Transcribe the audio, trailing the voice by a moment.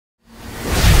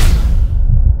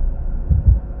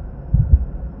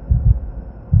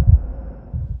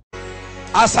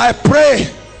As I pray,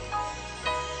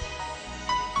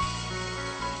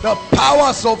 the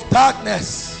powers of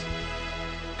darkness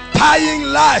tying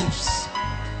lives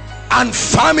and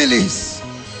families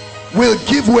will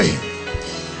give way.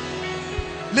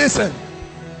 Listen,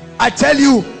 I tell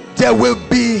you, there will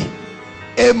be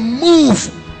a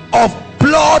move of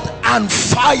blood and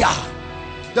fire.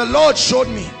 The Lord showed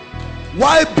me.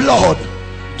 Why blood?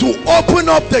 To open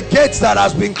up the gates that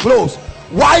has been closed.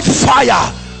 Why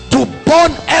fire? To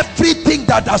burn everything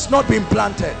that has not been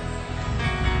planted.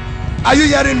 Are you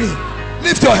hearing me?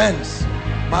 Lift your hands.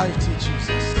 Mighty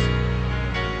Jesus.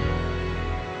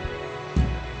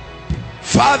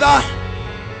 Father,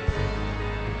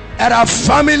 there are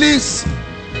families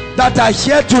that are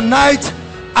here tonight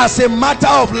as a matter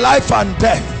of life and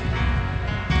death.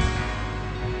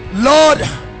 Lord,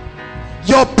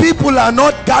 your people are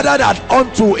not gathered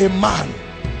unto a man.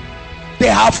 They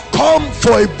have come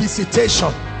for a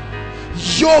visitation.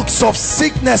 Yokes of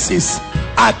sicknesses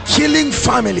are killing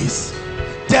families.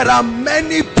 There are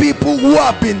many people who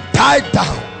have been tied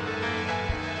down,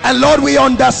 and Lord, we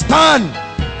understand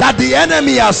that the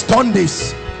enemy has done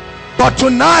this, but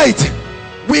tonight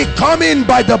we come in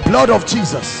by the blood of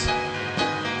Jesus.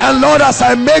 And Lord, as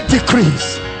I make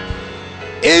decrees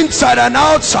inside and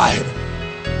outside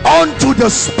unto the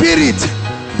spirit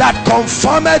that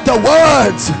confirmed the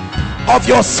words of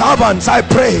your servants, I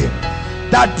pray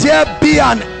that there be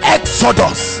an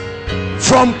exodus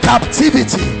from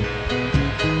captivity.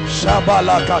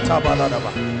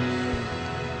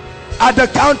 At the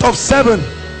count of 7,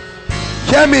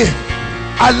 hear me,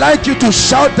 I'd like you to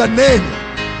shout the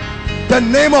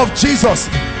name of Jesus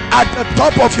at the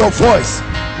top of your voice.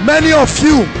 Many of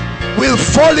you will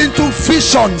fall into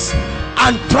visions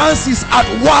and trances at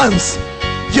once.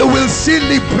 You will see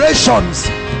liberations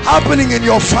happening in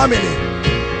your family.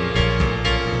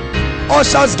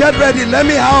 Ushers, get ready. Let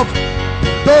me have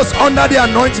those under the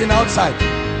anointing outside.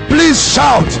 Please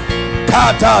shout.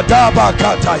 1, 2,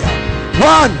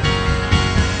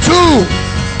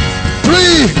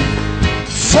 3,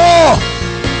 4,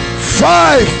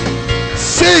 5,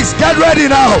 6. Get ready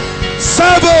now.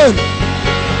 7.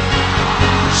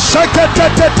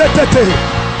 Shakatetetetete.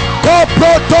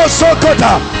 Koproto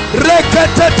sokota.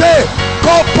 Reketete.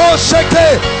 Kopo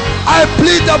sheke. I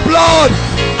plead the blood.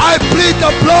 I plead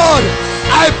the blood.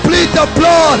 I plead the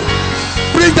blood.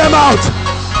 Bring them out.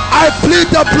 I plead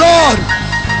the blood.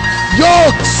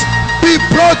 Yokes be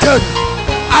broken.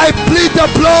 I plead the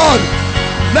blood.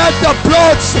 Let the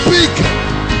blood speak.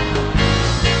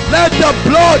 Let the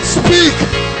blood speak.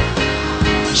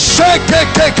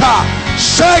 Shekekeka.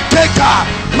 Shekeka.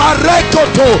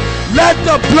 Marekoto. Let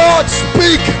the blood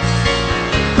speak.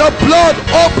 The blood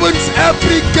opens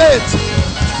every gate.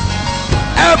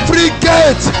 Every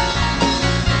gate.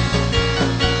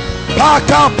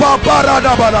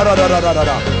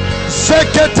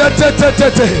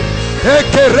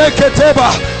 Ekereketeba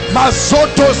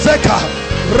masoto zeka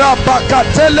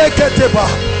rabakateleketeba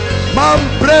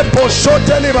mambre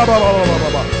poshoteli baba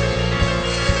baba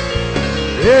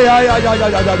ya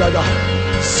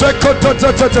sekoto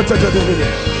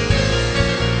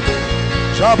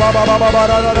shaba baba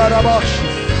baba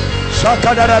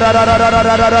shakada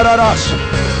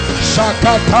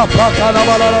shakata pakala.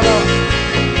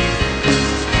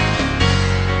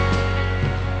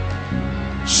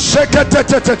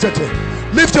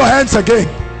 Lift your hands again.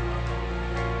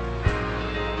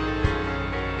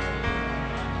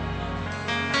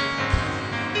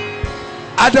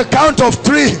 At the count of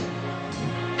 3,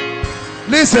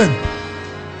 listen,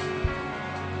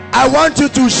 I want you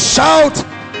to shout,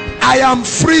 I am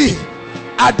free.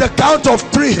 At the count of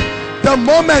 3, the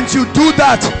moment you do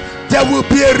that, there will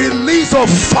be a release of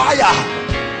fire.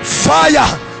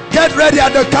 Fire. Get ready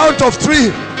at the count of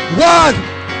 3. 1,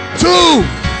 2,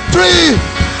 3.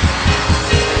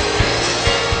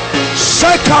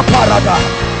 Sheka parada.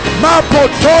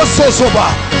 Mapotoso soba.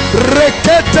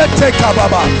 Rekete teka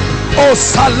baba. O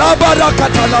salaba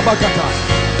rakata labakata.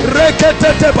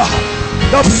 Rekete teba.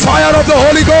 The fire of the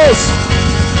Holy Ghost.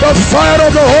 The fire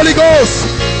of the Holy Ghost.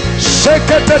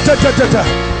 Shekete tete.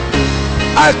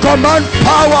 I command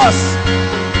powers.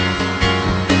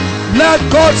 Let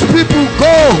God's people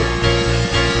go.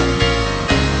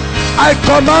 I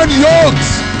command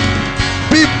yokes.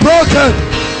 Be broken.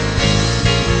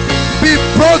 Be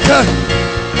broken.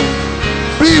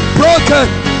 Be broken.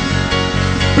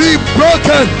 Be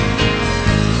broken.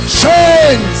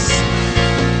 Chains.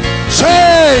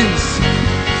 Chains.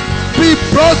 Be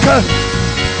broken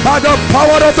by the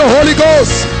power of the Holy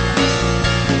Ghost.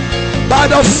 By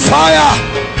the fire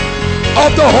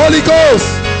of the Holy Ghost.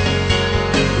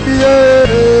 Yeah.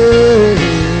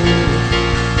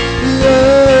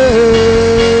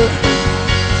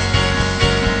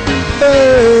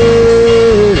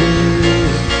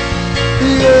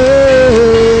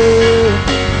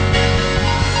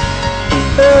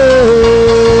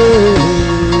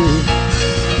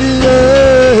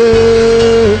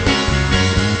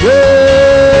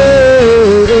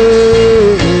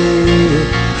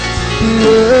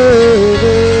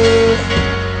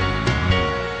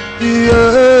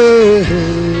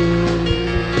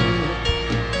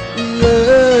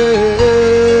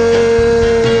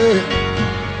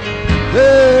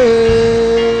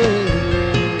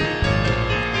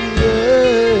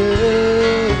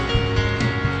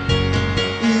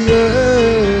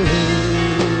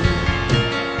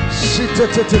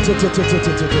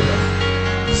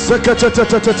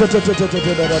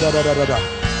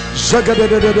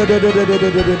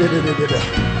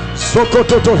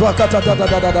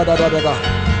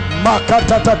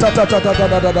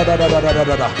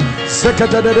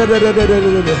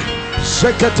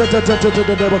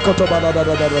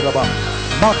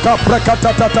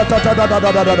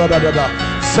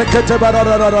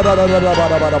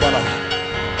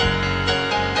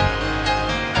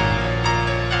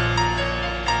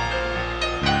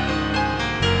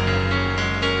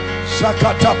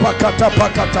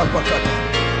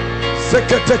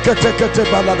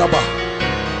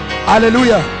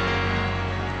 Hallelujah.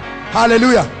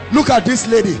 Hallelujah. Look at this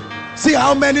lady. See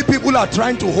how many people are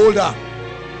trying to hold her.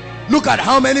 Look at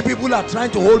how many people are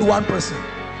trying to hold one person.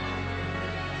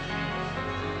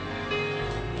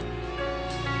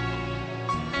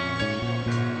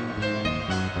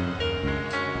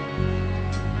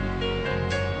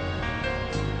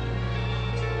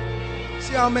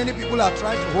 See how many people are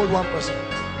trying to hold one person.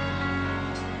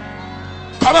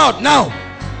 Come out now.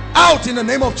 Out in the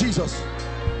name of Jesus.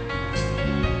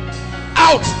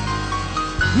 Out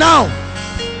now.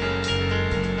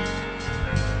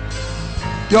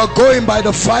 You're going by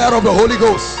the fire of the Holy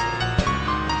Ghost.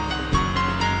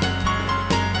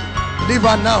 Leave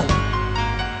her now.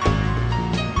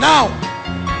 Now.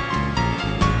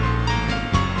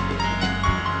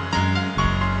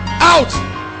 Out.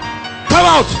 Come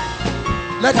out.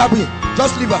 Let her be.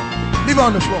 Just leave her. Leave her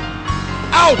on the floor.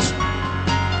 Out.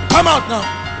 Come out now.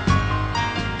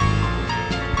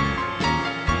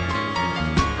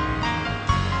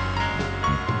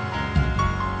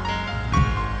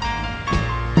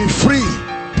 Be free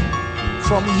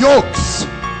from yokes.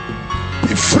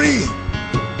 Be free,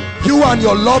 you and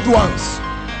your loved ones.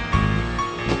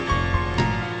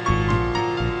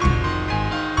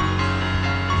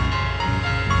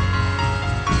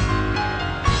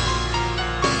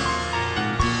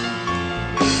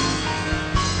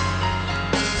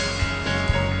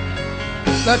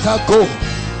 Let her go,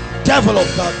 devil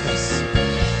of darkness.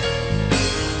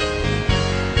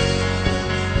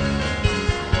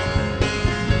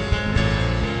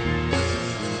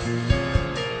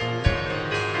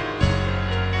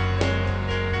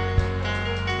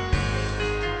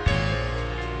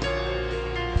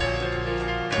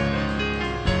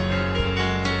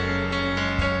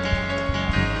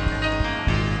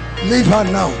 Leave her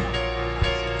now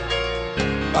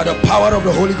by the power of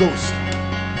the Holy Ghost.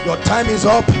 Your time is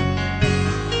up.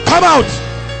 Come out.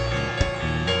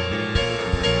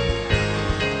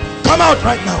 Come out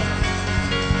right now.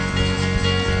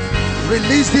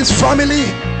 Release this family.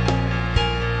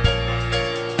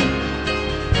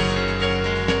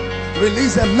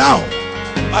 Release them now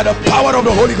by the power of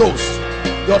the Holy Ghost.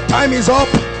 Your time is up.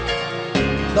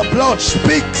 The blood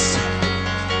speaks.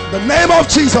 The name of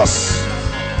Jesus.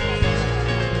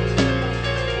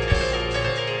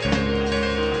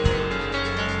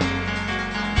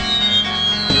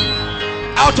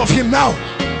 Out of him now.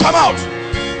 Come out.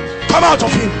 Come out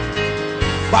of him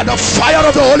by the fire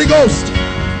of the Holy Ghost.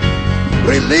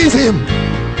 Release him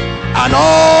and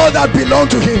all that belong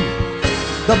to him.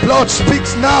 The blood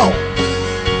speaks now.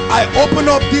 I open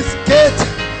up this gate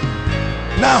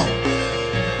now.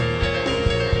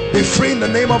 Be free in the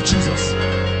name of Jesus.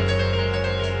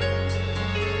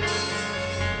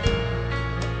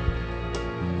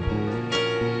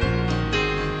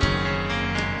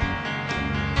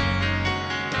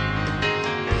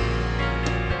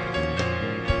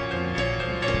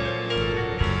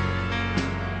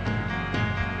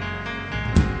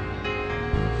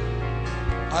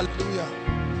 Hallelujah.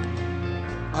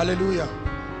 Hallelujah.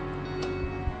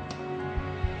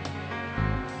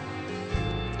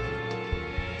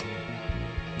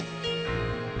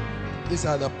 These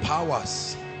are the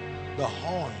powers, the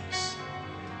horns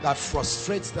that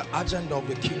frustrates the agenda of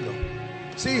the kingdom.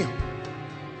 See,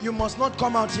 you must not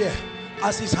come out here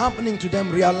as it's happening to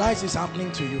them. Realize it's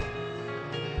happening to you.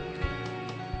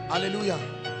 Hallelujah.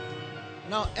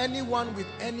 Now, anyone with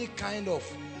any kind of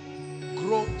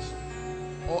growth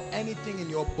or anything in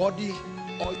your body,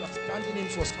 or you're standing in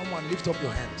for someone, lift up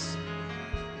your hands.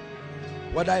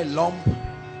 Whether a lump,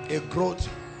 a growth,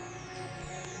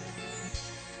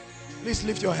 please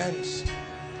lift your hands,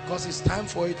 because it's time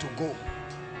for it to go.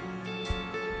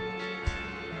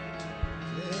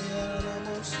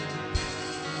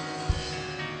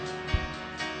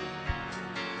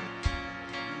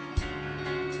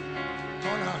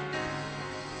 Turn her.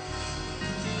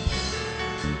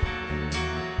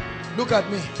 Look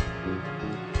at me.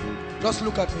 Just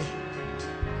look at me.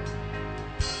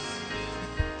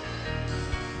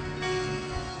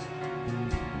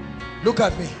 Look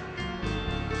at me.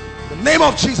 In the name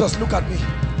of Jesus, look at me.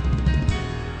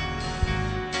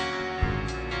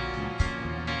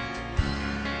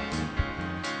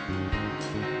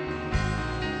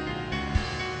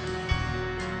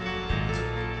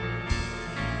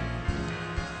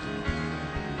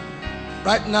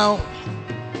 Right now,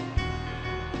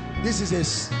 this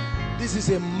is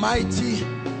a mighty,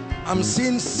 I'm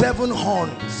seeing 7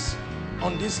 horns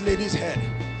on this lady's head.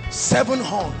 7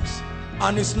 horns,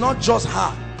 and it's not just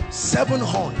her. 7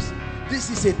 horns. This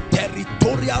is a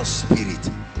territorial spirit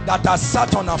that has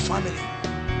sat on her family.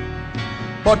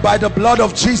 But by the blood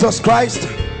of Jesus Christ,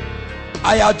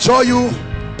 I adjure you.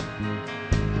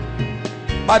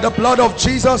 By the blood of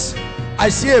Jesus, I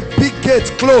see a big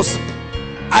gate closed.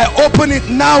 I open it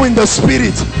now in the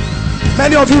spirit.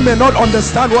 Many of you may not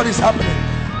understand what is happening.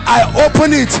 I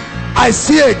open it. I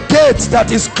see a gate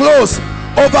that is closed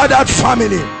over that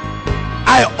family.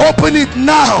 I open it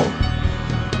now.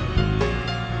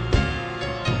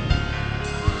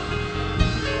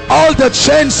 All the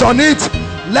chains on it,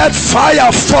 let fire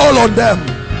fall on them.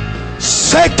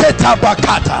 Seketa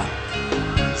bakata,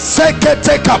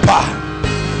 sekete kapa.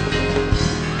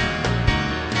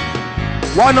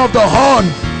 One of the horn,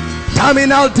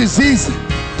 terminal disease.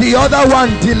 The other one,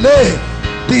 delay.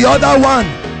 The other one,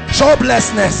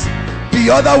 joblessness. The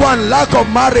other one, lack of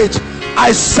marriage.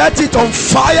 I set it on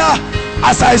fire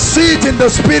as I see it in the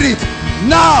spirit.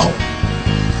 Now,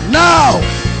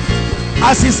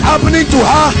 as it's happening to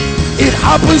her, it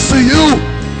happens to you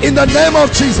in the name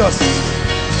of Jesus.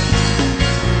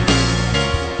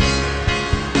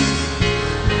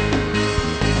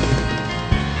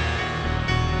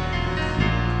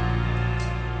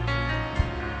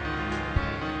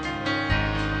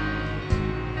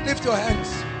 Lift your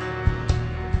hands.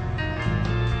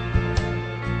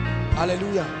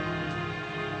 Hallelujah.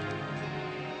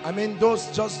 I mean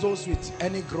just those with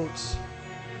any growths.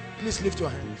 Please lift your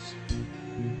hands.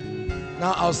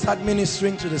 Now I'll start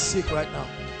ministering to the sick right now.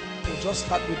 We'll just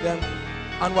start with them,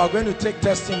 and we're going to take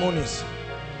testimonies.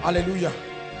 Hallelujah.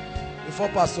 Before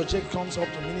Pastor Jake comes up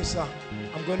to minister,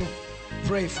 I'm going to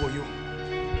pray for you.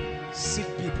 Sick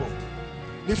people,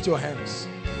 lift your hands.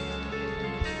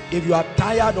 If you are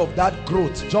tired of that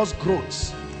growth, just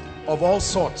growths of all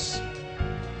sorts,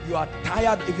 you are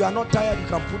tired. If you are not tired, you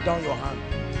can put down your hand.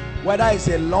 Whether it's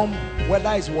a lump,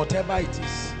 whether it's whatever it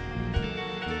is.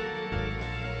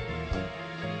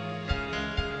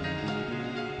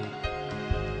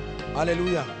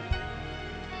 Hallelujah.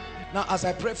 Now as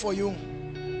I pray for you,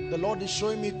 the Lord is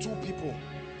showing me 2 people.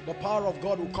 The power of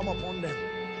God will come upon them.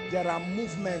 There are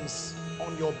movements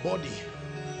on your body.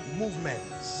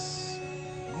 Movements.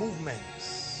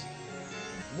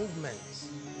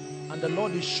 And the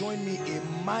Lord is showing me a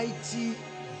mighty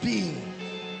being.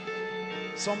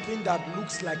 Something that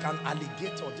looks like an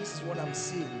alligator. This is what I'm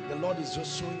seeing. The Lord is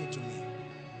just showing it to me.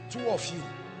 2 of you.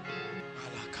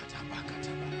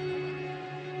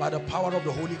 By the power of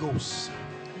the Holy Ghost,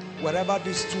 wherever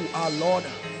these 2 are, Lord,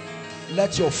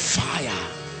 let your fire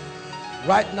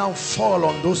right now fall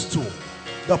on those 2.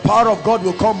 The power of God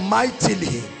will come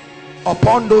mightily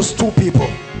upon those 2 people,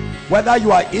 whether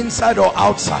you are inside or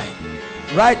outside.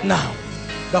 Right now,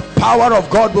 the power of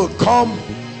God will come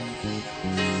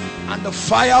and the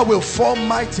fire will fall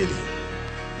mightily.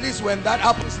 Please, when that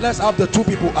happens, let's have the 2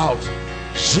 people out.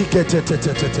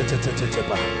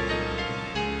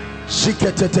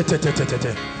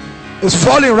 It's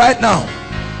falling right now.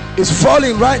 It's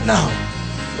falling right now.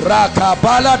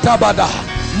 Rakabala tabada.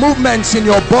 Movements in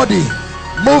your body.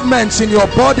 Movements in your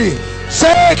body.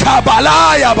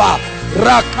 Sekabalayaba.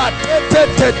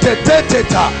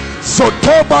 Rakateteteteteta.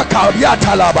 Sotoba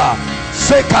karyatalaba.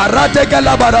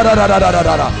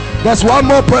 Sekarategalabarararararara. There's one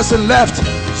more person left.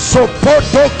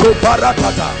 Sopotoko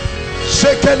baratata.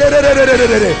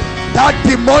 Shekelelelelelelele. That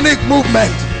demonic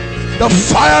movement, the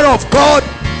fire of God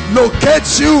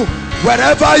locates you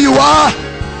wherever you are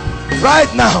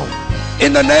right now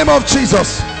in the name of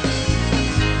Jesus.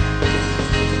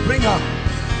 Bring her.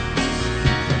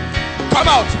 Come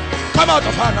out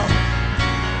of her now.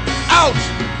 Out,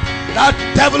 that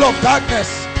devil of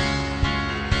darkness.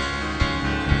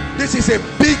 This is a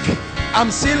big, I'm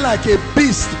seeing like a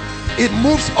beast. It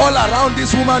moves all around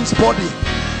this woman's body.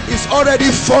 It's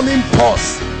already forming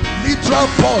pus, literal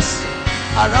pus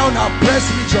around her breast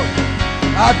region.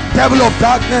 That devil of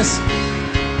darkness,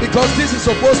 because this is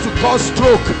supposed to cause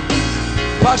stroke,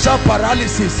 partial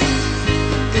paralysis.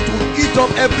 It will eat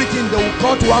up everything. They will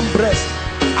cut one breast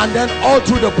and then all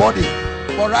through the body.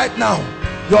 But right now,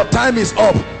 your time is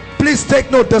up. Please take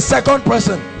note, the second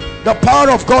person, the power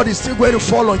of God is still going to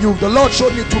fall on you. The Lord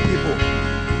showed me 2 people.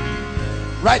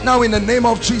 Right now, in the name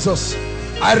of Jesus,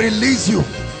 I release you.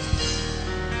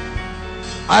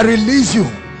 I release you.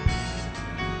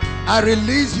 I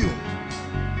release you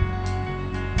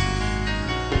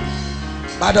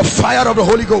by the fire of the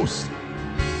Holy Ghost.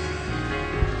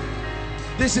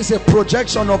 This is a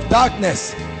projection of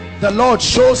darkness. The Lord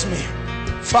shows me,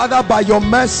 Father, by your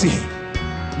mercy,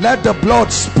 let the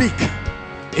blood speak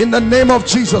in the name of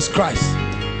Jesus Christ.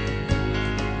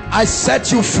 I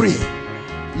set you free.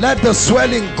 Let the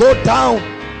swelling go down.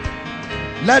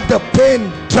 Let the pain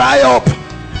dry up.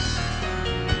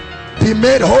 Be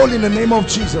made whole in the name of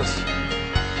Jesus.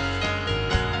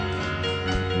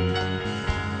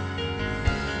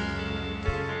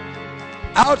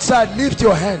 Outside, lift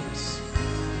your hands.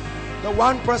 The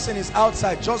one person is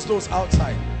outside, just those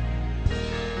outside.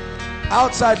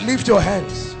 Outside, lift your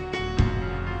hands.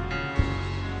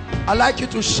 I'd like you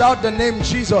to shout the name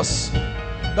Jesus.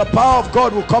 The power of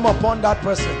God will come upon that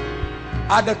person.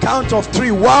 At the count of 3.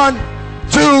 1,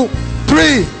 2,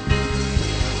 3.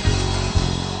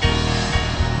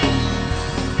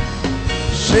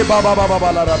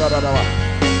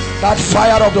 That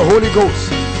fire of the Holy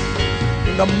Ghost,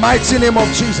 in the mighty name of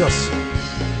Jesus.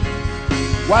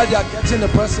 While they are getting the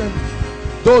person,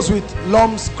 those with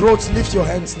lumps, growths, lift your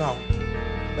hands now.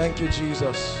 Thank you,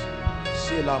 Jesus.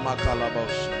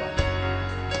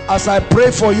 As I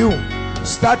pray for you,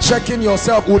 start checking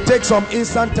yourself. We'll take some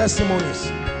instant testimonies.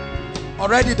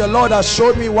 Already the Lord has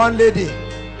showed me one lady,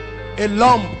 a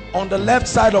lump on the left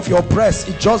side of your breast.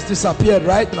 It just disappeared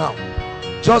right now.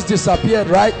 Just disappeared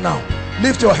right now.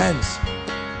 Lift your hands.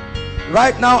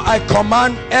 Right now I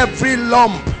command every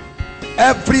lump,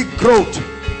 every growth,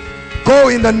 go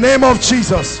in the name of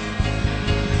Jesus.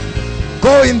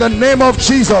 Go in the name of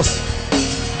Jesus.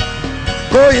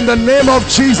 Go in the name of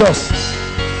Jesus.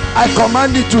 I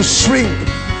command it to shrink.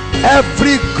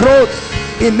 Every growth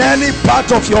in any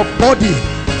part of your body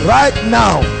right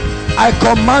now, I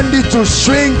command it to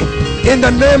shrink in the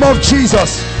name of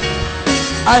Jesus.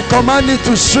 I command it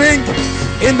to shrink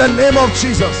in the name of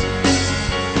Jesus.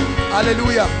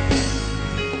 Hallelujah.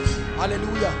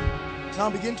 Hallelujah.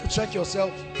 Now begin to check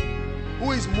yourself.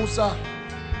 Who is Musa?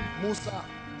 Musa.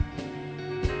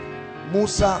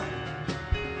 Musa.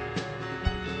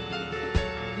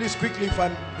 Please quickly,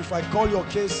 if I call your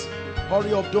case,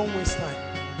 hurry up, don't waste time.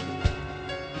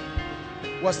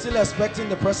 We're still expecting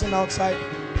the person outside.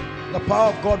 The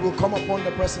power of God will come upon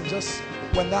the person. Just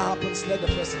when that happens, let the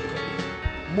person come.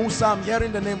 Musa, I'm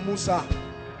hearing the name Musa.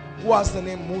 Who has the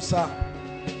name Musa?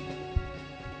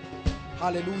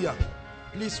 Hallelujah.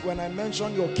 Please, when I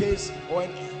mention your case or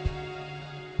any,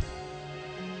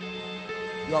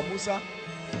 you are Musa.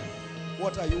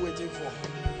 What are you waiting for?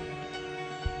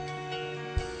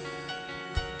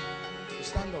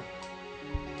 Stand up.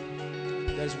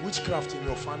 There is witchcraft in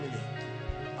your family,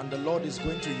 and the Lord is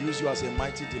going to use you as a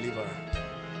mighty deliverer.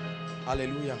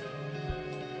 Hallelujah.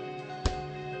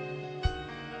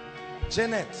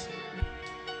 Janet.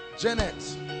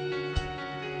 Janet.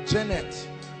 Janet.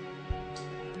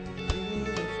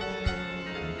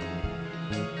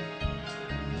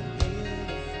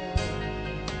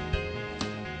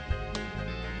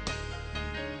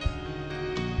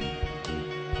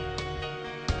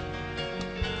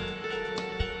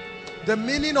 The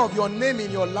meaning of your name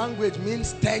in your language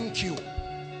means thank you.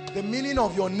 The meaning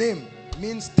of your name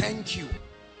means thank you.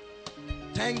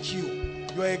 Thank you.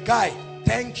 You're a guy.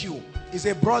 Thank you. Is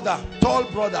a brother, tall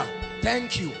brother.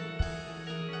 Thank you.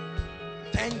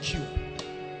 Thank you.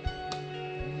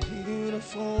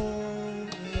 Beautiful.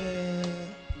 Yeah.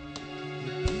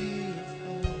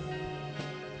 Beautiful.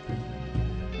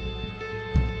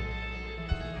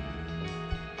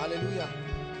 Hallelujah.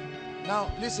 Now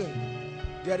listen.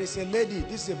 There is a lady,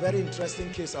 this is a very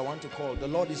interesting case I want to call. The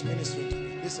Lord is ministering to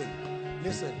me. Listen,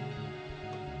 listen.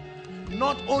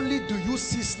 Not only do you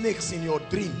see snakes in your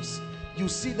dreams, you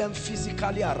see them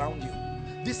physically around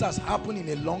you. This has happened in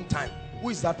a long time. Who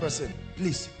is that person?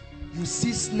 Please. You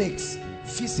see snakes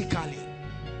physically.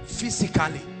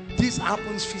 Physically. This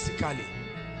happens physically.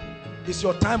 It's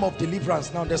your time of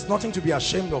deliverance now. There's nothing to be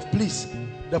ashamed of. Please.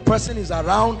 The person is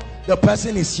around. The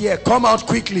person is here. Come out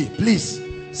quickly, please.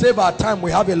 Save our time.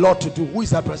 We have a lot to do. Who is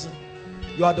that person?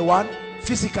 You are the one.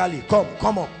 Physically.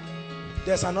 Come up.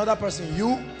 There's another person.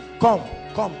 You. Come.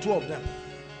 Two of them.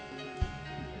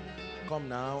 Come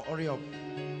now. Hurry up.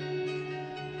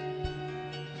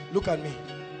 Look at me.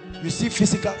 You see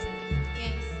physical?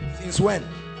 Yes. Since when? No.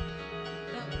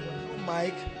 Oh,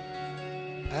 Mike.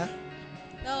 Huh?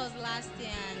 That was last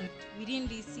year and within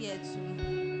this year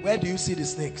too. Where do you see the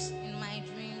snakes? In my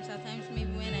dreams. At times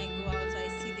maybe when I go out I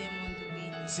see them on the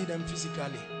way. You see them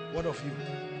physically. What of you?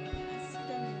 I see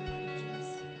them in my dreams.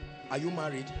 Are you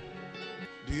married?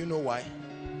 Do you know why?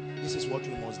 This is what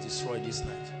we must destroy this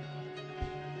night.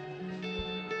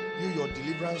 Your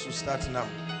deliverance will start now.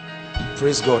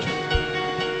 Praise God.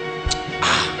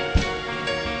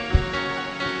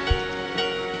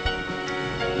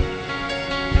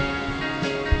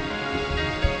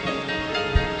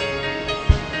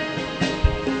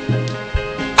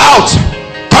 Out.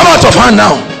 Come out of hand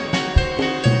now.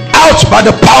 Out by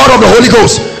the power of the Holy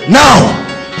Ghost. Now,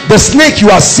 the snake you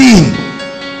are seeing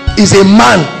is a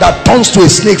man that turns to a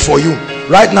snake for you.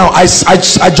 Right now, I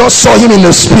just saw him in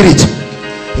the spirit.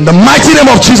 In the mighty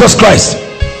name of Jesus Christ,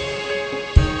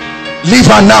 leave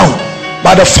her now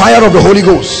by the fire of the Holy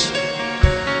Ghost.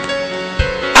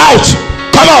 Out.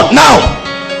 Come out now.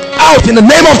 Out in the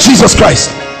name of Jesus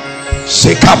Christ.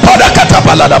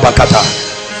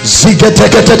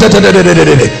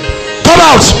 Come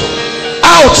out.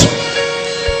 Out.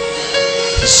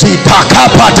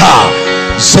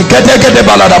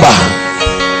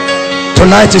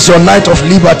 Tonight is your night of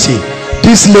liberty.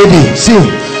 This lady, see,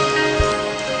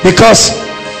 because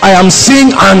I am seeing,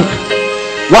 and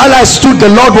while I stood, the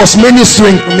Lord was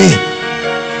ministering to me,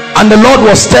 and the Lord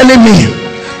was telling me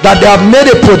that they have made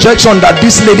a projection that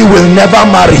this lady will never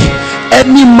marry.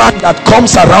 Any man that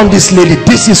comes around this lady,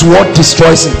 this is what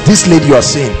destroys him. This lady you are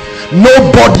seeing,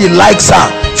 nobody likes her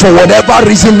for whatever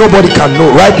reason. Nobody can know.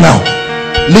 Right now,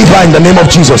 leave her in the name of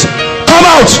Jesus. Come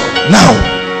out now.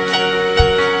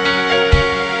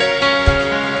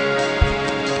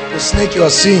 The snake you are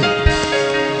seeing,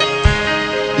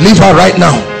 leave her right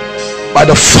now by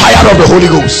the fire of the Holy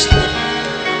Ghost.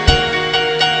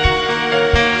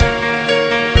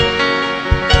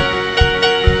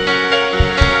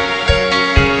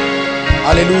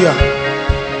 Hallelujah.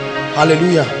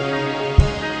 Hallelujah.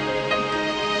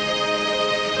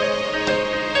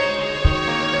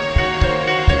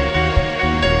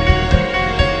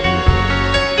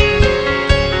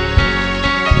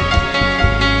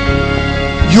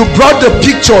 You brought the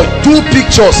picture, 2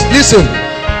 pictures.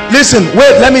 Listen,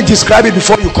 wait, let me describe it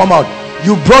before you come out.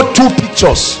 You brought 2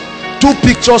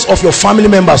 pictures of your family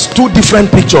members, 2 different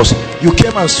pictures. You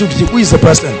came and stood. Who is the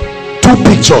person? 2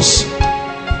 pictures.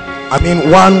 I mean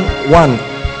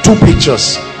 2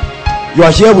 pictures. You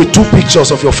are here with 2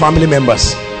 pictures of your family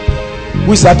members.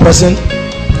 Who is that person?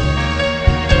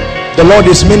 The Lord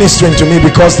is ministering to me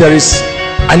because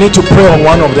I need to pray on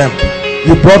one of them.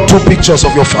 You brought 2 pictures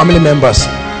of your family members.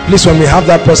 Please, when we have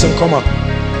that person come up.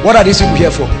 What are these people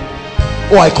here for?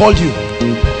 Oh, I called you.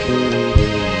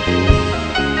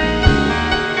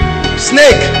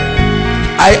 Snake.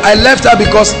 I left her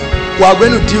because we are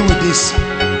going to deal with this.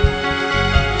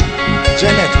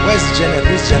 Janet, where's Janet?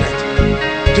 Who's Janet?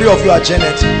 3 of you are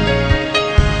Janet.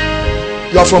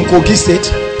 You are from Kogi State.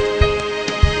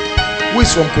 Who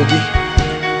is from Kogi?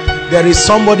 There is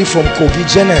somebody from Kogi.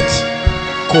 Janet,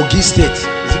 Kogi State.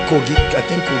 Is it Kogi? I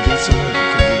think Kogi. Someone Kogi.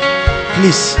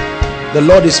 Please, the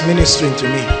Lord is ministering to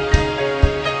me.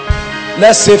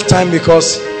 Let's save time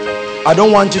because I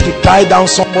don't want you to tie down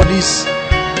somebody's.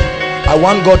 I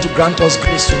want God to grant us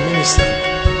grace to minister.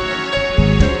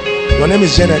 Your name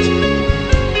is Janet.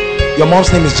 Your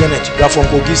mom's name is Janet. You are from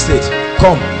Kogi State.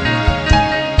 Come.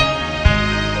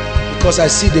 Because I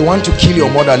see they want to kill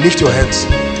your mother. Lift your hands.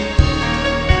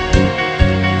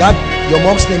 That your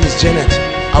mom's name is Janet.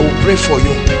 I will pray for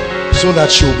you so that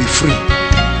she will be free.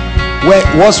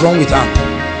 What's wrong with her?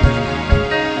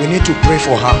 We need to pray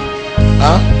for her.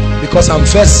 Because I'm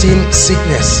first seeing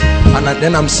sickness and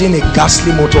then I'm seeing a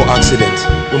ghastly motor accident.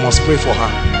 We must pray for her.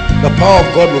 The power of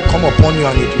God will come upon you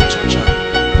and it will touch her.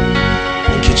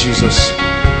 Thank you, Jesus.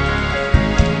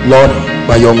 Lord,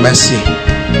 by your mercy,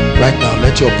 right now,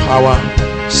 let your power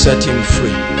set him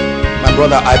free. My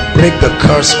brother, I break the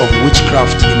curse of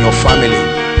witchcraft in your family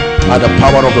by the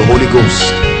power of the Holy Ghost.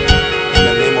 In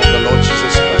the name of the Lord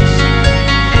Jesus Christ.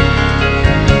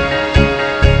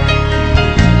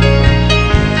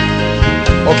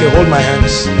 Okay, hold my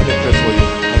hands. Let me pray for you.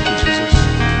 Thank you, Jesus.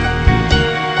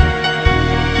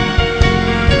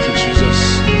 Thank you, Jesus.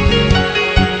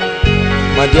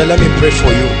 My dear, let me pray for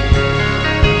you.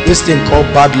 This thing called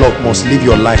bad luck must leave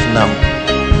your life now.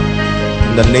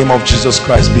 In the name of Jesus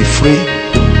Christ, be free,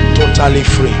 totally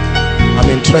free. I'm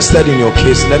interested in your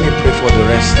case. Let me pray for the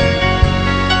rest.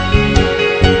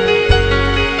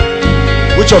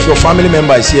 Which of your family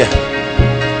member is here?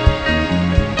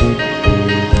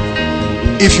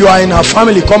 If you are in our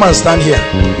family, come and stand here.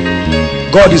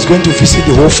 God is going to visit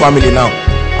the whole family now.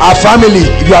 Our family,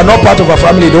 if you are not part of our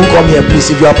family, don't come here,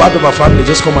 please. If you are part of our family,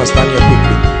 just come and stand here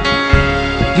quickly.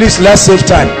 Please, let's save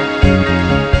time.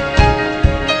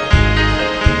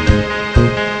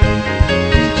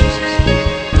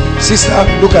 Sister,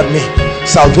 look at me.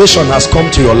 Salvation has come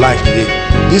to your life today.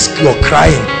 This your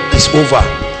crying is over.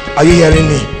 Are you hearing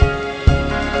me?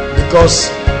 Because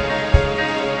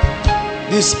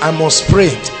this, I must pray.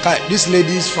 This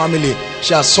lady's family,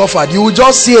 she has suffered. You will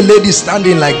just see a lady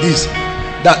standing like this,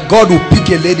 that God will pick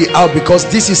a lady out, because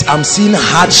this is, I'm seeing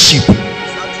hardship.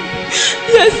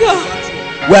 Yes, sir.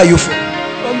 Where are you from?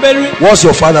 From Berry. What's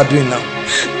your father doing now?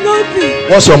 Nothing.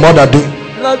 What's your mother doing?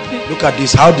 Nothing. Look at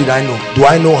this. How did I know? Do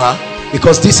I know her?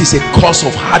 Because this is a cause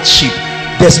of hardship.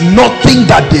 There's nothing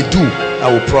that they do that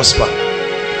will prosper.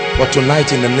 But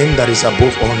tonight, in the name that is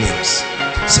above all names,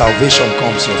 salvation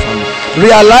comes to your family.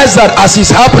 Realize that as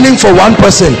it's happening for one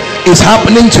person, it's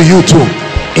happening to you too.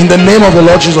 In the name of the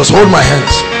Lord Jesus, hold my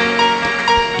hands.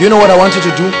 Do you know what I want you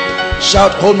to do?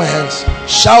 Shout, hold my hands.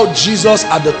 Shout Jesus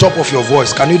at the top of your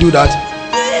voice. Can you do that?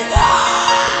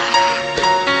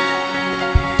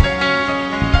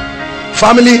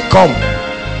 Family, come.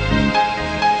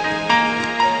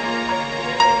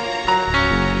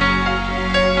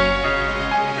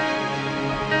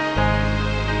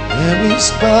 There is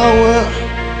power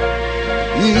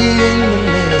in the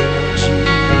name of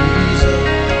Jesus.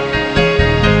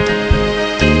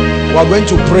 We are going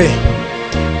to pray.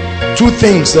 Two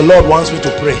things the Lord wants me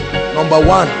to pray. Number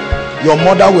one, your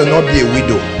mother will not be a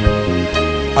widow.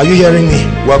 Are you hearing me?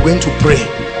 We are going to pray.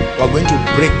 We are going to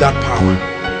break that power.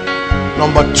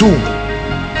 Number two,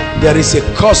 there is a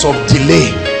cause of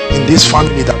delay in this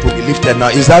family that will be lifted now.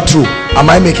 Is that true? Am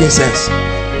I making sense?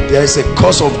 There is a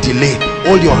cause of delay.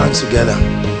 Hold your hands together.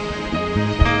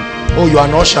 Oh, you are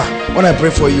an usher. When I pray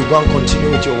for you, go and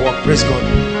continue with your work. Praise God.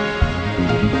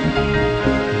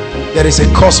 There is a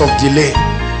cause of delay.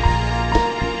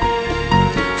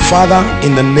 Father,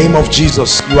 in the name of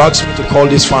Jesus, you asked me to call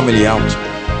this family out.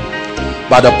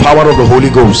 By the power of the Holy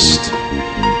Ghost,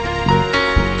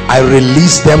 I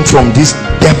release them from this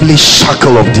devilish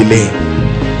shackle of delay.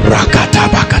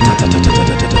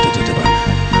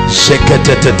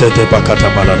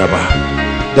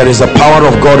 There is a power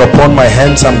of God upon my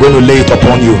hands. I'm going to lay it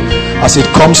upon you. As it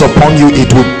comes upon you,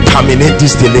 it will terminate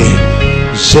this delay.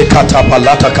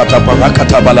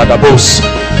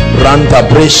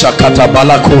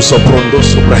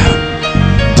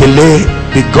 Delay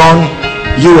be gone.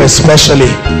 You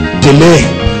especially. Delay.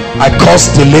 I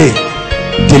cause delay.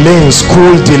 Delay in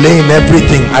school, delay in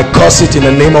everything. I curse it in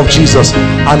the name of Jesus.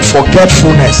 And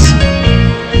forgetfulness,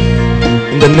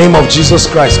 in the name of Jesus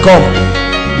Christ. Come,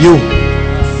 you.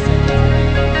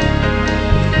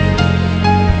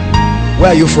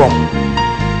 Where are you from?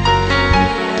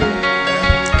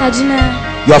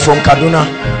 Kaduna. You are from Kaduna.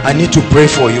 I need to pray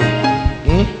for you.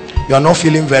 You are not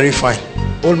feeling very fine.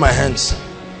 Hold my hands.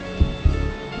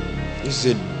 This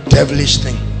is a devilish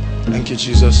thing. Thank you,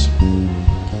 Jesus.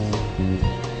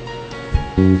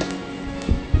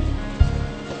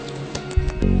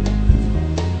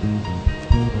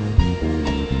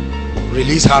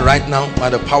 Release her right now by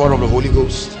the power of the Holy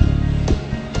Ghost.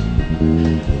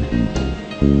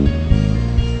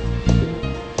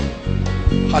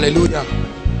 Hallelujah.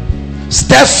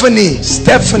 Stephanie.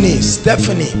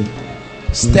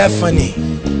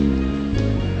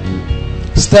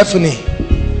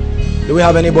 Do we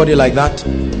have anybody like that?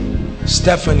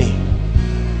 Stephanie.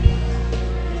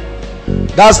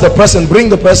 That's the person. Bring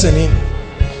the person in.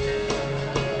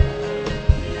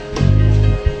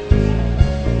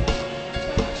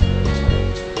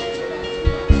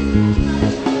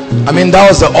 I mean, that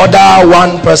was the other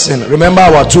one person. Remember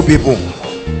our two people.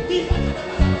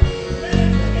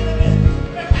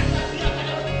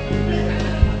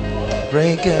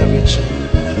 Break every chain.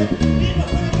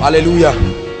 Hallelujah.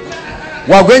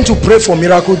 We are going to pray for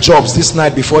miracle jobs this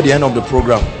night before the end of the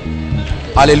program.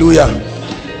 Hallelujah.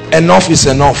 Enough is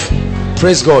enough.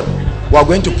 Praise God. We are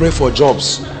going to pray for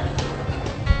jobs.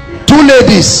 Two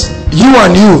ladies, you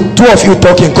and you, two of you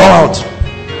talking, come out.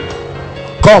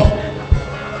 Come.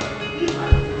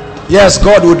 Yes,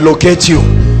 God would locate you.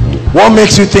 What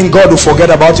makes you think God will forget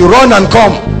about you? Run and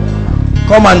come.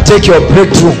 Come and take your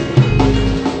breakthrough.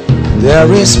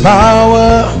 There is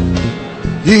power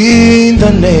in the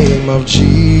name of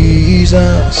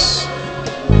Jesus.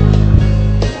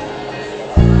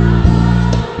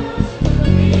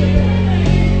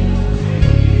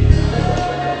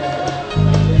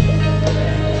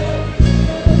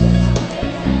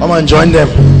 Come and join them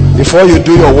before you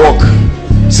do your work.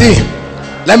 See,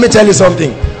 let me tell you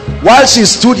something. While she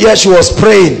stood here, she was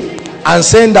praying and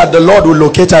saying that the Lord will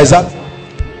locate her. Is that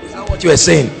what you are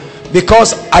saying?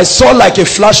 Because I saw like a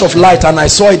flash of light and I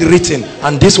saw it written,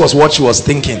 and this was what she was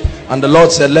thinking. And the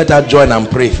Lord said, let her join and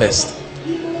pray first.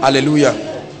 Hallelujah.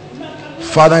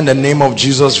 Father, in the name of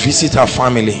Jesus, visit her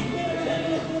family.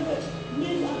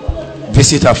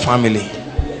 Visit her family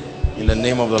in the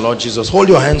name of the Lord Jesus. Hold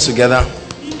your hands together.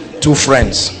 Two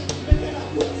friends.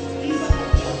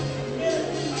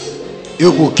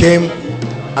 Yuku came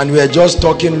and we were just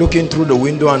talking, looking through the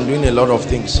window and doing a lot of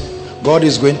things. God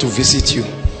is going to visit you.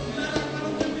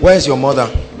 Where is your mother?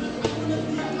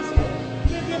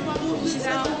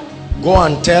 Go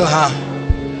and tell her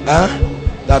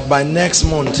that by next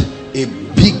month a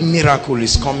big miracle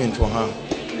is coming for her.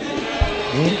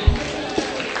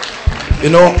 You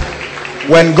know,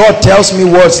 when God tells me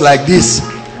words like this,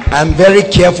 I'm very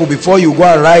careful before you go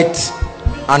and write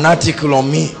an article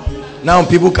on me. Now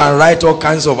people can write all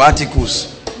kinds of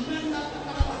articles.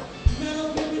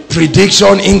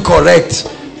 Prediction incorrect,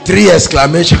 3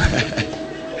 exclamation.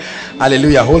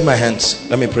 Hallelujah. Hold my hands.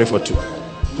 Let me pray for 2.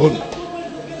 Hold me.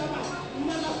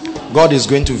 God is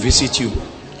going to visit you.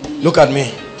 Look at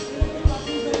me.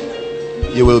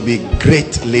 You will be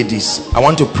great ladies. I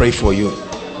want to pray for you.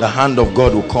 The hand of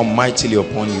God will come mightily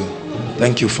upon you.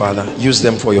 Thank you, Father. Use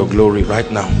them for your glory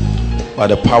right now. By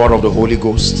the power of the Holy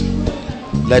Ghost.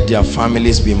 Let their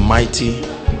families be mighty.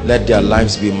 Let their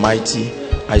lives be mighty.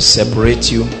 I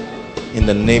separate you in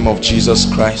the name of Jesus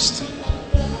Christ.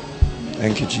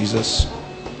 Thank you, Jesus.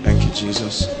 Thank you,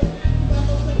 Jesus.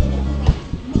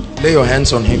 Lay your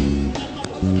hands on him.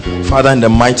 Father, in the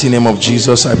mighty name of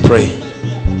Jesus, I pray.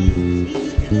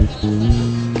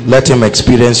 Let him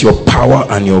experience your power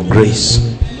and your grace.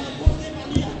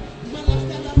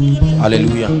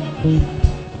 Hallelujah.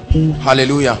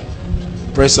 Hallelujah.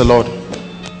 Praise the Lord.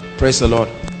 Praise the Lord.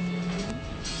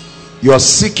 You are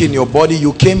sick in your body.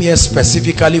 You came here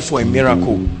specifically for a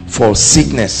miracle, for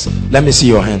sickness. Let me see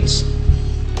your hands.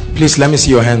 Please, let me see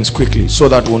your hands quickly so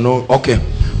that we'll know. Okay.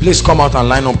 Please come out and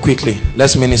line up quickly.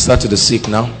 Let's minister to the sick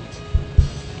now.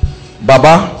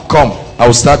 Baba, come. I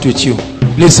will start with you.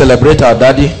 Please celebrate our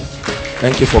daddy.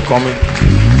 Thank you for coming.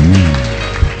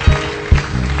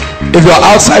 If you're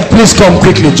outside, please come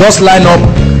quickly. Just line up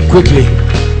quickly.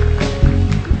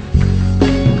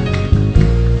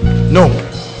 No.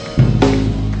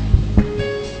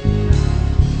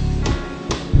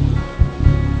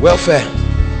 Welfare.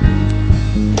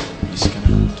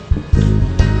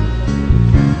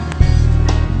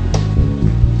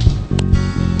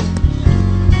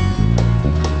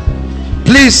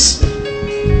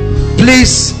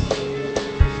 Please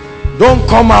don't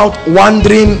come out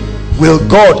wondering, will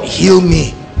God heal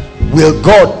me? Will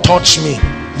God touch me?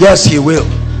 Yes, he will.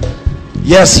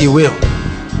 Yes, he will.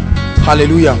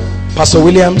 Hallelujah. Pastor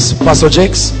Williams, Pastor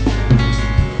Jakes,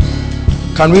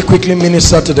 can we quickly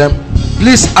minister to them?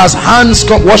 Please, as hands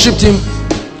come, worship team,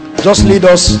 just lead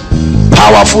us.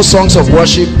 Powerful songs of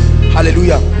worship.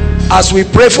 Hallelujah. As we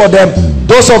pray for them,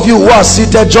 those of you who are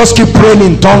seated, just keep praying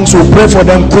in tongues. We'll pray for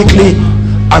them quickly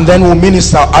and then we'll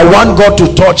minister. I want God to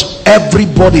touch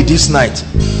everybody this night.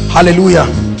 Hallelujah.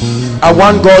 I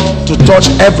want God to touch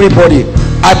everybody.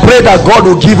 I pray that God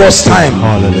will give us time.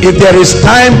 Hallelujah. If there is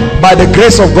time, by the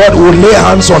grace of God, we'll lay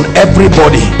hands on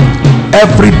everybody.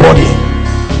 Everybody.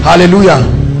 Hallelujah.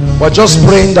 We're just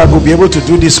praying that we'll be able to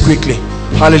do this quickly.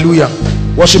 Hallelujah.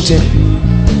 Worship team.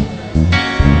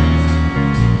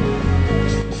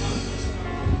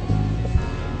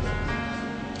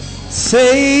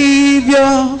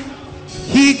 Savior,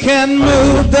 he can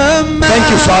move the mountain. Thank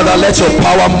you, Father. Let your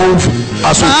power move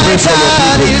as we pray for your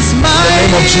people. In the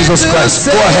name of Jesus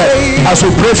Christ. Go ahead. As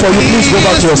we pray for you, please go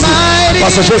back to your seat.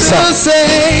 Pastor Jason.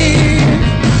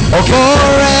 Okay.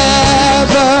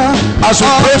 As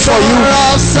we pray for you,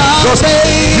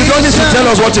 you don't need to tell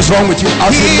us what is wrong with you.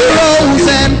 As we lay on you,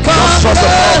 just trust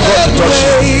the power of God to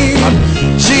touch you.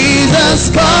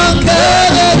 Jesus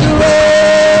conquered the way.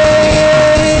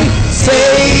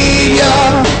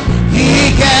 Savior,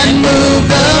 he can move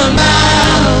the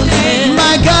mountain.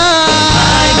 My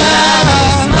God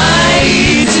is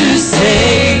mighty to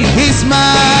save. He's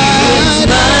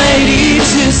mighty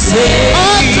to save.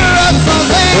 Author of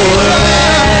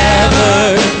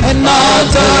forever, an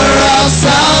author of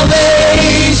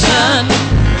salvation.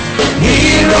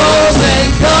 He rose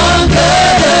and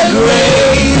conquered the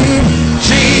grave.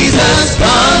 Jesus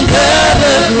conquered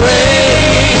the grave.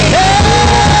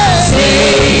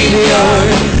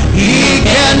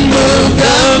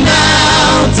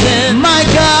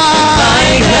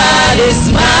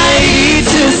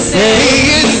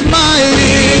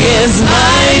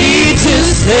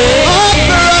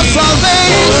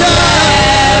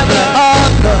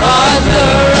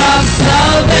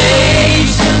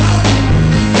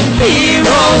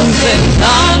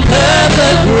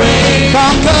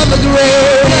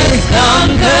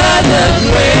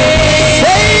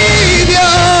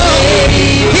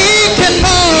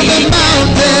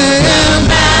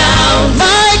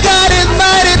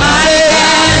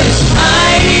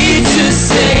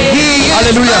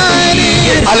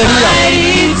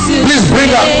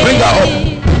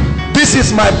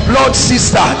 blood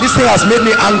sister. This thing has made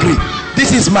me angry.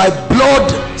 This is my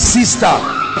blood sister,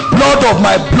 blood of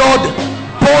my blood,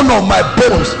 bone of my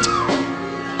bones.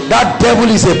 That devil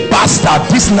is a bastard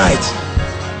this night.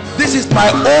 This is my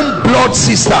own blood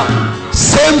sister,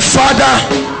 same father,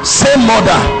 same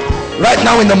mother. Right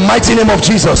now, in the mighty name of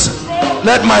Jesus,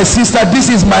 let my sister, this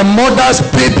is my mother's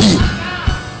baby,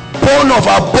 bone of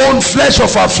her bone, flesh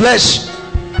of her flesh,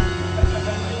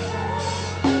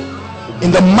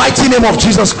 in the mighty name of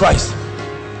Jesus Christ.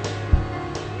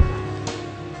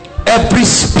 Every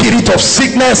spirit of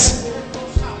sickness,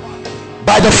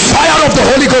 by the fire of the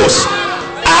Holy Ghost,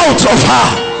 out of her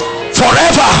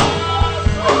forever,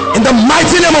 in the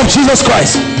mighty name of Jesus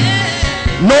Christ.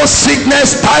 No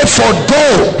sickness, typhoid,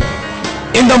 go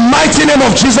in the mighty name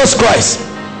of Jesus Christ.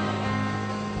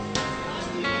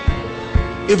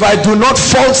 If I do not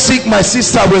fall sick, my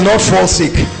sister will not fall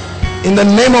sick, in the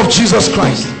name of Jesus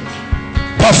Christ.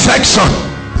 Perfection.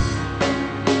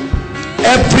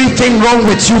 Everything wrong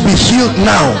with you be healed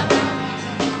now.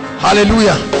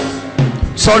 Hallelujah.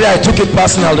 Sorry, I took it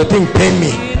personal. The thing pained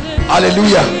me.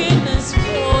 Hallelujah.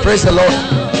 Praise the Lord.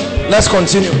 Let's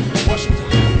continue.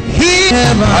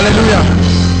 Hallelujah.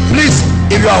 Please,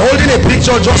 if you are holding a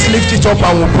picture, just lift it up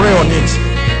and we'll pray on it.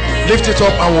 Lift it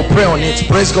up and we'll pray on it.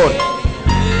 Praise God.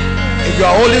 If you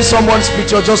are holding someone's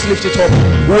picture, just lift it up.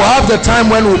 We'll have the time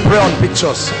when we'll pray on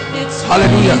pictures.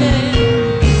 Hallelujah.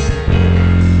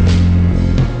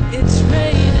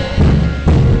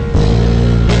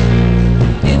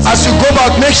 As you go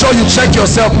back, make sure you check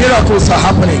yourself. Miracles are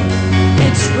happening.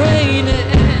 It's raining.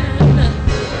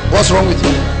 What's wrong with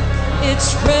you?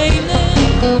 It's raining.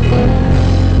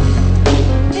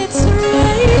 It's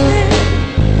raining.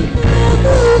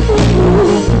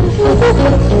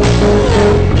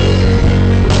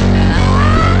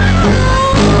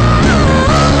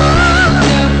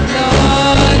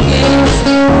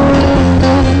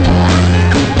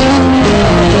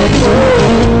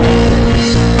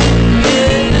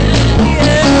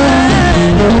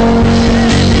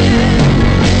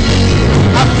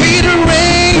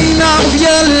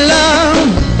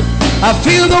 I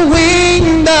feel the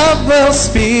wind of the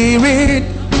Spirit.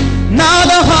 Now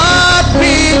the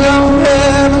heartbeat of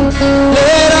heaven.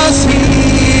 Let us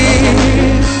hear.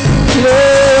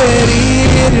 Let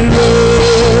it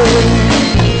roll.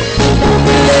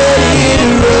 Let it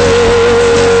rain.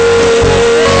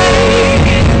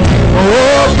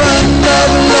 Open the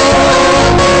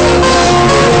Lord.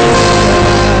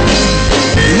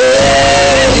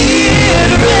 Let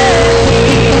it rain.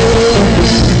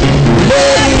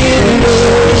 Let it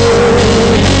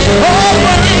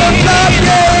open the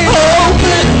floodgates.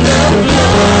 Open the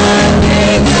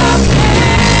floodgates of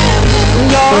heaven.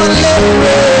 Lord, let it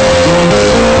rain.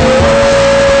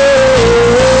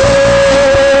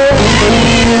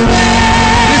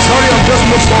 Please hurry up, just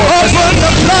move forward. Open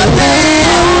the floodgates.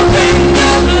 Open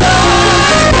the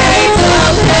floodgates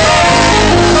of heaven.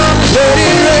 Let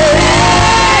it rain.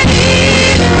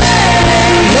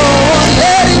 Lord,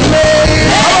 let it rain.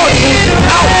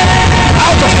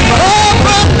 Out of it.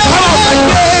 Open the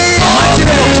floodgates. Mighty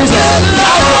name of Jesus.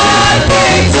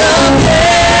 Floodgates of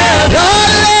heaven. Lord,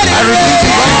 let it I release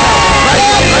it right now.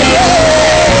 Right now. Right now.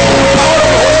 Power of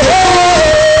the Holy Ghost.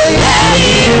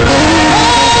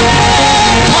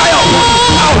 Fire.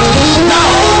 Out. Now.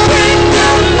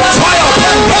 Fire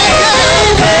upon you.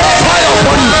 Fire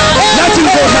upon you. Let him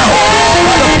go now.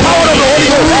 By the power of the Holy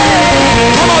Ghost.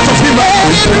 Come out of him right now.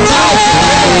 Out.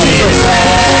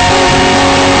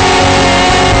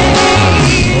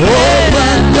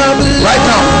 Right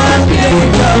now.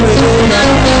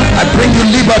 I bring you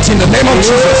liberty in the name of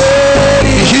Jesus. Be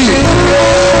healed.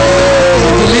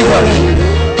 Delivered.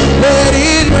 Let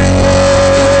it rain.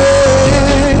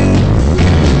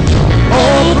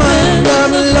 Open the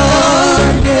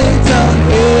floodgates of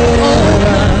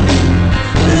heaven.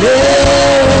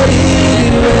 Let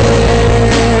it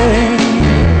rain.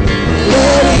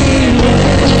 Let it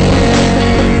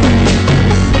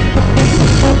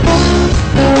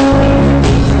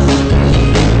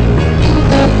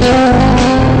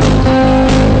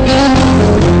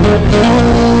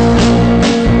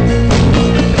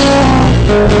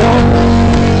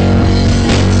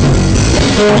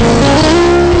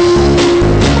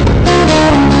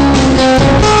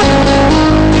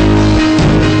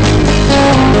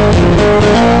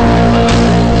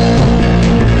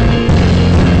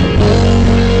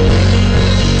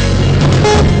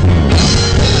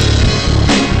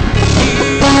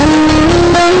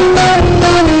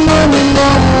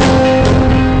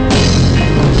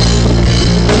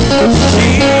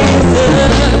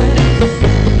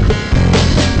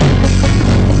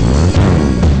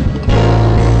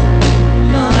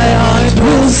My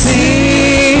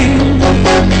sing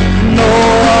no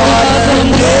other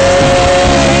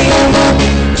name.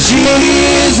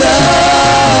 Jesus,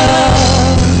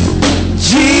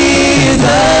 Jesus,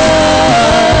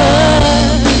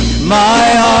 my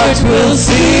heart will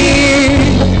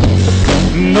sing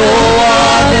no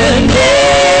other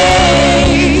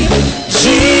name.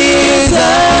 Jesus,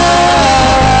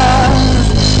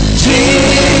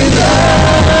 Jesus,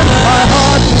 my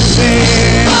heart will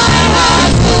sing. My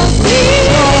heart will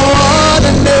sing no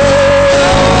other name.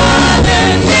 No other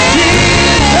name.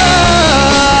 Jesus,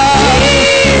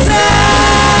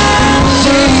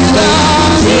 Jesus,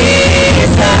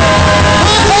 Jesus,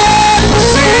 my heart will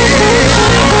sing.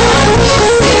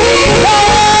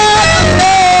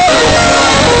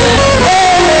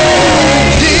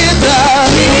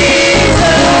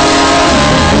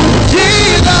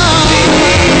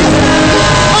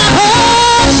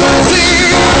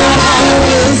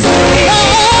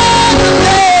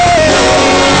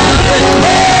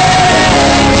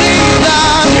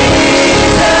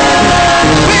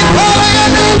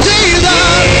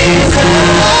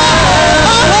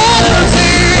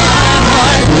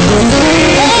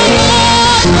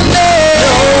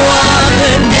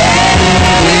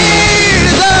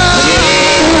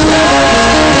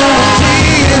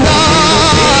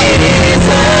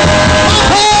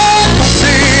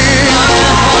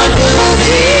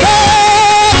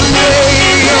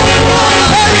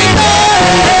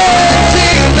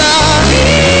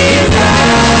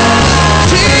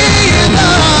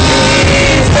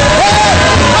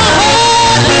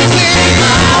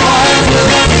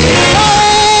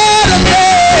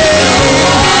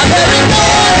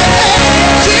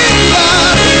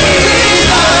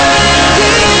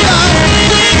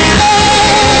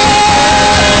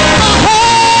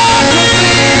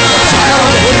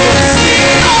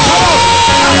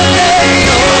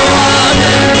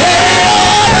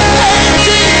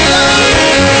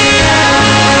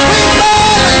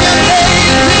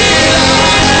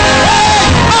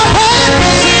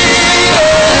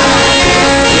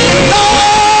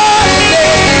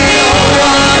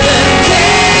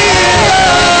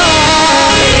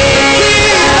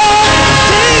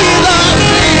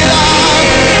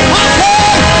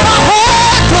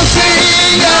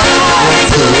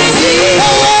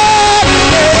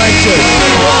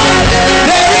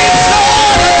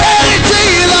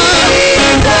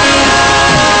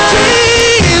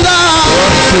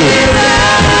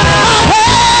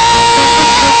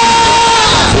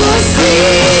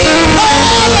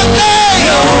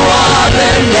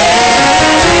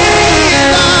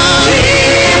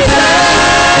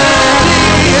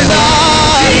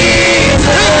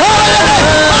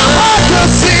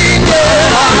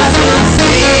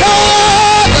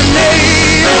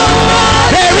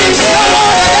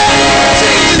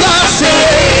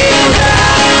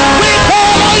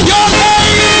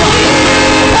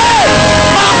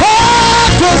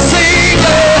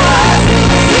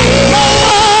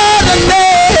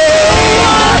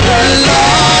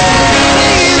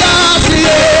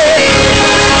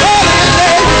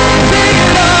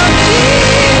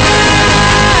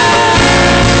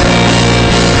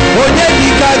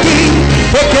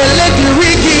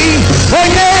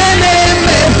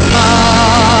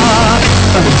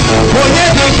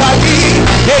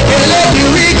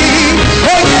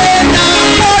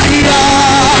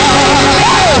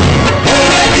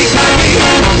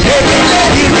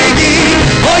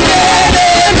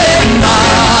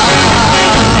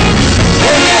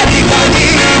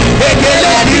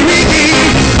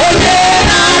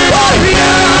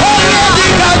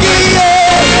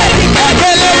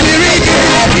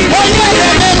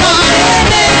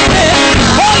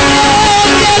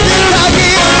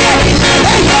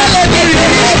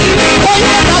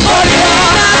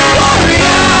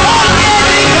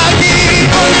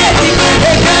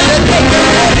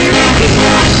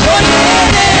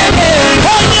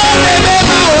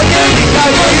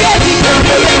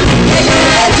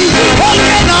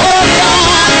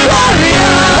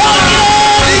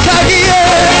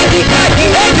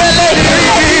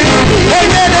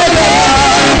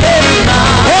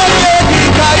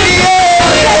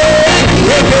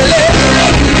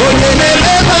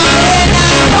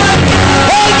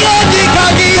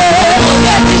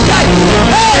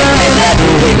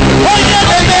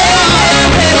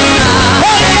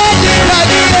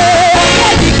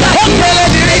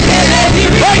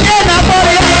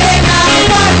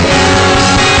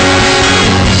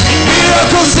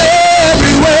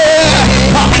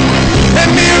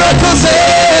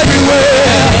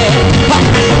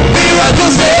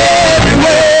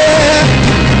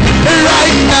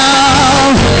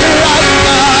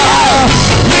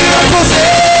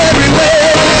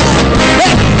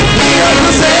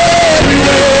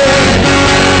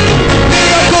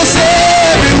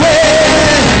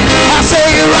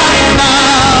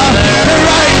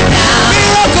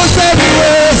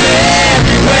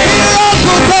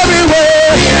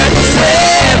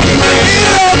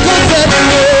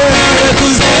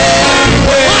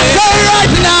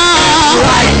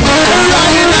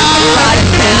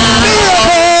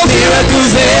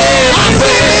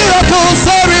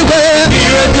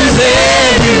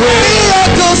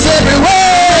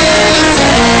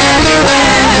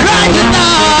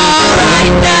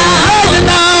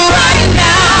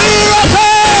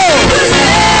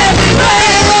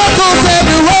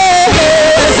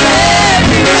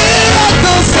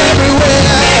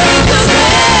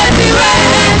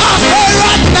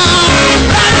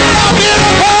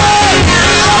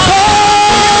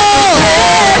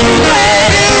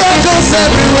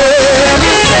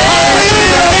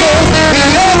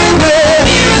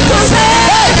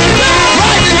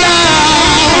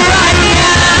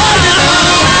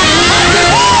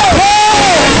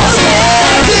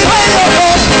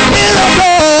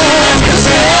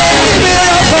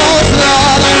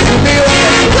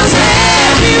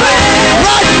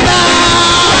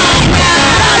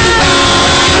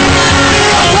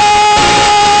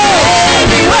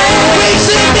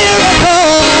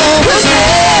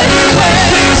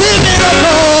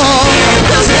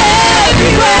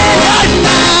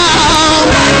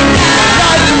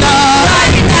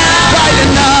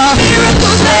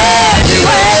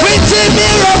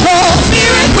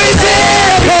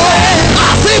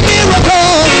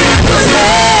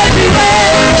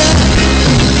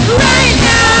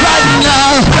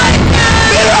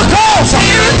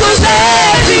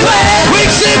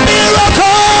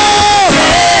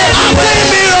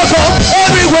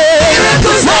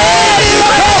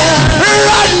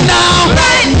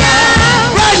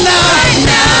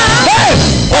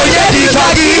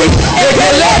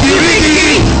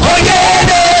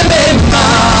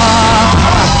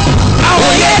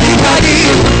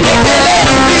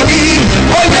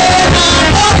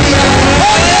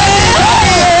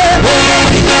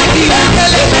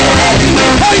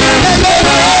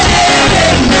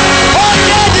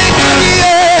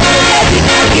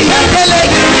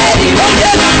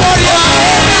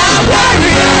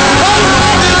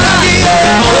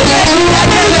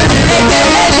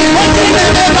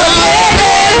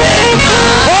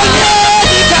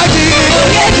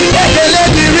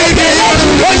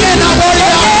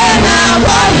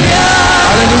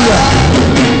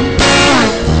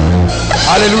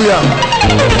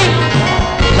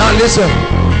 Now listen,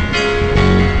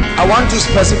 I want to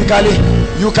specifically,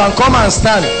 you can come and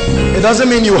stand. It doesn't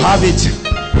mean you have it.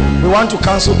 We want to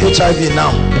cancel HIV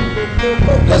now.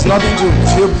 There's nothing to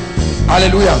feel.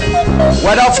 Hallelujah.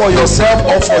 Whether for yourself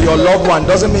or for your loved one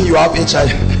doesn't mean you have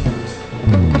HIV.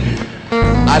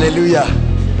 Hallelujah.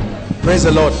 Praise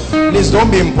the Lord. Please don't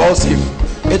be impulsive.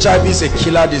 HIV is a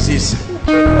killer disease.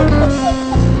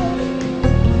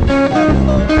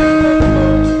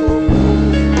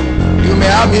 You may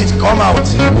have it, come out.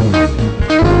 It's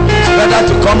better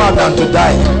to come out than to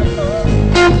die.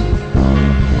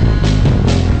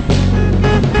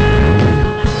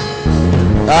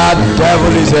 That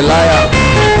devil is a liar.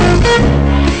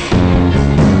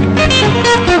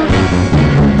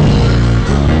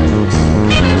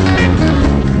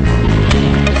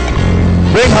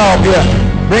 Bring her up here.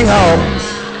 Bring her up.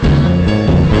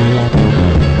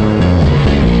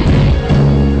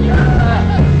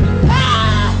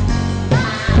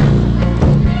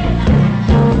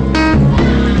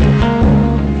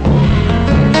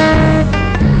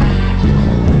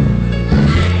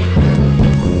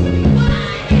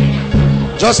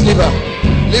 Just leave her.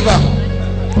 Leave her.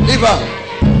 Leave her.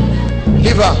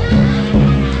 Leave her.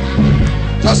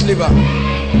 Just leave her.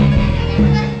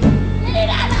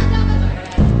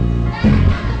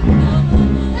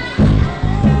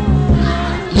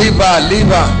 Leave her. Leave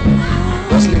her.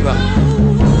 Just leave her.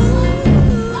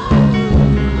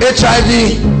 HIV.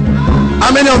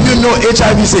 How many of you know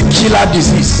HIV is a killer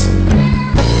disease?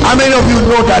 How many of you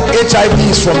know that HIV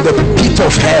is from the pit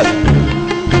of hell?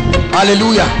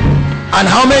 Hallelujah. And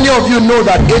how many of you know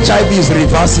that HIV is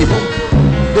reversible?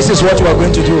 This is what we are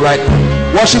going to do right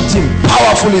now. Worship team,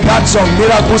 powerfully, that song,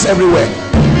 miracles everywhere.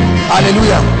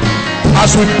 Hallelujah.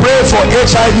 As we pray for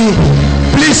HIV,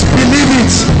 please believe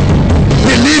it.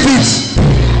 Believe it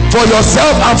for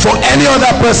yourself and for any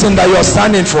other person that you're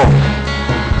standing for.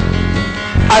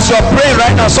 As you're praying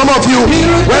right now, some of you,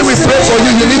 when we pray for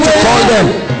you, you need to call them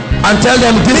and tell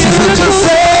them this is it.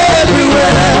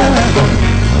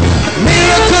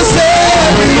 Miracles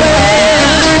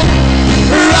everywhere,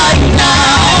 right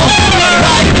now,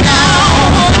 right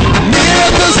now.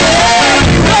 Miracles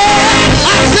everywhere.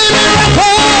 I see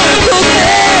miracles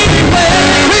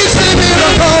everywhere. We see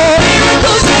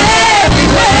miracles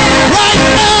everywhere, right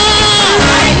now,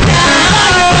 right now.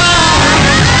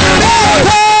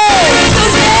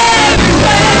 Miracles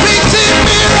everywhere. We see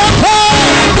miracles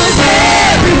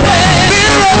everywhere.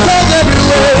 Miracles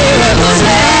everywhere. Miracles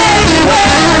everywhere.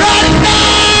 Right now,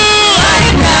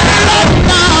 right now,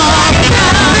 right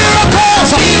now. Miracles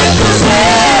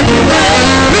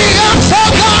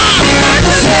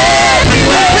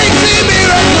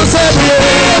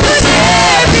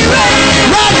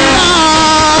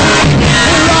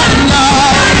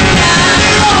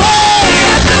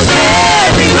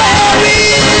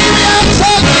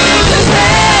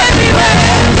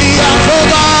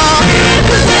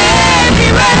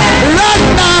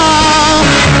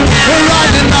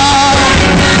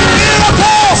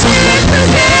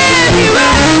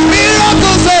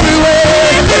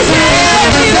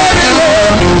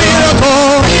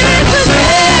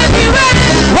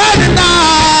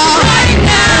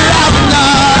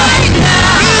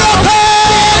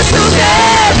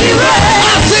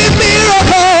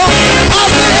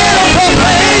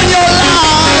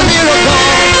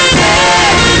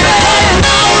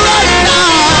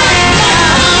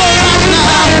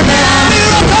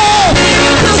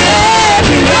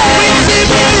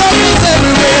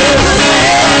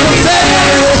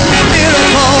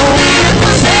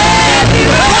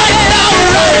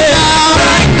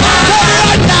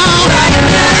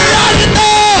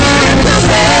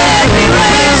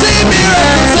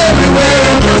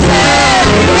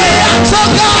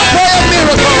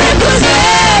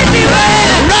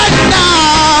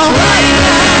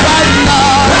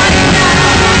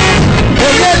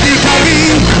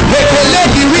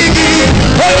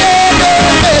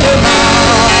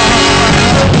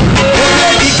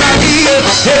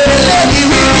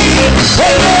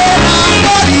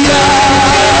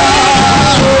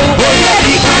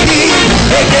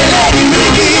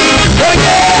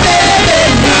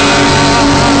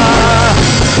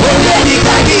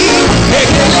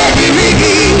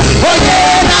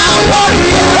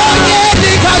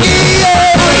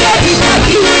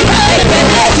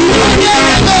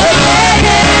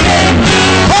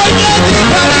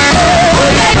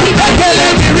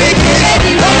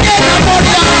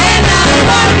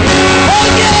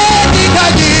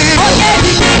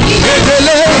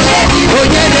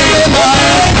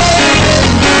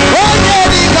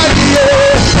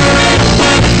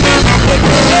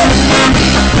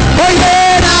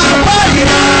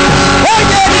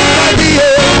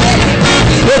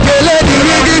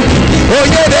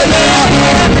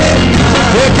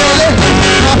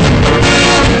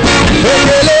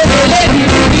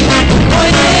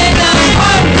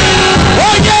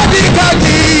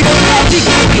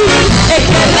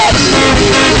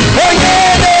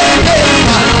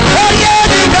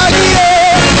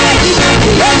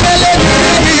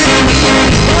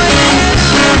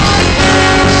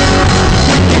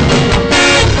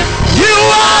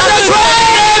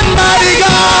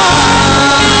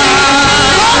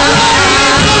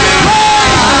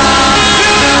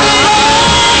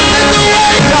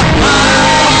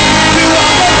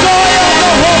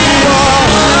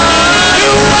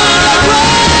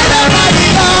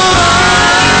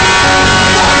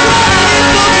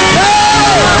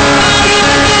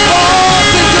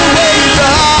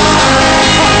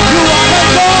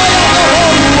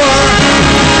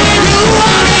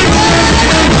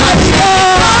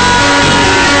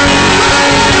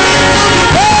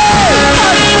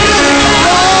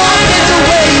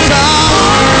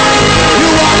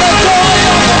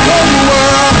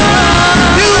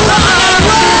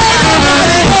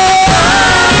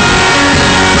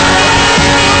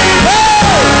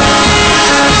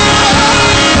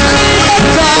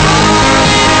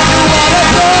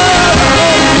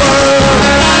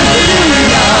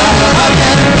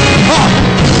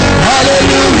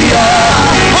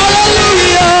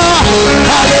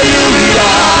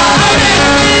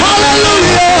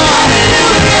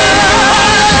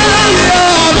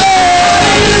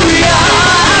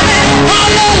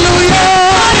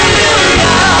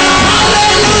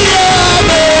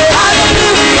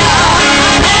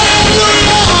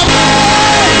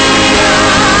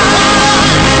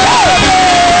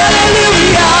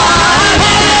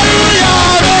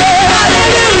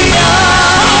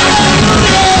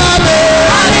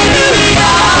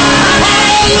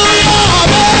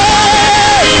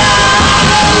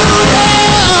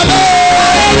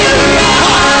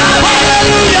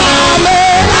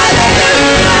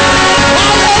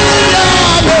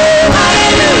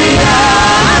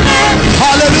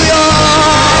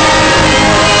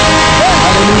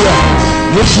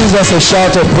Give Jesus a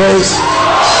shout of praise.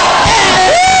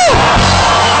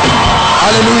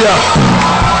 Hallelujah.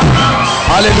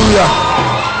 Hallelujah.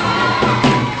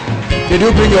 Did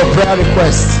you bring your prayer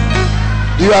request?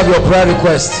 Do you have your prayer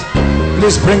request?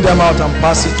 Please bring them out and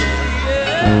pass it.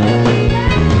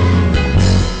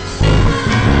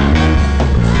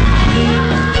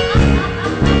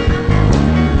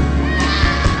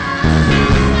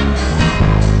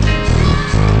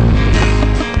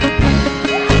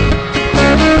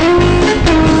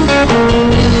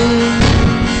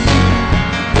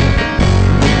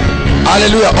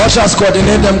 Hallelujah. Ushers,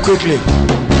 coordinate them quickly.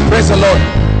 Praise the Lord.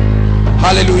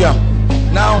 Hallelujah.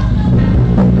 Now,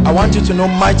 I want you to know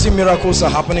mighty miracles are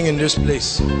happening in this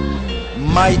place.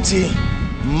 Mighty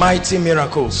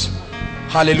miracles.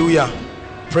 Hallelujah.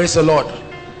 Praise the Lord.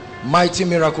 Mighty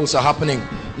miracles are happening.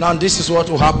 Now, this is what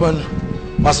will happen.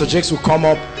 Pastor Jakes will come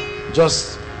up,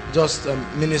 just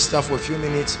minister for a few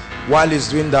minutes. While he's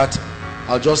doing that,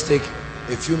 I'll just take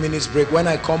a few minutes break. When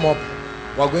I come up,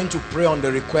 we're going to pray on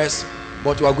the request,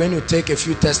 but we're going to take a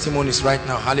few testimonies right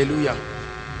now. Hallelujah.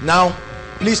 Now,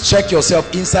 please check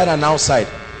yourself inside and outside.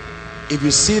 If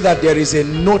you see that there is a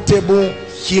notable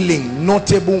healing,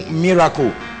 notable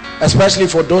miracle, especially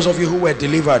for those of you who were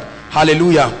delivered,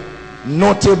 hallelujah,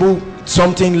 notable,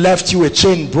 something left you, a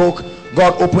chain broke,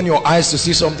 God open your eyes to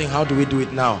see something. How do we do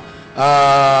it now?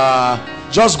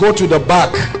 Just go to the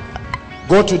back.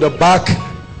 Go to the back.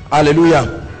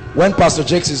 Hallelujah. When Pastor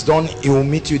Jakes is done, he will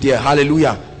meet you there.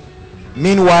 Hallelujah.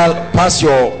 Meanwhile, pass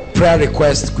your prayer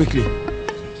request quickly.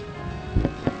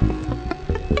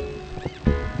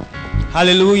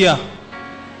 Hallelujah.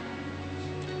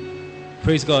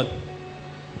 Praise God.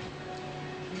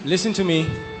 Listen to me.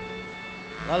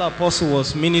 While Apostle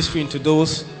was ministering to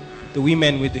the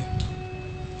women with the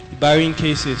barren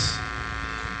cases.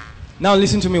 Now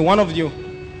listen to me, one of you,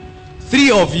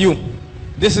 3 of you,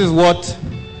 this is what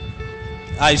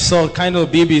I saw, kind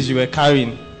of babies you were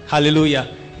carrying.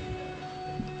 Hallelujah.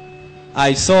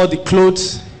 I saw the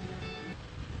clothes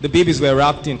the babies were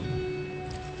wrapped in.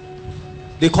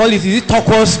 They call it, is it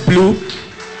turquoise blue?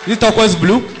 Is it turquoise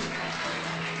blue?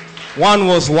 One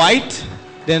was white,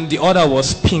 then the other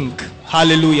was pink.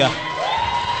 Hallelujah.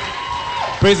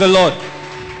 Praise the Lord.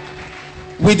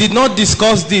 We did not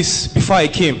discuss this before I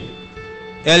came.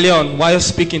 Earlier on, while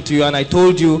speaking to you, and I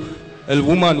told you a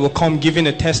woman will come giving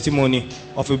a testimony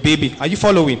of a baby. Are you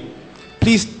following?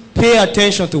 Please pay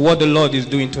attention to what the Lord is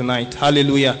doing tonight.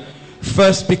 Hallelujah.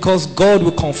 First, because God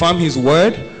will confirm his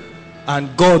word,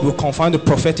 and God will confirm the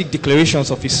prophetic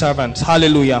declarations of his servants.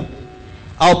 Hallelujah.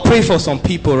 I'll pray for some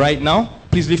people right now.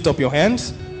 Please lift up your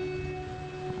hands.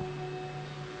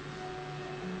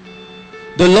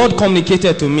 The Lord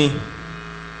communicated to me.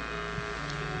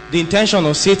 The intention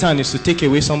of Satan is to take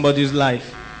away somebody's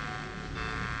life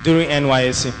during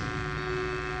NYSC.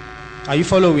 Are you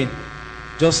following?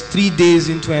 Just 3 days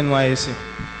into NYSC.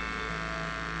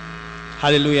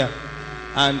 Hallelujah.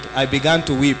 And I began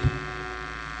to weep.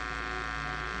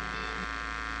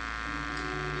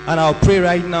 And I'll pray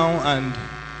right now, and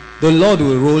the Lord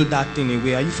will roll that thing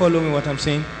away. Are you following what I'm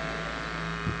saying?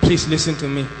 Please listen to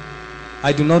me.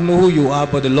 I do not know who you are,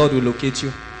 but the Lord will locate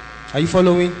you. Are you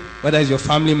following? Whether it's your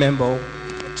family member or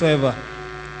whatsoever,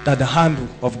 that the hand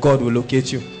of God will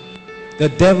locate you. The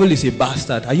devil is a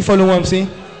bastard. Are you following what I'm saying?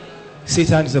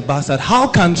 Satan is a bastard. How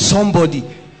can somebody,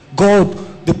 God,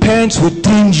 the parents will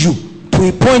train you to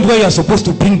a point where you're supposed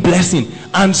to bring blessing,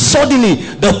 and suddenly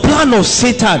the plan of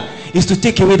Satan is to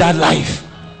take away that life?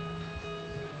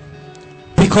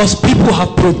 Because people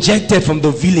have projected from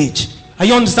the village. Are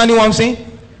you understanding what I'm saying?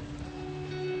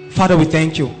 Father, we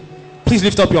thank you. Please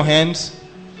lift up your hands.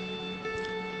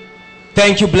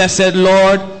 Thank you, blessed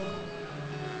Lord.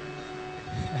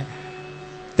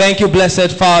 Thank you,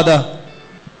 blessed Father.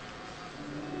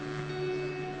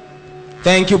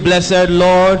 Thank you, blessed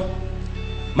Lord.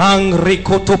 Mang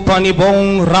rikoto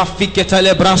panibong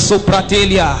rafiketale braso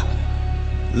pratelia.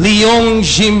 Lion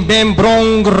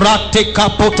jimbembrong rate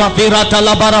kapota virata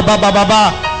labara baba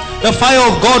baba. The fire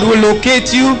of God will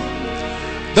locate you.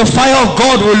 The fire of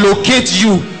God will locate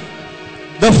you.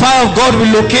 The fire of God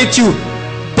will locate you.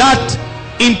 That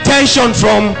intention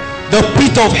from the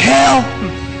pit of hell,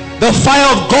 the fire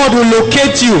of God will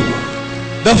locate you.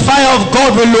 The fire of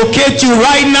God will locate you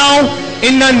right now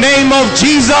in the name of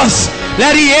Jesus.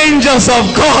 Let the angels of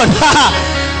God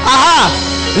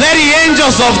let the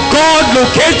angels of God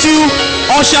locate you.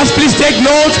 Ushers, please take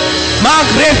note.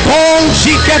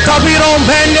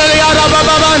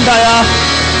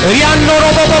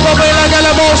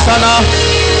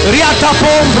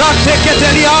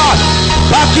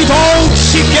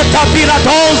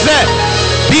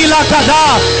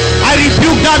 I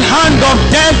rebuke that hand of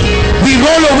death. We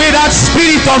roll away that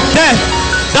spirit of death,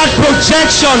 that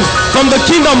projection from the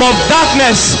kingdom of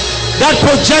darkness, that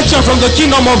projection from the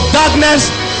kingdom of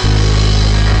darkness.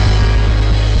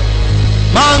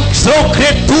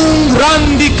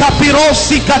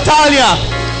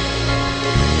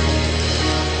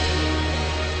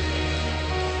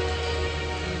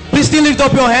 Please still lift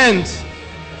up your hands.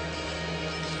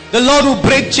 The Lord will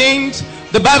break chains.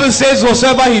 The Bible says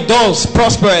whatsoever he does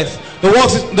prospereth. The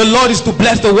Lord is to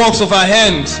bless the works of our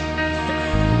hands.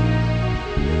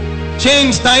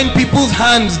 Chains tying people's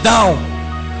hands down.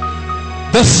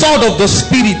 The sword of the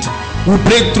spirit will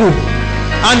break through,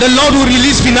 and the Lord will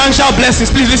release financial blessings.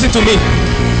 Please listen to me,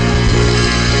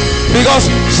 because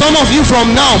some of you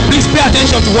from now, please pay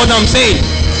attention to what I'm saying.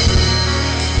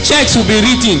 Checks will be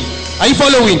written. Are you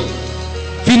following?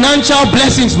 Financial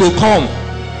blessings will come.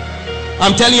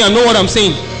 I'm telling you, I know what I'm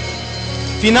saying.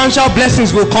 Financial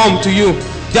blessings will come to you.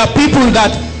 There are people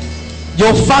that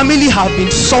your family have been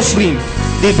suffering.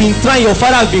 They've been trying. Your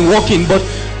father has been working, but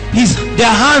their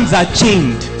hands are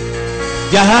chained.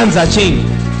 Their hands are chained.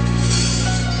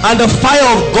 And the fire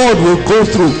of God will go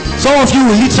through. Some of you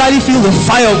will literally feel the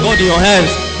fire of God in your hands.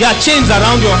 There are chains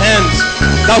around your hands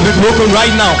that will be broken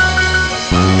right now.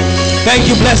 Thank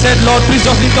you, blessed Lord. Please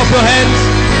just lift up your hands.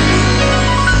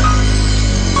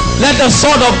 Let the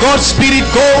sword of God's spirit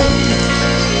go.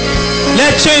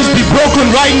 Let chains be broken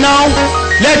right now.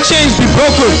 Let chains be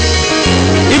broken.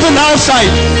 Even outside.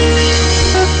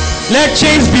 Let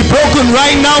chains be broken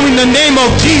right now in the name of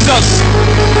Jesus.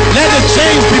 Let the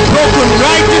chains be broken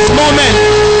right this moment.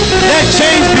 Let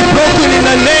chains be broken in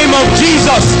the name of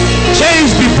Jesus. Chains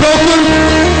be broken.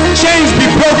 Chains be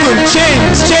broken.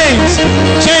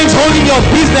 Chains holding your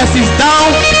businesses down.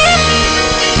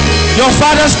 Your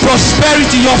father's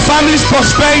prosperity, your family's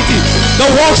prosperity, the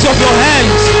works of your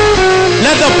hands.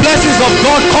 Let the blessings of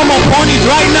God come upon it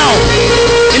right now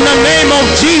in the name of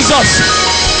Jesus.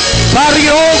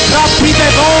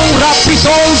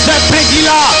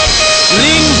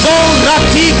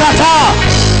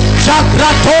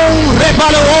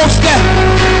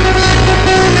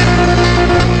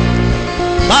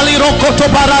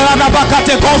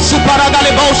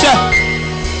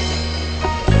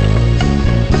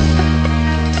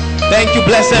 Thank you,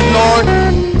 blessed Lord.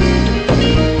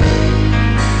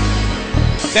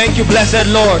 Thank you, blessed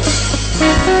Lord.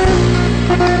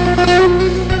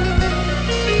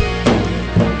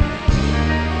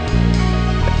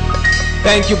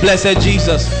 Thank you, blessed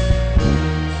Jesus.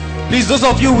 Please, those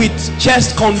of you with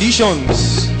chest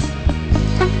conditions,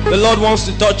 the Lord wants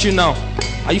to touch you now.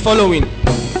 Are you following?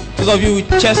 Those of you with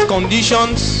chest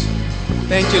conditions,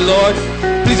 thank you, Lord.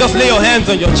 Please just lay your hands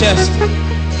on your chest.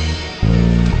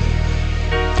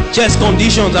 Chest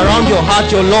conditions around your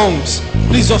heart, your lungs,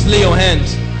 please just lay your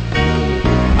hands.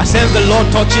 I sense the Lord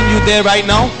touching you there right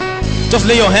now. Just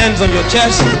lay your hands on your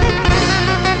chest.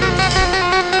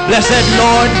 Blessed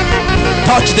Lord,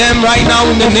 touch them right now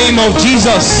in the name of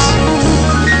Jesus.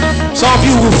 Some of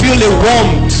you will feel a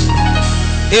warmth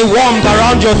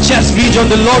around your chest region.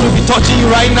 The Lord will be touching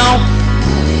you right now.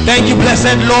 Thank you,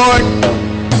 blessed Lord.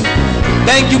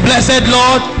 Thank you, blessed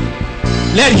Lord.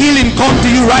 Let healing come to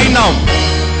you right now.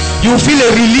 You feel a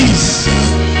release.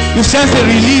 You sense a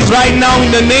release right now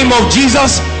in the name of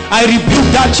Jesus. I rebuke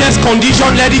that chest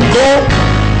condition. Let it go.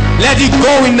 Let it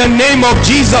go in the name of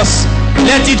Jesus.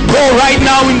 Let it go right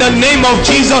now in the name of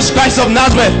Jesus Christ of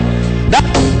Nazareth. That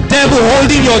devil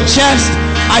holding your chest,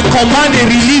 I command a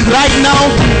release right now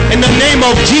in the name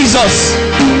of Jesus.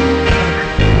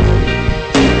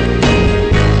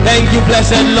 Thank you,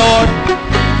 blessed Lord.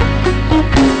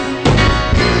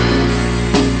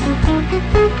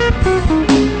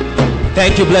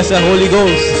 Thank you, blessed Holy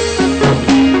Ghost.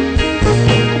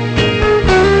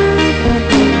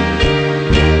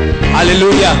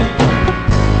 Hallelujah.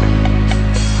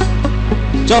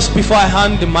 Just before I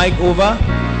hand the mic over,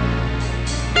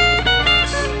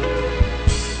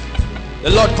 the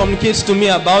Lord communicates to me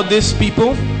about these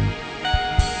people.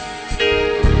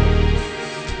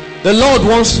 The Lord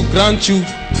wants to grant you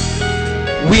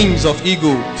wings of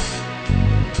eagle.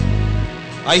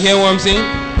 I hear what I'm saying?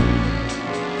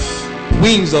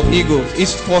 Wings of eagles.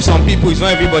 It's for some people, it's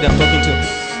not everybody I'm talking to.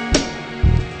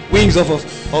 Wings of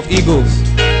eagles.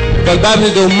 The Bible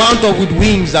says they'll mount up with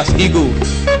wings as eagles.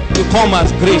 To come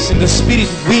as grace in the spirit,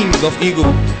 wings of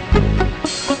eagle.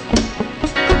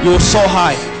 You're so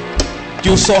high.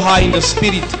 You're so high in the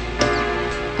spirit.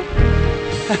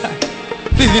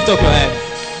 Please lift up your hand.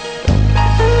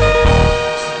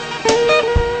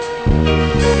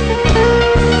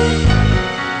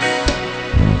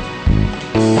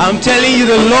 I'm telling you,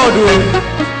 the Lord will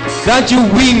Grant you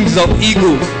wings of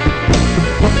eagle.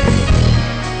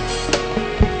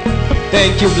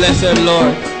 Thank you, blessed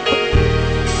Lord.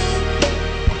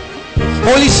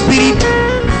 Holy Spirit,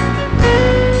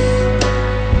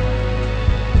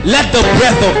 let the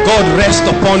breath of God rest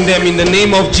upon them in the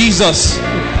name of Jesus.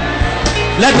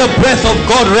 Let the breath of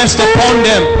God rest upon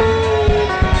them.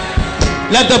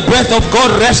 Let the breath of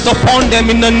God rest upon them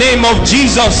in the name of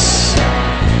Jesus.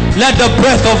 Let the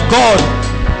breath of God,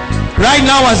 right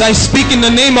now as I speak in the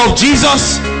name of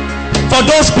Jesus, for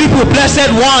those people,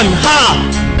 blessed one,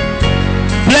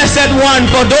 blessed one,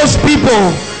 for those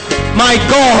people, my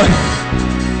God,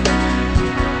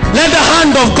 let the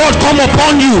hand of God come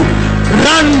upon you.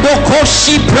 Rando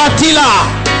koshi pratila.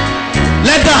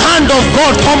 Let the hand of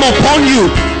God come upon you.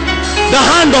 The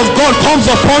hand of God comes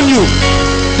upon you.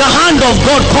 The hand of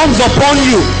God comes upon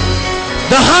you.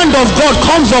 The hand of God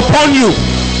comes upon you.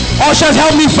 Ushers,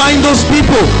 help me find those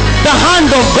people. The hand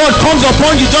of God comes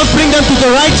upon you. Just bring them to the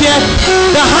right here.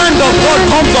 The hand of God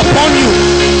comes upon you.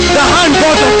 The hand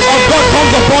of God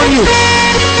comes upon you.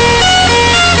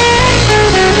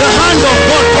 The hand of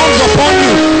God comes upon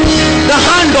you. The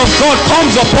hand of God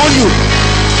comes upon you.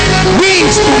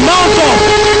 Wings to mount up.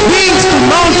 Wings to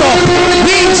mount up.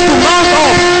 Wings to mount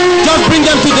up. Just bring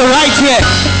them to the right here.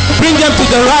 Bring them to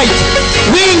the right.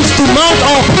 Wings to mount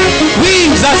up.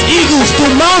 Wings as eagles to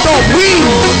mount up. Wings.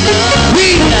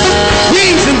 Wings.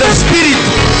 Wings in the spirit.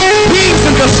 Wings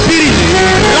in the spirit.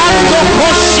 Rando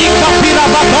koshi kapira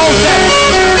bakose.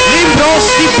 Libro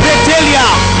si pretelia.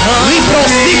 Libro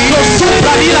si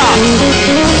supradila.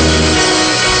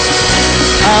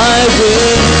 I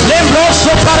will. Libro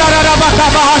so pararara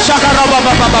bakabaha shakaraba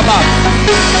baba.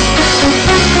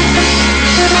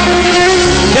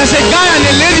 There's a guy and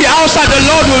a lady outside. The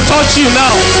Lord will touch you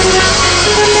now.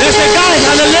 There's a guy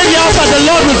and a lady outside. The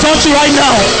Lord will touch you right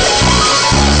now.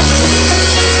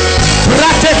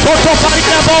 Rate toto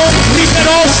parinabo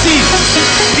riperosi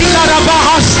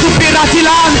ilarabaha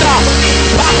stupiratilanda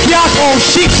bakiato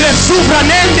shikre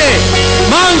subranende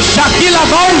man shakila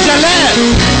baujele.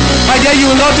 My dear, you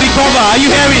will not recover. Are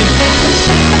you hearing?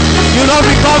 You will not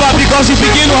recover because you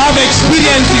begin to have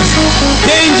experiences,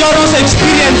 dangerous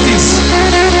experiences.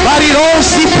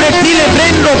 Barirosi pretile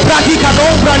brendo pratica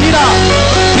dobra nira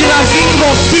birazingo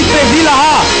si previla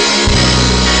ha.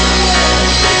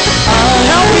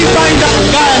 Help me find that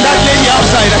guy and that lady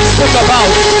outside I spoke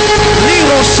about.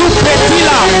 Liro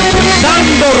supretila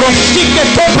dando roshike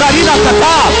tobranina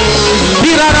tata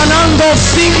biraranando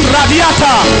sing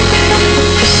radiata.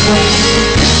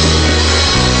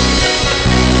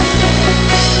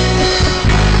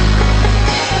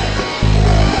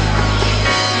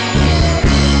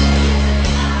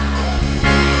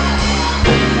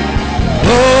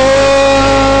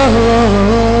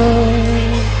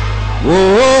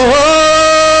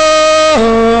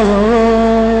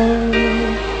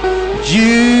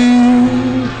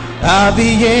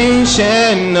 The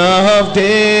Ancient of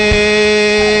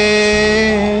Days.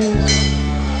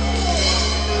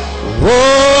 Oh,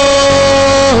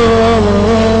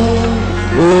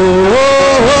 oh,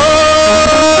 oh,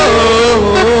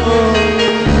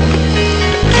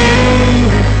 you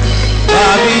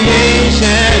are the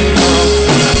Ancient of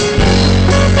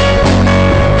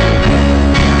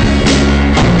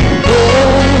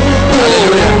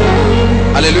Hallelujah.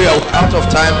 Hallelujah. We're out of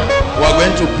time. We're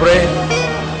going to pray.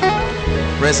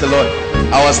 Praise the Lord.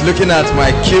 I was looking at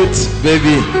my cute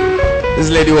baby. This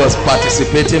lady was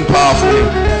participating powerfully.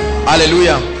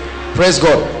 Hallelujah. Praise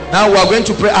God. Now we are going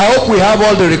to pray. I hope we have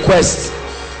all the requests.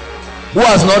 Who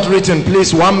has not written,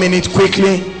 please 1 minute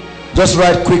quickly. Just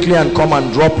write quickly and come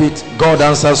and drop it. God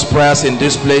answers prayers in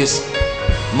this place.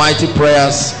 Mighty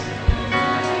prayers.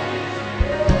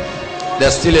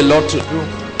 There's still a lot to do.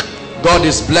 God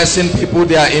is blessing people.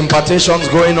 There are impartations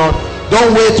going on.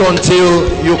 Don't wait until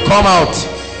you come out.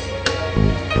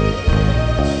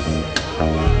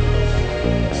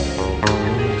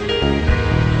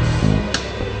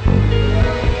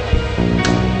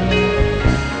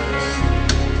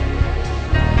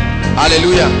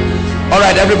 Hallelujah. All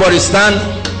right, everybody stand.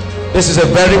 This is a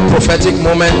very prophetic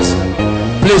moment.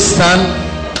 Please stand.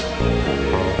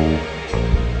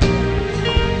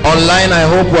 Online, I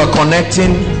hope we're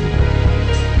connecting.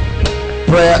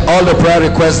 Prayer, all the prayer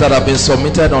requests that have been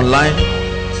submitted online.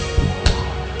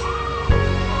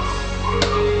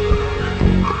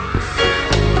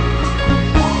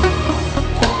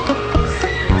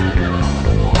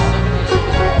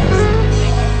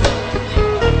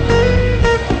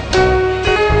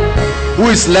 Who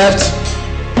is left?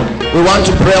 We want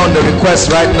to pray on the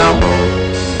request right now.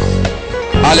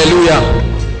 Hallelujah.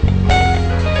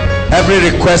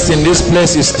 Every request in this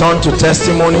place is turned to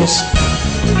testimonies.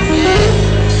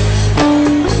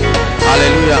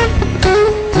 Hallelujah.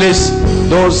 Please,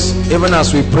 those, even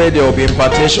as we pray, there will be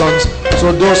impartations.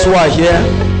 So those who are here,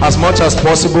 as much as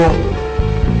possible,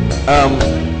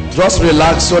 just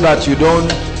relax so that you don't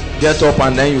get up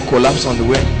and then you collapse on the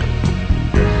way.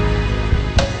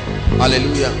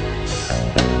 Hallelujah.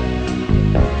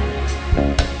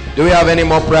 Do we have any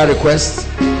more prayer requests?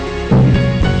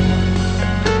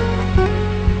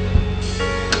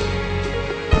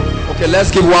 Okay,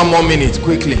 let's give 1 more minute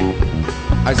quickly.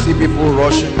 I see people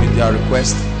rushing with their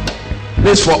requests.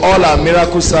 Please, for all our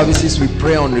miracle services, we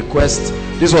pray on request.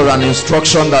 This was an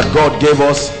instruction that God gave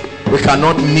us. We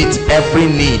cannot meet every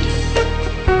need.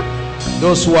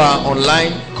 Those who are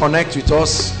online, connect with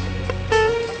us.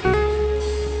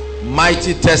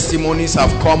 Mighty testimonies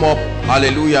have come up.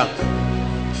 Hallelujah.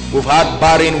 We've had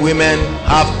barren women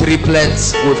have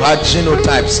triplets. We've had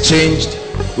genotypes changed.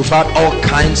 We've had all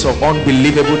kinds of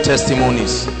unbelievable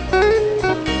testimonies.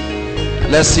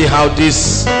 Let's see how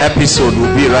this episode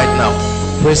will be right now.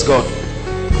 Praise God.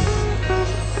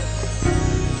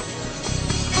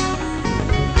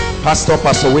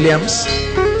 Pastor Williams,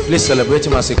 please celebrate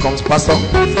him as he comes. Pastor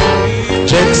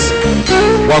Jakes,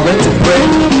 we're going to pray.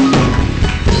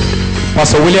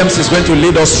 Pastor Williams is going to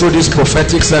lead us through this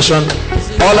prophetic session.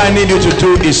 All I need you to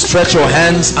do is stretch your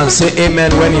hands and say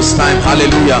amen when it's time.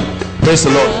 Hallelujah. Praise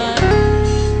the Lord.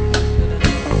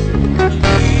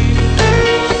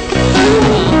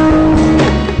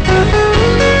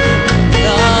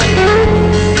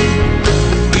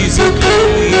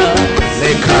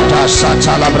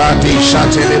 Satalabrati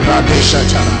Shatelebrati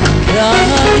Shatala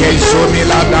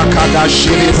Kesumila Nakada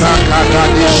Shilibraka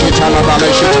Radi Shitalabale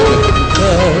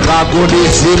Ragudi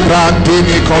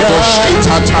Zibrandini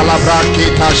Kodoshita Talabraki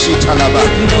Tashitalaba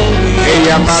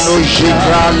Eyamano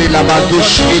Jibrali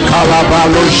Labadushi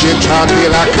Kalabalo Jitani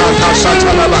Rakata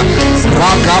Satalaba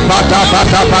Rakabata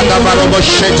Bata Bata Barobo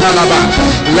Shitalaba.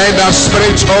 Let the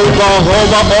Spirit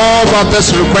over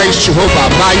this request, Jehovah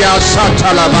Maya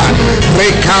Satalaba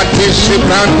Rekati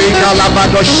Zibrandi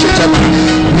Kalabado Shitaba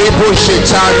Nibu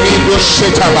Shitani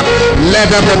Bushitaba. Let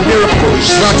there be miracles.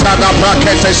 Zatana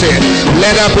Braketese.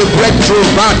 Let there be breakthrough.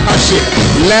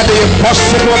 Let the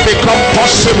impossible become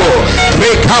possible.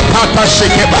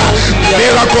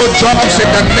 Miracle jobs in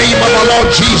the name of the Lord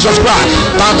Jesus Christ.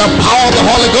 By the power of the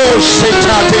Holy Ghost.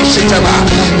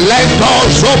 Let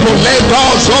doors open. Let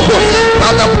doors open.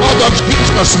 By the blood of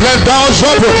Jesus. Let doors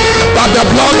open. By the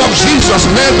blood of Jesus.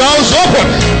 Let doors open.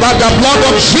 By the blood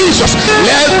of Jesus.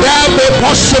 Let there be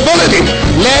possibility.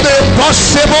 Let the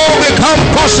impossible become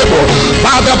possible.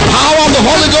 By the power of the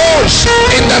Holy Ghost.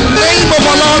 In the name of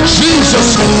the Lord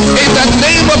Jesus. In the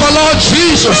name of the Lord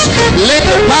Jesus. Let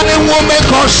the barren woman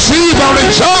conceive and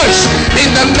rejoice.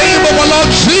 In the name of the Lord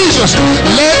Jesus.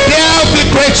 Let there be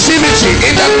creativity.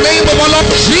 In the name of the Lord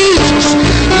Jesus.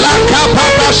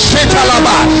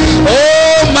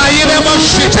 Oh my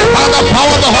shit. By the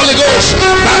power of the Holy Ghost.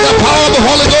 By the power of the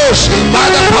Holy Ghost. By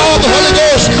the power of the Holy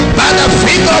Ghost. By the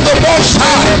finger of the Most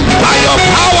High. By your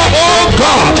power, oh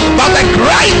God. By the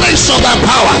greatness of that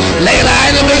power. Let the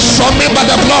enemies submit by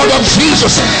the blood of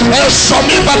Jesus. Let us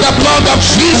submit by the blood of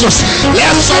Jesus.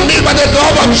 Let us submit by the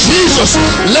blood of Jesus.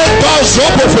 Let doors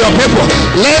open for your people.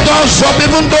 Let doors open,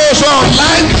 even those who are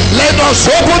online. Let doors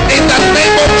open in the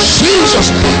name of Jesus.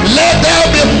 Let there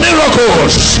be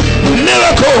miracles.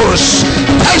 Miracles.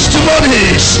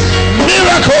 Testimonies.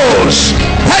 Miracles.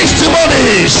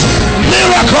 Testimonies.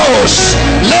 Miracles.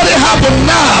 Let it happen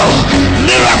now.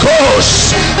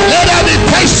 Miracles. Let there be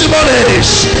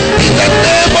testimonies. In the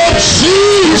name of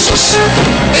Jesus.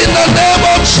 In the name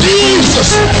of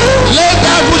Jesus. Let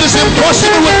that which is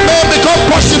impossible with men become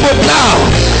possible now.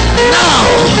 Now.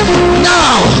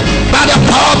 Now. By the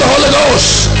power of the Holy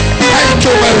Ghost. Thank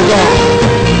you, very God.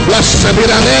 Blessed be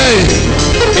the name.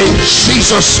 In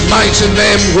Jesus' mighty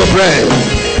name we pray.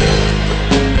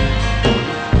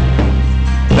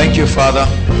 Thank you, Father.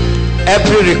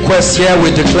 Every request here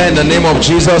we declare in the name of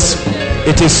Jesus.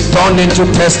 It is turned into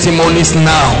testimonies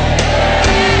now.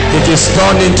 It is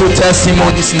turned into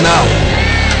testimonies now.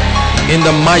 In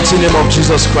the mighty name of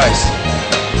Jesus Christ.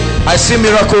 I see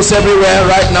miracles everywhere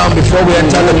right now before we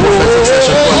enter the prophetic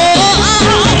session.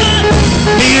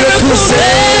 Miracles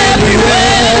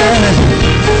everywhere.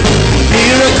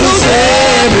 Miracles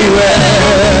everywhere.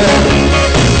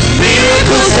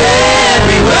 Miracles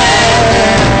everywhere.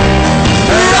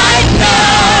 Right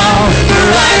now.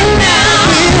 Right now.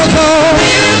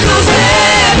 Miracles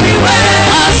everywhere.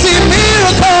 I see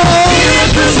miracles.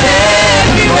 Miracles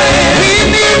everywhere. We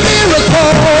need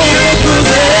miracles. Miracles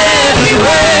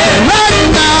everywhere. Right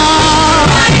now.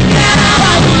 Right now.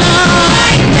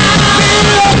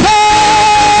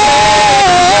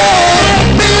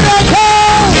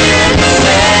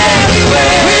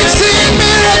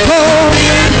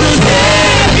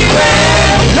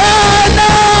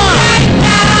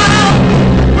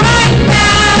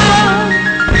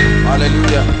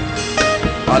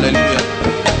 Hallelujah.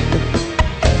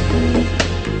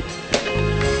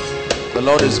 The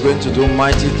Lord is going to do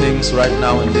mighty things right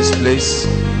now in this place.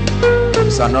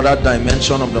 It's another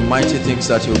dimension of the mighty things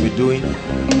that He'll be doing.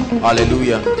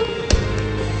 Hallelujah.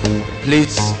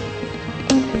 Please,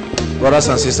 brothers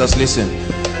and sisters, listen.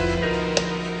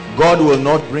 God will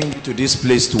not bring you to this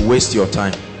place to waste your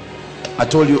time. I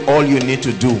told you all you need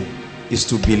to do is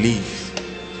to believe.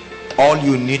 All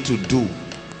you need to do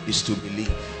is to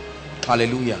believe.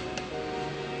 Hallelujah.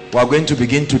 We are going to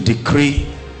begin to decree,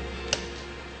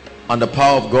 and the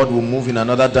power of God will move in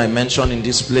another dimension in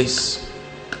this place.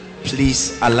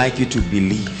 Please, I'd like you to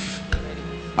believe.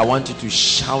 I want you to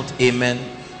shout amen.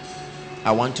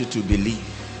 I want you to believe.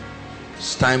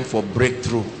 It's time for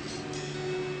breakthrough.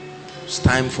 It's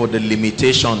time for the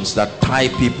limitations that tie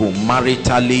people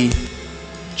maritally,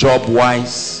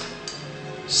 job-wise.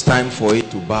 It's time for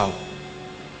it to bow.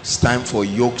 It's time for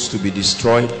yokes to be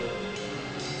destroyed.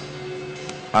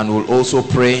 And we'll also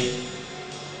pray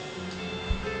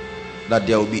that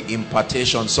there will be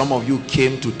impartation. Some of you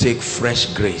came to take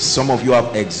fresh grace. Some of you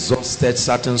have exhausted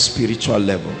certain spiritual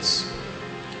levels.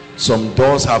 Some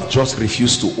doors have just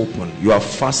refused to open. You have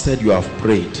fasted, you have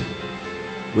prayed.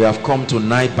 We have come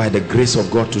tonight by the grace of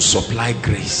God to supply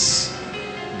grace.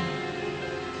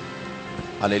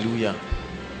 Hallelujah.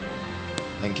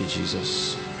 Thank you,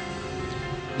 Jesus.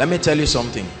 Let me tell you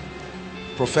something.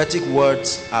 Prophetic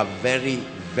words are very,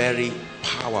 very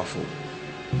powerful.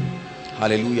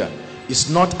 Hallelujah. It's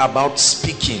not about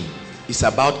speaking, it's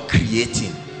about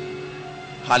creating.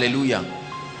 Hallelujah.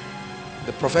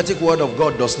 The prophetic word of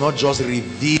God does not just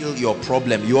reveal your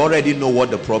problem. You already know what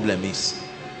the problem is.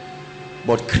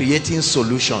 But creating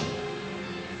solution.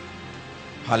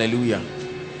 Hallelujah.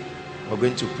 We're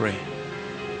going to pray.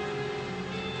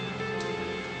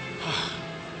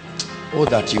 Oh,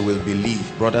 that you will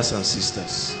believe, brothers and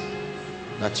sisters.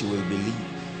 That you will believe.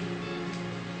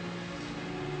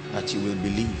 That you will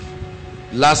believe.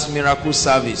 Last miracle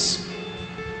service,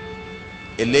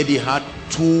 a lady had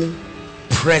 2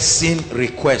 pressing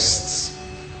requests.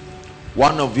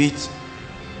 One of it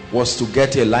was to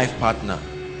get a life partner.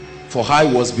 For her,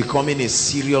 it was becoming a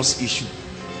serious issue.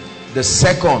 The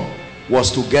second was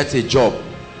to get a job.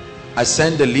 I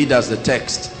sent the leaders the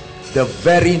text. The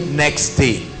very next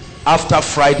day, after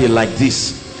Friday like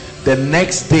this, the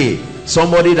next day,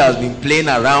 somebody that has been playing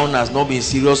around, has not been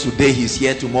serious today, he's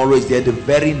here, tomorrow is there. The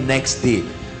very next day,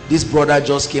 this brother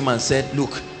just came and said,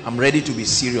 look, I'm ready to be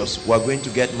serious. We're going to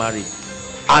get married.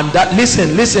 And that,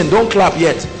 listen, don't clap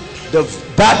yet.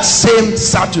 That same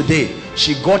Saturday,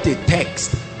 she got a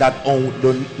text that on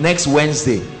the next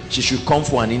Wednesday, she should come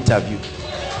for an interview.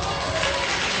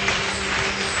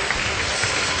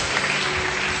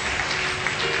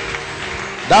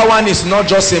 That one is not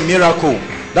just a miracle.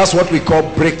 That's what we call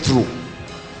breakthrough.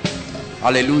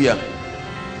 Hallelujah.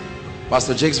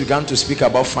 Pastor Jakes began to speak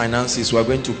about finances. We're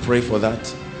going to pray for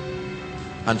that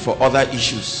and for other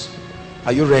issues.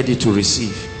 Are you ready to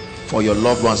receive for your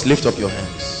loved ones? Lift up your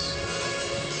hands.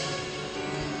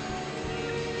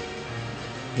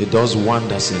 He does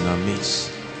wonders in our midst.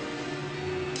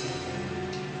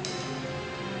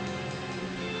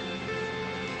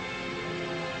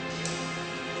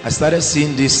 I started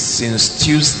seeing this since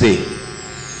Tuesday.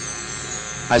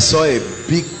 I saw a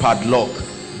big padlock,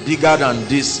 bigger than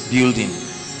this building,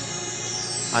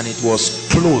 and it was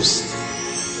closed.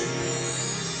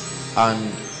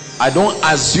 And I don't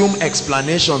assume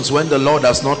explanations when the Lord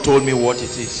has not told me what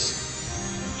it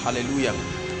is. Hallelujah.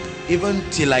 Even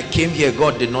till I came here,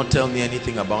 God did not tell me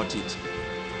anything about it.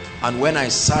 And when I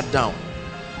sat down,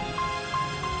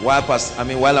 while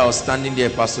I was standing there,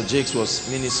 Pastor Jakes was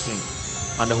ministering,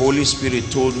 and the Holy Spirit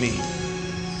told me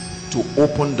to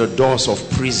open the doors of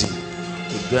prison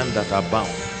to them that are bound.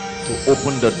 To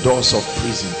open the doors of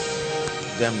prison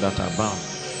to them that are bound.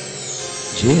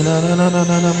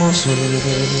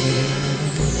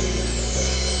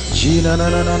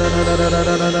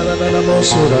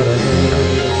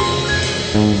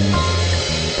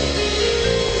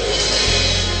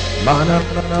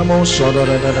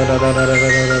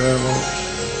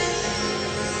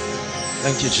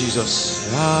 Thank you,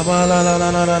 Jesus.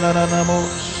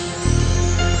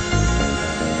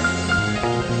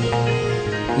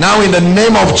 Now in the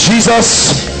name of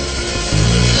Jesus,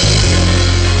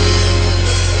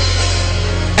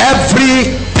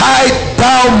 every tied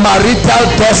down marital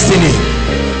destiny,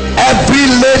 every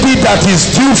lady that is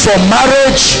due for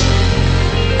marriage,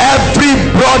 every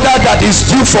brother that is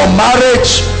due for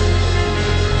marriage,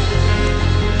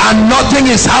 and nothing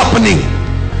is happening,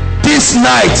 this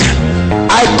night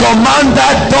I command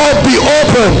that door be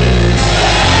open.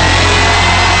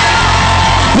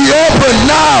 be open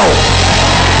now.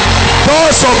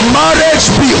 Doors of marriage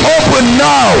be open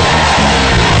now.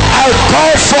 I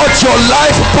call forth your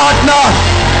life partner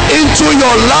into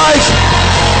your life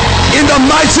in the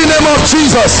mighty name of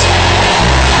Jesus.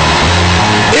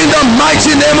 In the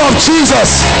mighty name of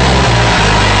Jesus.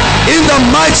 In the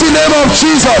mighty name of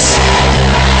Jesus.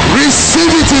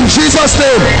 Receive it in Jesus'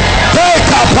 name.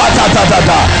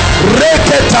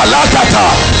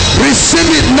 Receive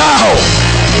it now.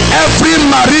 Every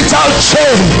marital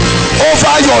chain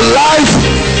over your life,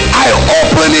 I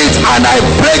open it and I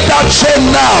break that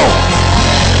chain now.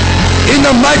 In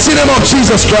the mighty name of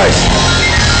Jesus Christ.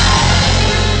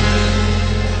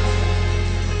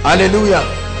 Hallelujah.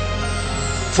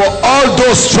 For all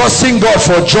those trusting God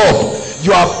for job,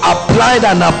 you have applied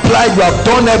and applied, you have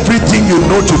done everything you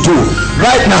know to do.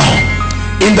 Right now,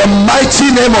 in the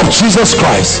mighty name of Jesus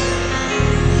Christ,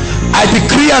 I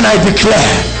decree and I declare,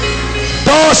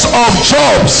 doors of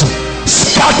jobs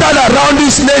scattered around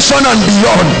this nation and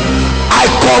beyond, I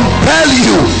compel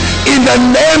you in the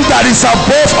name that is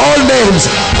above all names,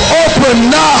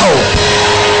 open now,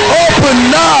 open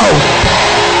now,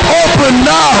 open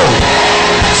now.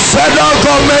 Federal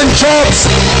government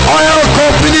jobs, oil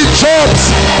company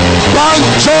jobs, bank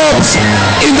jobs,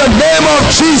 in the name of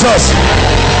Jesus.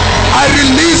 I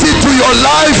release it to your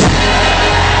life.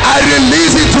 I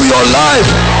release it to your life.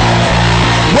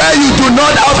 Where you do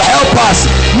not have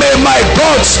helpers, may my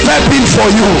God step in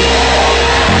for you.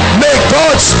 May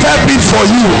God step in for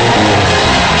you.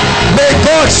 May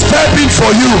God step in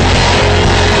for you.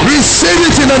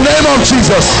 Receive it in the name of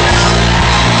Jesus.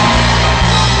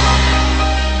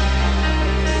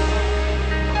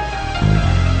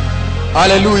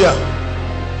 Hallelujah.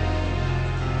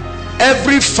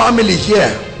 Every family here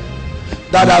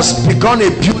that has begun a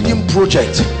building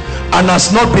project and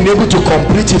has not been able to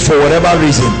complete it for whatever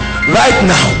reason, right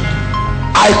now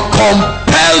I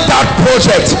compel that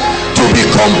project to be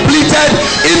completed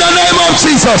in the name of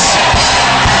Jesus.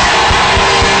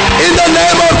 In the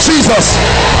name of Jesus.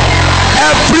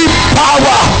 Every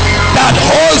power that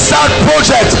holds that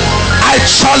project, I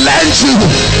challenge you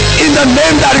in the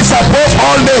name that is above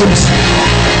all names.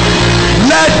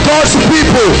 Let God's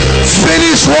people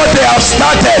finish what they have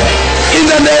started in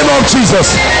the name of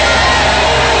Jesus.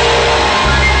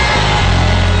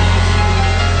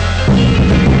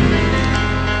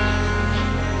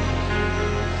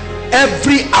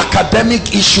 Every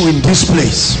academic issue in this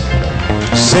place,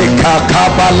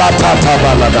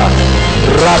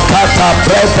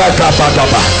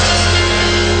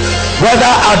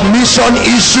 whether admission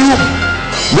issue,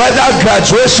 whether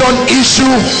graduation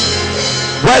issue,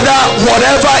 whether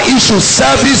whatever issue,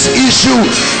 service issue,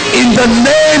 in the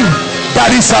name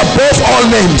that is above all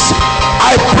names,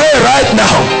 I pray right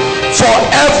now for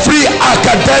every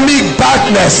academic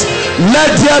darkness, let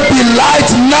there be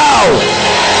light now.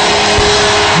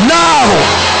 Now,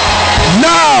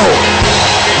 now,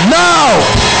 now.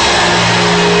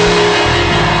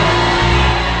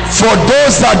 For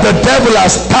those that the devil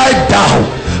has tied down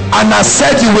and has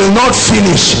said you will not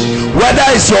finish, whether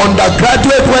it's your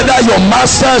undergraduate, whether your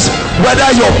master's, whether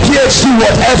your PhD,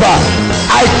 whatever,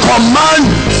 I command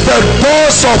the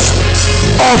doors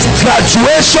of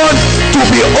graduation to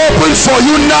be open for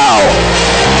you now.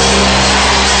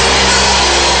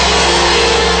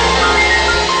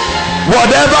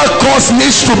 Whatever course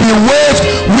needs to be waived,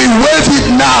 we waive it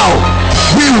now.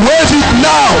 We waive it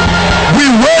now. We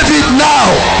waive it now.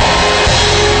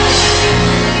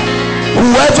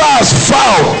 Whoever has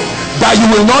vowed that you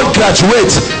will not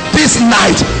graduate this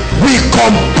night, we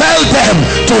compel them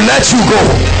to let you go.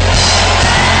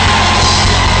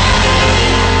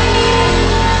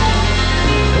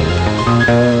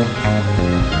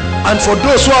 And for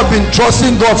those who have been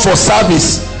trusting God for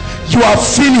service, you have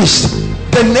finished.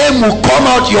 The name will come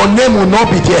out, your name will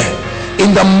not be there.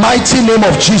 In the mighty name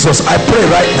of Jesus, I pray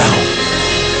right now,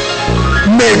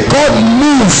 may God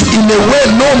move in a way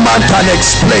no man can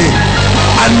explain,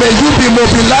 and may you be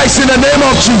mobilized in the name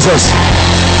of Jesus.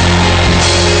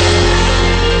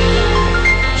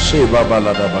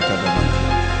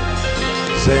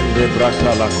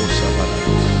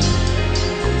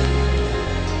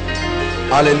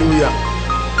 Hallelujah.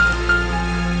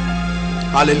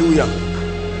 Hallelujah.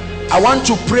 I want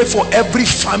to pray for every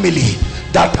family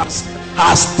that has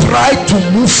tried to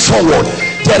move forward.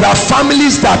 There are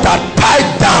families that are tied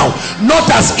down, not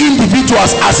as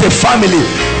individuals, as a family.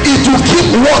 It will keep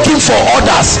working for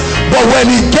others, but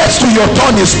when it gets to your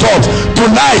turn, it stops.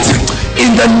 Tonight,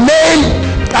 in the name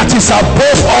that is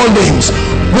above all names,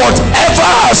 whatever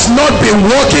has not been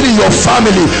working in your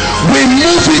family, we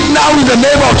move it now in the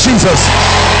name of Jesus.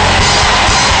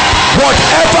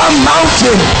 whatever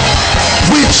mountain,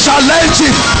 we challenge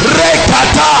it.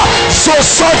 Rekata,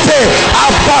 sosote,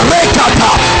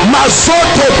 aparekata,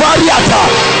 mazote bariata.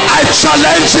 I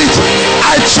challenge it.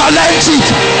 I challenge it.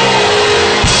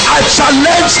 I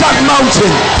challenge that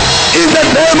mountain in the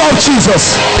name of Jesus.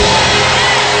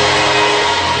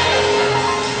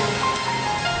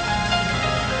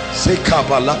 Say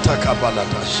kabalata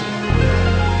kabalata.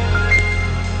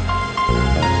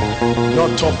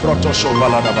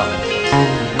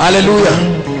 Hallelujah.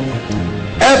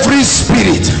 Every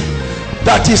spirit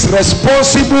that is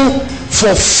responsible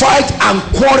for fight and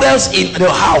quarrels in the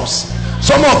house.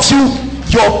 Some of you,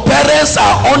 your parents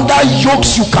are under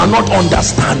yokes you cannot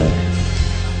understand.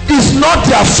 It's not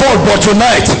their fault, but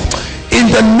tonight, in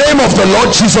the name of the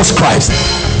Lord Jesus Christ,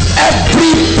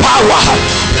 every power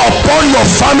upon your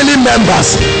family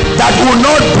members that will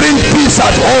not bring peace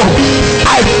at home,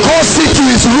 I curse it to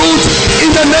its root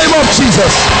in the name of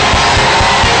Jesus.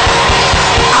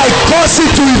 I curse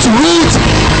it to its root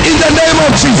in the name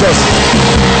of Jesus.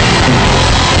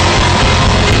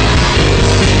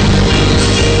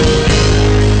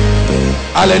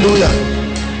 Hallelujah.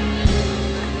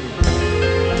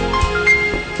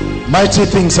 Mighty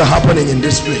things are happening in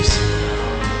this place.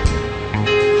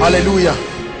 Hallelujah.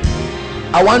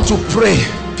 I want to pray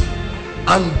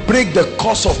and break the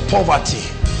curse of poverty.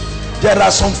 There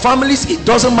are some families, it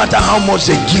doesn't matter how much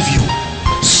they give you,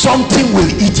 something will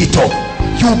eat it up.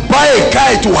 You buy a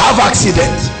car to have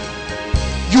accident,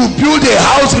 you build a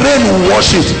house, rain will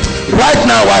wash it. Right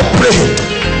now I pray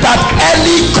that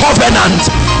any covenant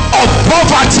of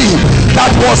poverty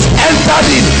that was entered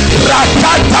in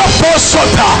Rakata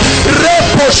Posota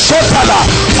Reposhotala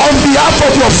on behalf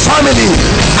of your family,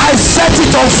 I set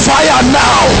it on fire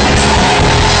now.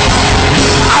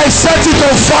 I set it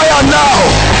on fire now.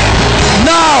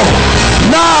 Now,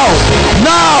 now,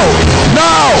 now,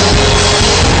 now.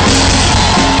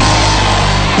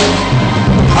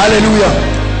 Hallelujah.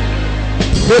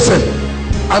 Listen,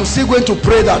 I'm still going to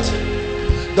pray that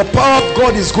the power of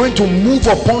God is going to move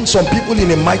upon some people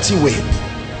in a mighty way,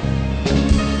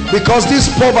 because this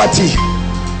poverty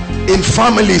in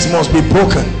families must be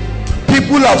broken.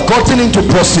 People have gotten into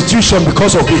prostitution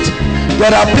because of it.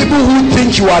 There are people who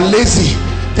think you are lazy.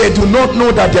 They do not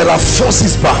know that there are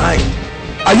forces behind.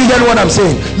 Are you hearing what I'm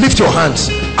saying? Lift your hands.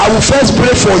 I will first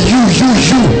pray for you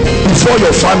before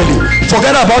your family.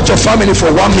 Forget about your family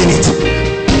for 1 minute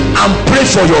and pray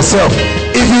for yourself.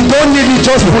 If you don't need it,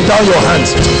 just put down your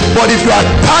hands. But if you are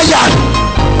tired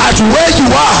at where you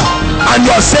are and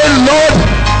you are saying, Lord,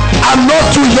 I'm not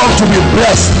too young to be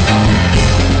blessed,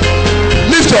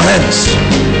 lift your hands.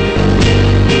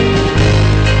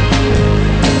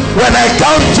 When I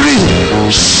count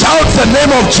 3, shout the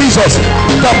name of Jesus.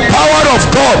 The power of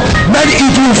God, then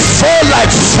it will fall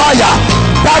like fire.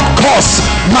 That curse,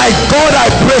 my God,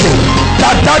 I pray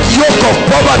that that yoke of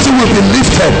poverty will be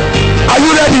lifted. Are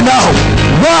you ready now?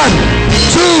 1,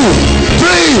 2,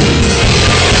 3.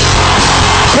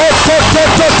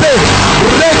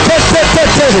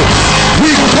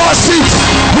 We curse it.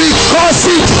 We curse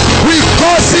it. We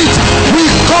curse it. We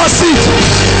curse it.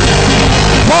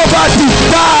 Poverty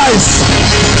dies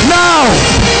now.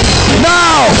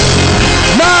 Now.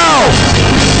 Now.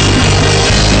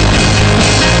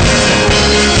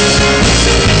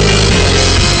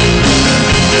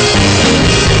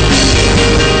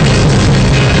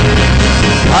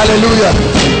 Hallelujah.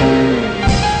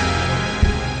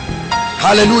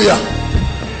 Hallelujah.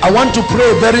 I want to pray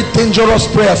a very dangerous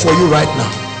prayer for you right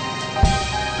now.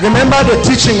 Remember the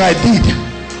teaching I did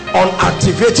on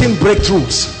activating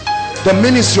breakthroughs, the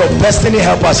ministry of destiny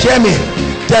helpers. Hear me.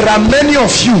 There are many of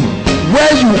you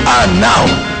where you are now.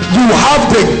 You have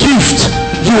the gift,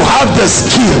 you have the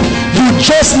skill, you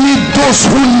just need those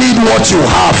who need what you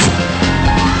have.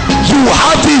 You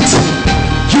have it.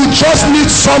 You just need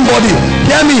somebody.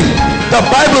 Hear me. The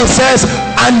Bible says,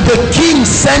 and the king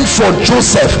sent for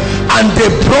Joseph and they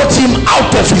brought him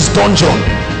out of his dungeon.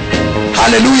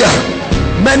 Hallelujah.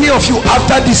 Many of you,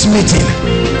 after this meeting,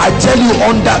 I tell you,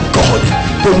 under God,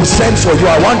 they will send for you.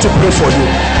 I want to pray for you.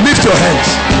 Lift your hands.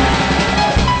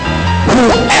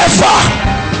 Whoever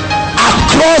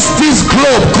across this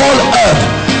globe called earth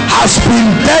has been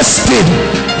destined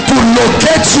to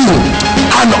locate you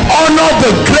and honor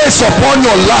the grace upon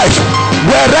your life,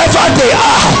 wherever they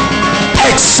are,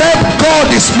 except God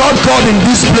is not God in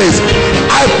this place,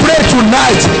 I pray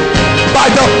tonight by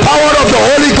the power of the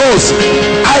Holy Ghost,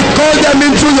 I call them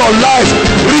into your life.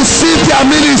 Receive their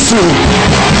ministry.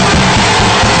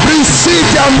 Receive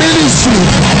their ministry.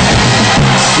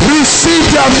 Receive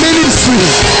their ministry.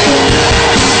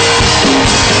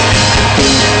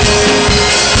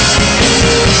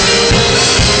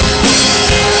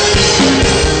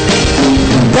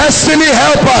 destiny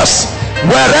helpers,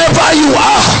 wherever you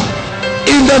are,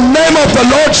 in the name of the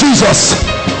Lord Jesus,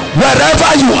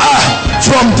 wherever you are,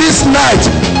 from this night,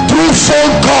 through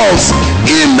phone calls,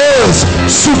 emails,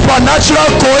 supernatural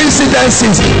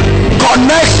coincidences,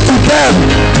 connect to them,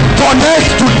 connect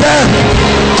to them,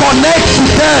 connect to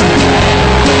them.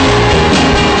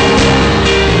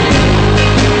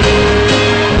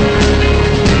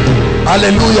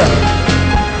 Hallelujah,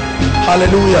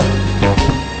 hallelujah.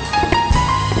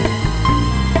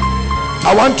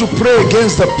 I want to pray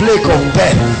against the plague of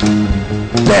death.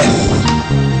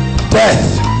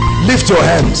 Death. Lift your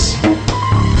hands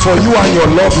for you and your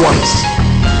loved ones.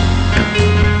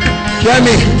 Hear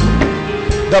me.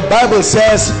 The Bible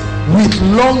says with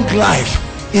long life,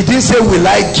 it didn't say will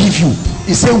I give you,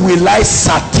 it said will I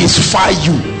satisfy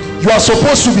you. You are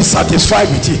supposed to be satisfied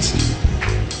with it.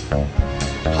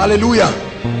 Hallelujah.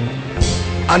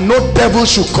 And no devil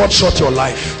should cut short your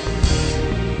life.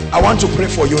 I want to pray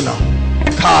for you now.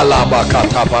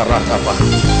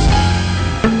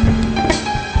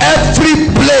 Every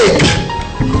plague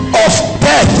of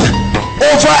death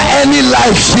over any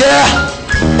life here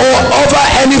or over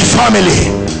any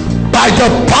family, by the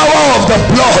power of the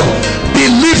blood, be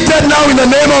lifted now in the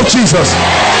name of Jesus.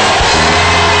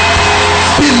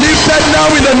 Be lifted now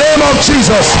in the name of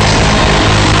Jesus.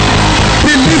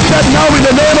 Be lifted now in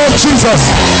the name of Jesus.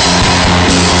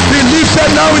 Be lifted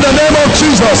now in the name of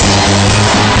Jesus.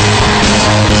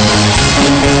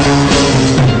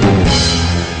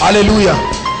 Hallelujah.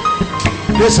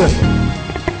 Listen,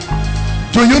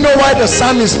 do you know why the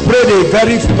psalmist prayed a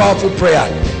very powerful prayer?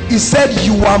 He said,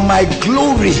 you are my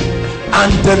glory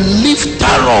and the lifter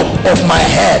up of my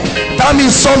head. That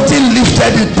means something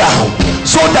lifted it down,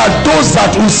 so that those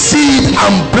that will see it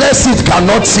and bless it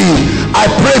cannot see it. I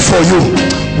pray for you,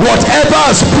 whatever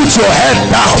has put your head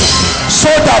down so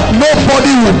that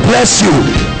nobody will bless you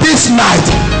this night,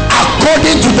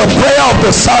 according to the prayer of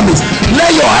the psalmist,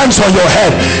 lay your hands on your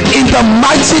head in the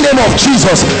mighty name of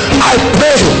Jesus. I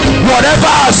pray,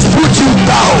 whatever has put you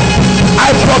down,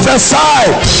 I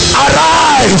prophesy,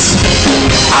 arise,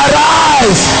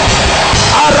 arise,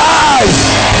 arise,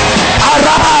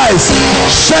 arise,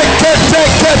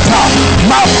 sheketeketa,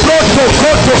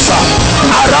 maprotokotosa,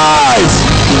 arise.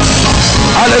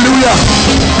 Hallelujah.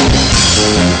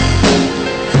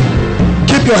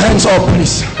 Keep your hands up,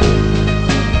 please.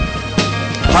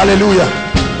 Hallelujah.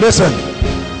 Listen,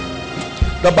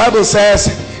 the Bible says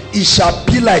it shall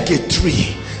be like a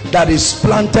tree that is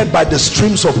planted by the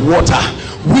streams of water,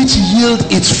 which yield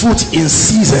its fruit in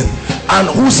season, and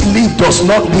whose leaf does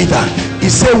not wither. He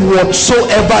said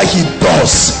whatsoever he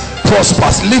does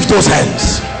prospers. Lift those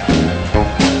hands.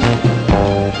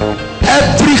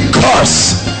 Every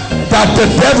curse that the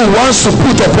devil wants to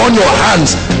put upon your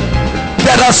hands,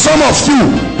 there are some of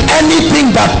you, anything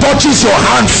that touches your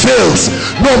hand fails.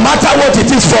 No matter what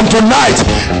it is, from tonight,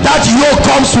 that yoke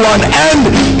comes to an end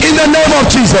in the name of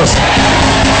Jesus.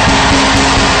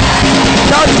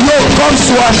 That yoke comes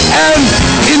to an end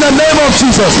in the name of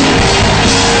Jesus.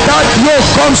 That yoke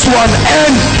comes to an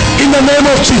end in the name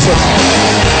of Jesus.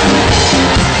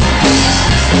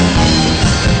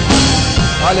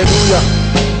 Hallelujah.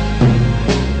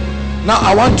 Now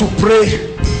I want to pray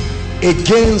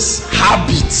against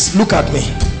habits. Look at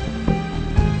me.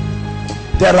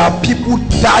 There are people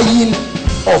dying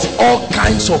of all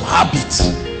kinds of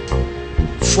habits,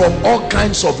 from all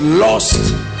kinds of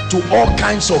lust to all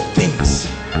kinds of things.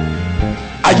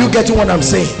 Are you getting what I'm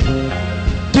saying?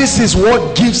 This is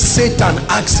what gives Satan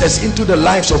access into the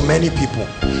lives of many people.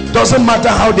 Doesn't matter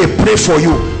how they pray for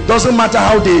you, doesn't matter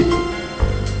how they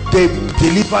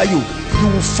deliver you, you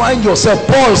will find yourself.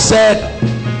 Paul said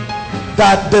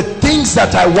that the things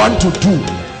that I want to do,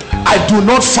 I do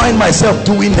not find myself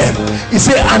doing them. He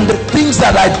said, and the things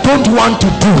that I don't want to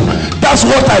do, that's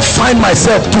what I find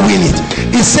myself doing it.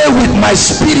 He said, with my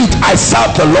spirit I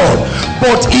serve the Lord,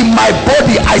 but in my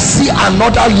body I see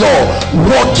another law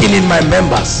working in my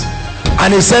members.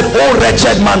 And he said, oh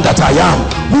wretched man that I am,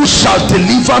 who shall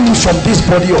deliver me from this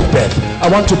body of death? I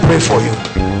want to pray for you.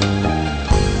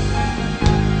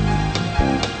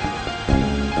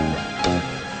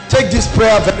 Take this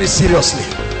prayer very seriously,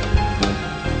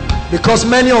 because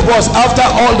many of us, after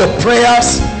all the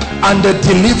prayers and the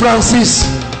deliverances,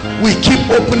 we keep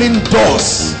opening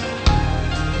doors.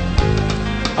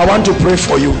 I want to pray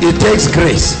for you. It takes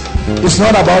grace. It's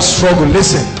not about struggle.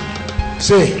 Listen,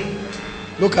 say,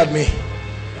 look at me.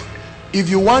 If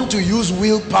you want to use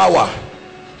willpower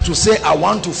to say, I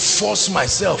want to force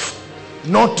myself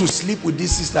not to sleep with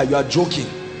this sister, you are joking.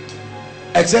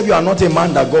 Except you are not a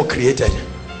man that God created.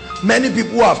 Many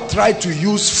people have tried to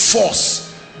use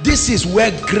force. This is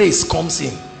where grace comes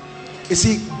in. You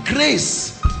see,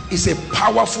 grace is a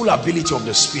powerful ability of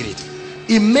the Spirit.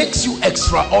 It makes you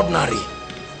extraordinary.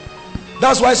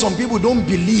 That's why some people don't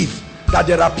believe that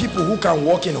there are people who can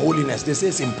walk in holiness. They say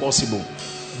it's impossible.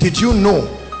 Did you know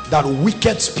that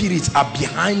wicked spirits are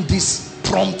behind these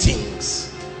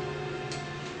promptings?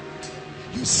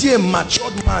 You see a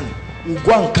matured man who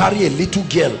go and carry a little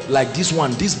girl like this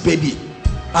one, this baby,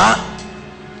 a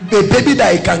baby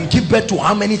that he can give birth to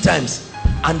how many times,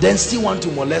 and then still want to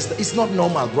molest her. It's not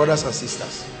normal, brothers and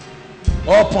sisters.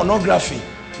 Or pornography.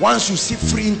 Once you see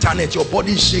free internet, your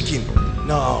body is shaking.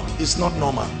 No, it's not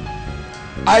normal.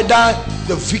 Either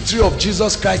the victory of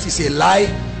Jesus Christ is a lie,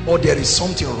 or there is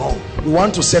something wrong. We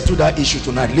want to settle that issue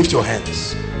tonight. Lift your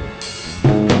hands.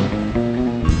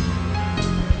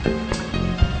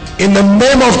 In the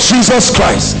name of Jesus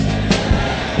Christ,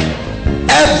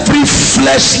 every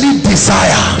fleshly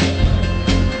desire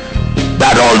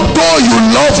that although you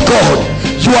love God,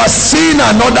 you are seeing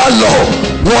another law,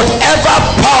 whatever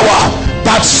power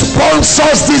that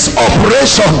sponsors this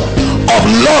operation of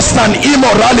lust and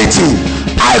immorality,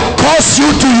 I curse you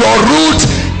to your root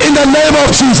in the name of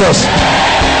Jesus.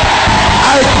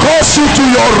 I curse you to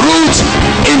your root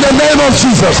in the name of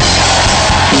Jesus.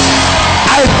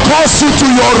 I curse you to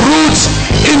your roots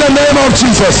in the name of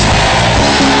Jesus.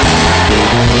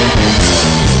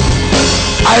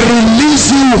 I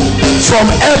release you from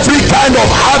every kind of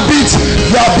habit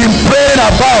you have been praying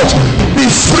about. Be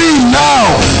free now.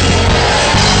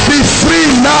 Be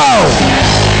free now.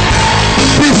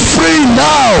 Be free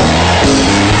now.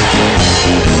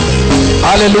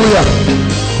 Hallelujah.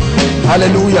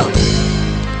 Hallelujah.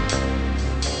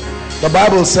 The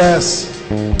Bible says,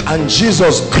 and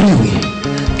Jesus grew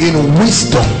in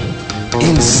wisdom,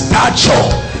 in stature,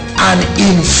 and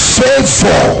in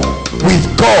favor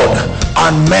with God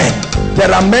and men.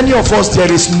 There are many of us,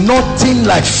 there is nothing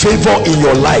like favor in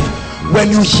your life. When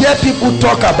you hear people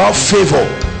talk about favor,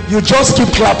 you just keep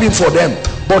clapping for them,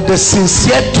 but the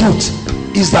sincere truth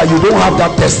is that you don't have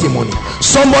that testimony.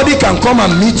 Somebody can come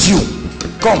and meet you.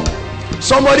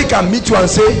 Somebody can meet you and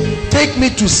say, take me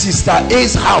to Sister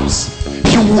A's house.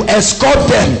 You will escort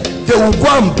them. They will go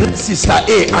and bring Sister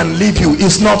A and leave you.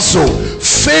 It's not so.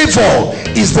 Favor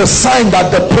is the sign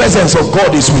that the presence of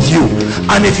God is with you.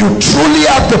 And if you truly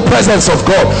have the presence of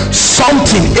God,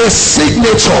 something, a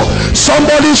signature,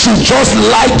 somebody should just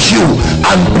like you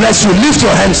and bless you. Lift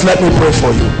your hands, let me pray for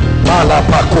you.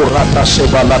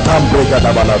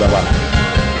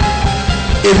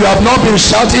 If you have not been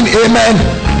shouting amen,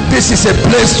 this is a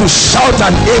place to shout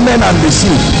an amen and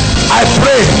receive. I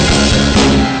pray,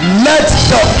 let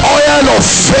the oil of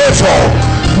favor,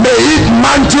 may it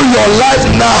mantle your life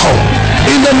now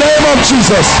in the name of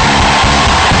Jesus.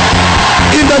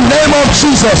 In the name of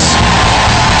Jesus.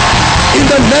 In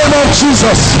the name of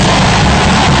Jesus.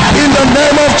 In the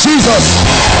name of Jesus.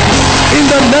 In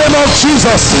the name of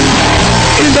Jesus.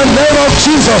 In the name of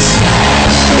Jesus.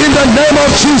 In the name of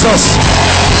Jesus.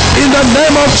 In the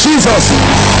name of Jesus.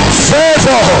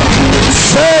 Favor.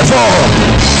 Favor.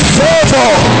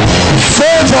 Favor.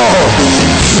 Favor.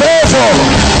 Favor.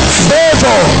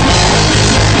 Favor.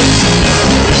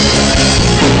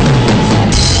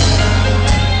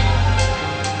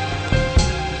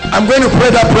 I'm going to pray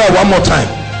that prayer one more time.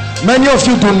 Many of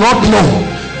you do not know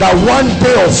that one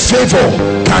day of favor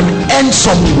can end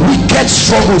some wicked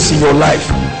struggles in your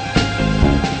life.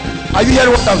 Are you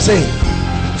hearing what I'm saying?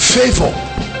 Favor.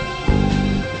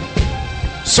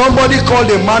 Somebody called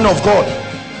a man of God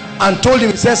and told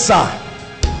him, he says, sir,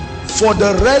 for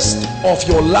the rest of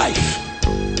your life,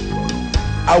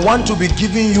 I want to be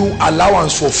giving you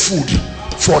allowance for food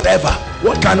forever.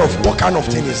 What kind of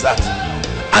thing is that?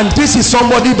 And this is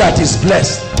somebody that is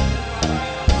blessed.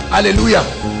 Hallelujah.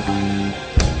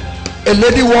 A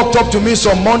lady walked up to me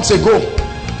some months ago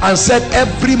and said,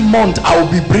 every month I will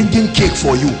be bringing cake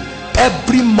for you.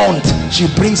 Every month she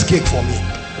brings cake for me.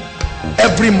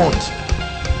 Every month.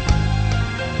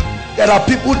 There are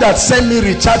people that send me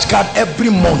recharge card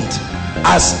every month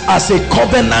as a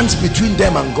covenant between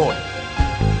them and God.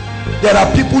 There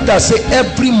are people that say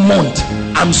every month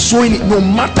I'm sowing it, no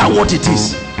matter what it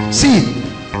is. See,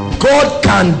 God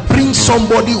can bring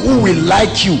somebody who will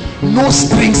like you, no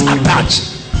strings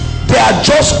attached. They are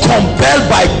just compelled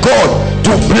by God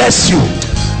to bless you.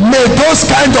 May those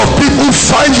kind of people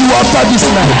find you after this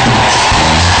night.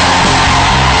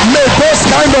 May those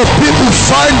kind of people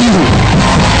find you.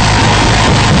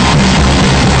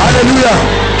 Hallelujah.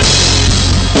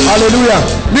 Hallelujah.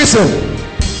 Listen,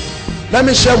 let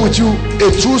me share with you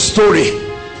a true story,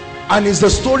 and it's the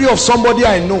story of somebody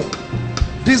I know.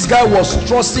 This guy was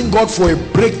trusting God for a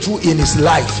breakthrough in his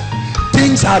life.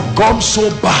 Things had gone so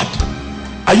bad.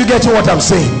 Are you getting what I'm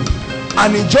saying?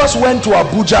 And he just went to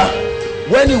Abuja.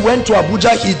 When he went to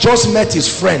Abuja, he just met his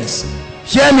friends.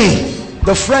 Hear me.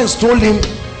 The friends told him,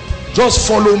 just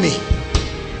follow me.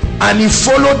 And he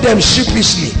followed them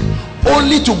sheepishly,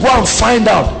 only to go and find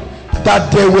out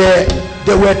that they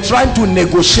were trying to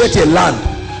negotiate a land.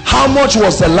 How much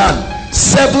was the land?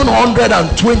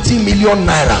 720 million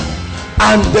naira.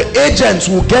 And the agents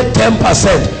will get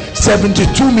 10%,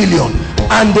 72 million.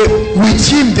 And with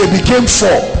him they became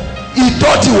 4. He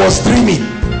thought he was dreaming.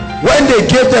 When they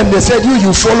gave them, they said,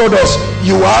 you followed us,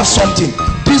 you have something.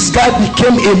 This guy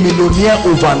became a millionaire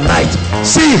overnight.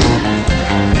 See,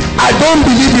 I don't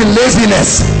believe in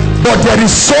laziness, but there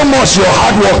is so much your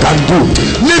hard work can do.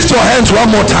 Lift your hands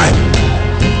one more time.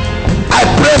 I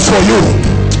pray for you.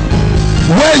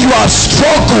 Where you are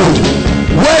struggled,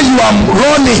 where you are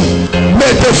running,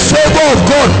 may the favor of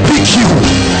God pick you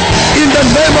in the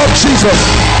name of Jesus.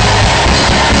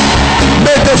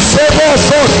 May the favor of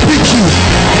God pick you.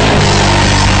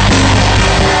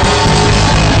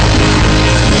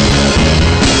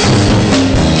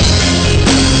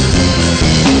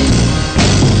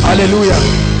 Hallelujah.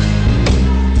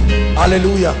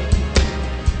 Hallelujah.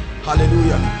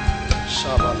 Hallelujah.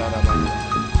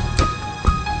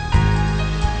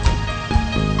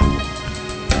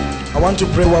 I want to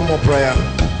pray one more prayer.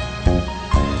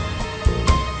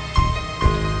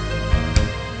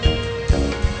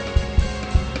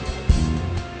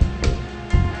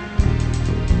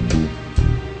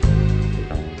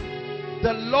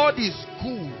 The Lord is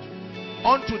good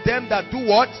unto them that do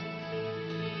what?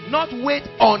 Not wait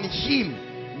on him,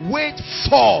 wait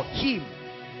for him.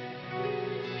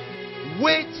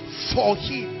 Wait for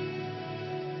him.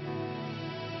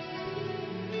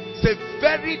 It's a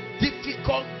very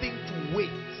difficult thing to wait.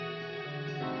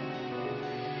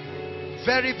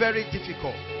 Very, very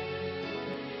difficult.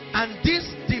 And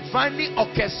this divinely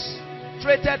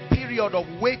orchestrated period of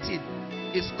waiting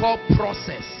is called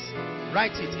process.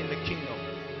 Write it in the kingdom.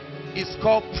 It's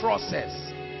called process.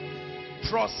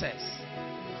 Process.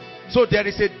 So there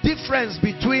is a difference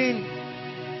between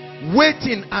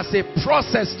waiting as a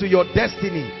process to your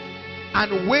destiny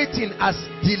and waiting as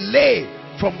delay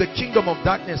from the kingdom of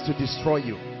darkness to destroy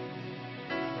you.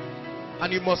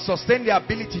 And you must sustain the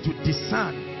ability to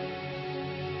discern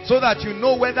so that you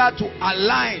know whether to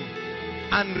align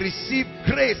and receive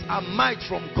grace and might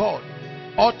from God,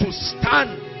 or to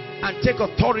stand and take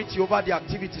authority over the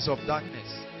activities of darkness.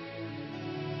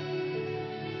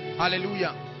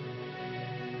 Hallelujah.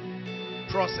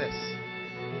 Process.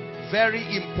 Very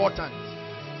important.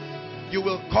 You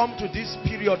will come to this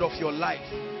period of your life,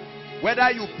 whether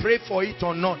you pray for it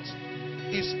or not.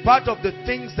 It's part of the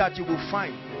things that you will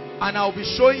find. And I'll be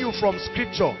showing you from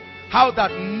scripture how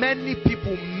that many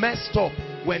people messed up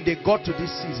when they got to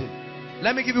this season.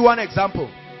 Let me give you one example.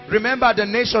 Remember the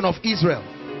nation of Israel.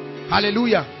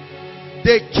 Hallelujah.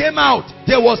 They came out.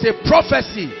 There was a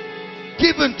prophecy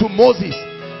given to Moses.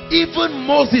 Even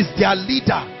Moses, their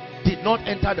leader, did not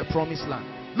enter the promised land.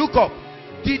 Look up.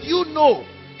 Did you know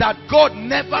that God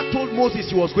never told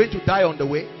Moses he was going to die on the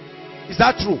way? Is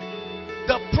that true?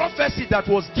 The prophecy that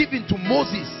was given to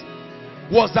Moses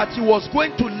was that he was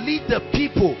going to lead the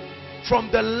people from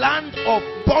the land of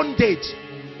bondage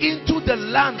into the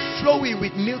land flowing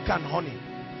with milk and honey.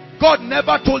 God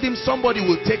never told him somebody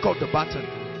will take out the baton.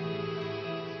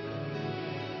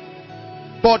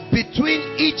 But between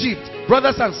Egypt,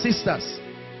 brothers and sisters,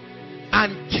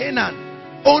 and Canaan,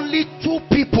 only 2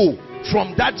 people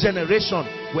from that generation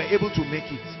were able to make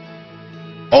it.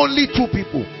 Only 2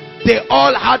 people. They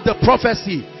all had the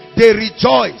prophecy. They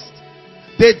rejoiced.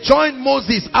 They joined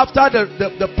Moses after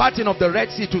the parting of the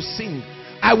Red Sea to sing.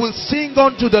 I will sing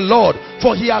unto the Lord,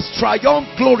 for he has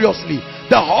triumphed gloriously.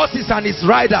 The horses and his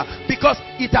rider, because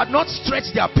it had not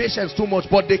stretched their patience too much,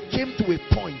 but they came to a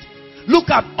point.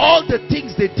 Look at all the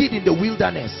things they did in the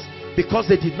wilderness, because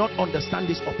they did not understand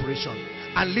this operation.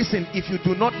 And listen, if you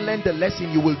do not learn the lesson,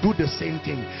 you will do the same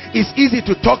thing. It's easy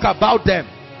to talk about them.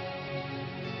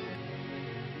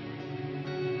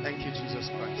 Thank you, Jesus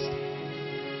Christ.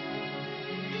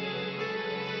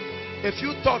 A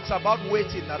few thoughts about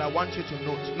waiting that I want you to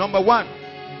note. Number 1,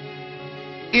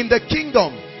 in the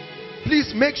kingdom,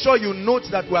 please make sure you note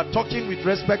that we are talking with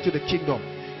respect to the kingdom.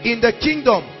 In the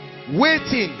kingdom,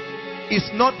 waiting is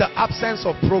not the absence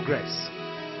of progress.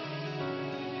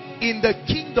 In the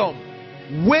kingdom,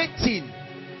 waiting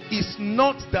is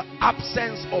not the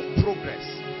absence of progress.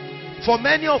 For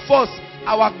many of us,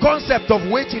 our concept of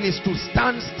waiting is to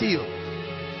stand still,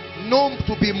 known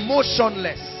to be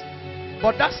motionless.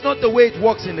 But that's not the way it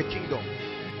works in the kingdom.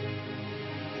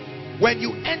 When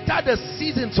you enter the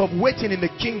seasons of waiting in the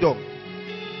kingdom,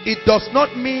 it does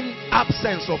not mean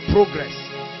absence of progress.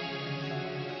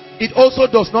 It also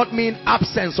does not mean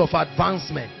absence of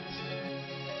advancement.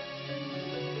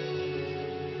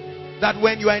 That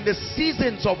when you are in the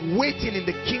seasons of waiting in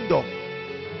the kingdom,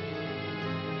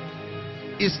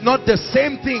 it's not the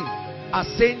same thing as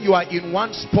saying you are in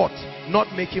one spot not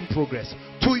making progress.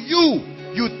 To you,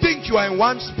 you think you are in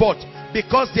one spot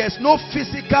because there's no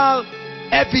physical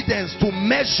evidence to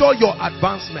measure your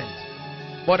advancement.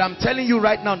 But I'm telling you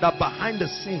right now that behind the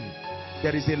scene,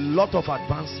 there is a lot of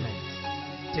advancement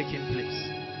taking place.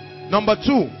 Number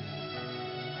 2,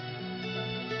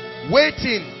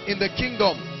 waiting in the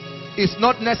kingdom is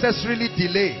not necessarily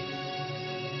delay.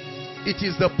 It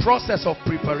is the process of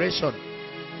preparation.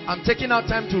 I'm taking out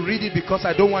time to read it because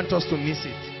I don't want us to miss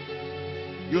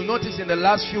it. You'll notice in the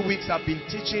last few weeks I've been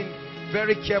teaching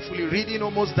very carefully, reading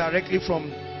almost directly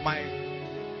from my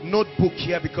notebook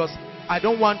here, because I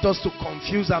don't want us to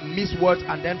confuse and miss words.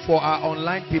 And then for our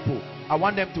online people, I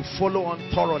want them to follow on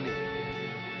thoroughly.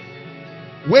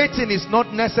 Waiting is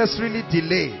not necessarily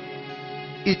delay.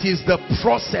 It is the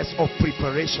process of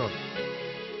preparation.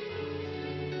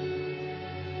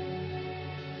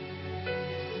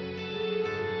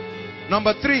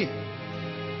 Number 3,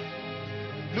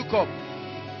 look up.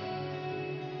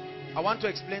 I want to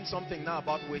explain something now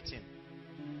about waiting.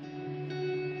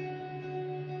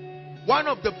 One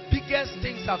of the biggest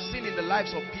things I've seen in the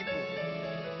lives of people,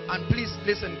 and please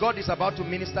listen, God is about to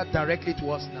minister directly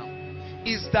to us now,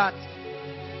 is that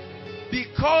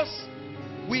because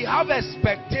we have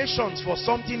expectations for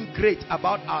something great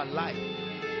about our life,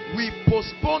 we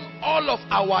postpone all of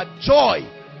our joy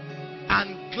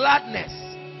and gladness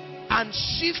and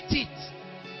shift it,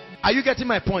 are you getting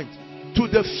my point, to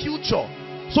the future,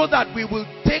 so that we will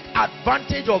take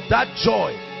advantage of that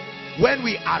joy when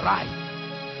we arrive.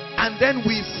 And then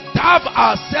we starve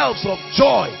ourselves of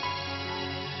joy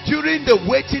during the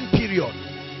waiting period.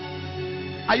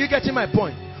 Are you getting my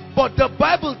point? But the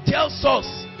Bible tells us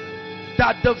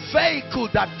that the vehicle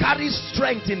that carries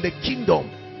strength in the kingdom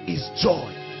is joy.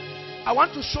 I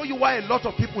want to show you why a lot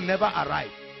of people never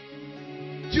arrive.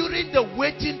 During the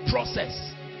waiting process,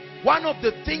 one of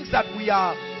the things that we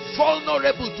are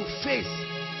vulnerable to face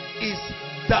is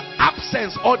the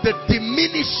absence or the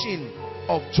diminishing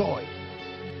of joy.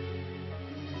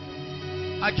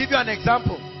 I'll give you an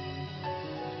example.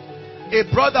 A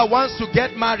brother wants to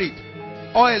get married,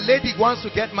 or a lady wants to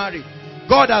get married.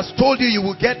 God has told you you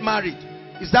will get married.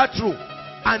 Is that true?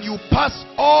 And you pass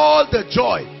all the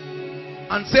joy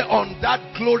and say, on that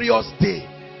glorious day,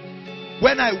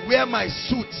 when I wear my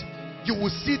suit, you will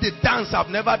see the dance I've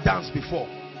never danced before.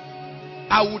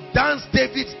 I will dance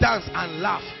David's dance and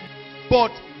laugh.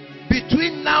 But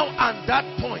between now and that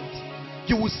point,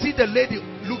 you will see the lady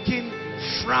looking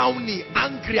frowny,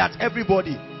 angry at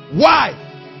everybody. Why?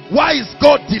 Why is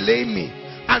God delaying me?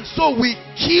 And so we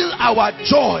kill our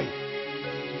joy.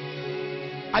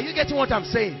 Are you getting what I'm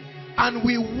saying? And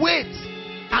we wait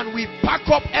and we pack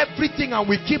up everything and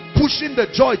we keep pushing the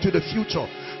joy to the future.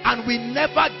 And we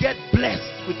never get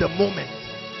blessed with the moment.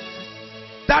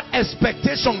 That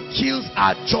expectation kills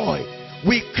our joy.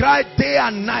 We cry day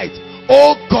and night,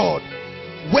 oh God,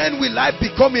 when will I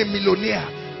become a millionaire?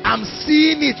 I'm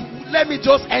seeing it. Let me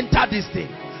just enter this thing.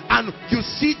 And you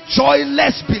see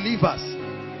joyless believers,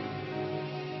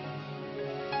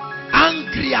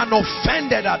 angry and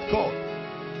offended at God.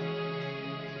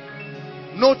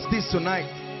 Note this tonight,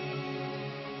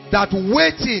 that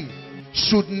waiting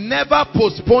should never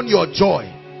postpone your joy.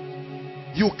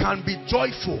 You can be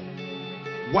joyful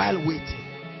while waiting.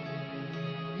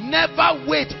 Never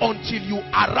wait until you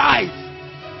arrive.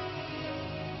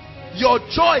 Your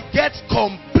joy gets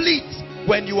complete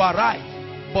when you arrive,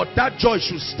 but that joy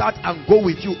should start and go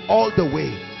with you all the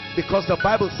way, because the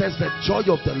Bible says the joy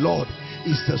of the Lord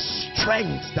is the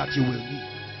strength that you will need.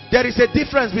 There is a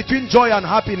difference between joy and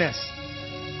happiness.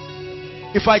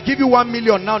 If I give you 1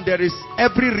 million now, there is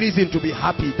every reason to be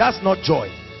happy. That's not joy.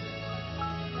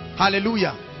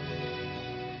 Hallelujah.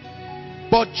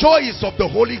 But joy is of the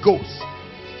Holy Ghost.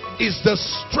 It's the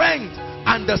strength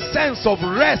and the sense of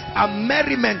rest and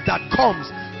merriment that comes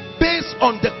based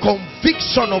on the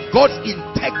conviction of God's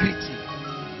integrity.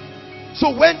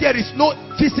 So when there is no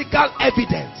physical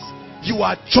evidence, you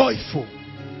are joyful.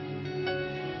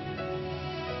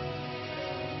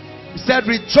 He said,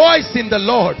 rejoice in the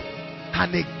Lord.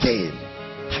 And again,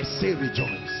 I say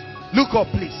rejoice. Look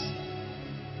up, please.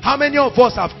 How many of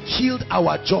us have killed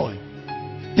our joy?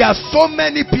 There are so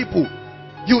many people.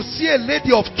 You see a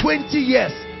lady of 20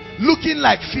 years looking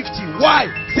like 50.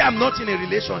 Why? Say, I'm not in a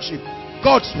relationship.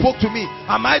 God spoke to me.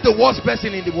 Am I the worst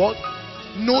person in the world?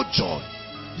 No joy.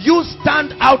 You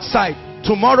stand outside.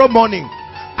 tomorrow morning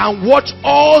and watch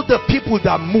all the people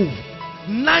that move.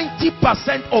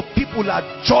 90% of people are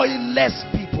joyless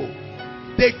people.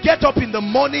 They get up in the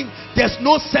morning, there's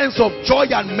no sense of joy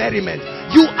and merriment.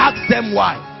 You ask them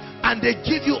why, and they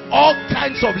give you all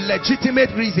kinds of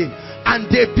legitimate reasons, and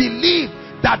they believe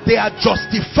that they are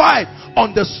justified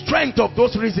on the strength of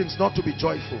those reasons not to be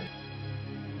joyful.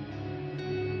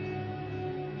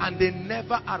 And they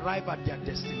never arrive at their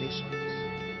destinations.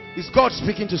 Is God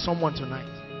speaking to someone tonight?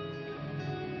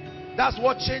 That's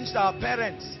what changed our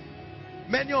parents.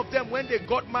 Many of them, when they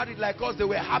got married like us, they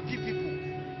were happy people.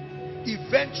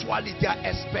 Eventually, their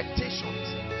expectations,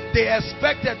 they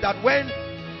expected that when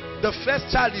the first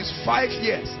child is 5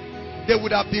 years, they would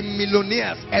have been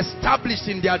millionaires, established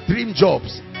in their dream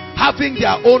jobs, having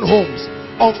their own homes.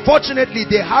 Unfortunately,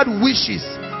 they had wishes,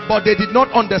 but they did not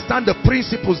understand the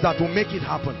principles that will make it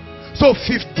happen. So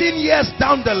 15 years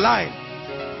down the line,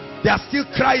 they are still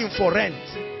crying for rent.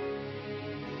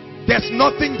 There's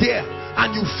nothing there,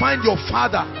 and you find your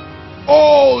father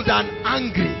old and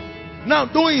angry. Now,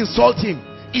 don't insult him.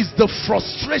 It's the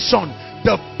frustration,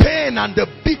 the pain and the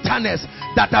bitterness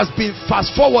that has been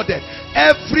fast forwarded.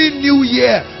 Every new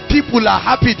year, people are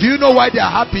happy. Do you know why they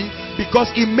are happy? Because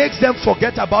it makes them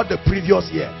forget about the previous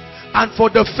year. And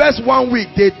for the first 1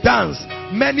 week, they dance.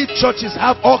 Many churches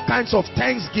have all kinds of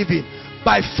thanksgiving.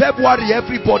 By February,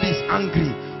 everybody is angry.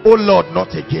 Oh Lord,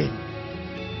 not again.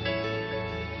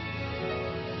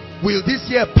 Will this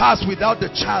year pass without the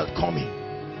child coming?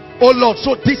 Oh Lord,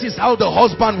 so this is how the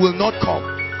husband will not come.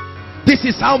 This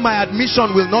is how my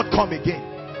admission will not come again.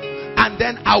 And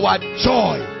then our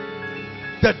joy,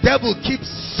 the devil keeps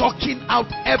sucking out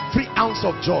every ounce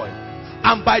of joy.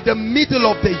 And by the middle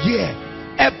of the year,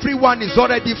 everyone is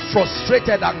already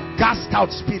frustrated and gassed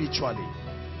out spiritually.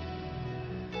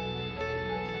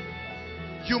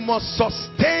 You must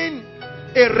sustain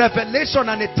a revelation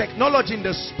and a technology in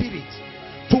the spirit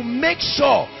to make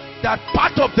sure that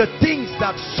part of the things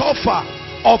that suffer,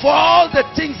 of all the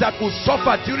things that will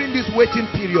suffer during this waiting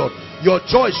period, your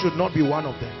joy should not be one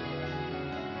of them.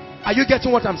 Are you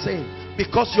getting what I'm saying?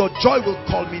 Because your joy will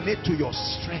culminate to your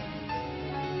strength.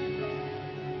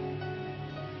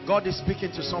 God is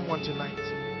speaking to someone tonight.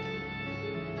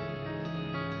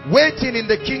 Waiting in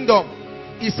the kingdom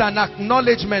is an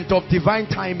acknowledgement of divine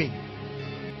timing.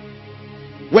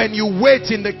 When you wait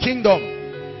in the kingdom,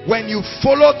 when you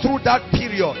follow through that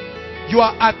period, you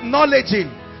are acknowledging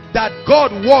that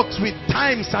God works with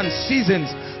times and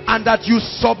seasons, and that you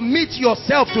submit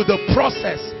yourself to the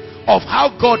process of how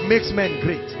God makes men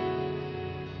great.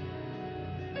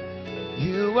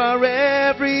 You are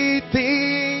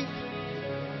everything.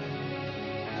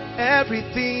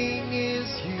 Everything is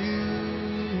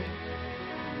you.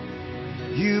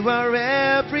 You are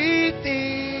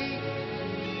everything.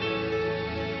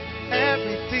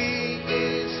 Everything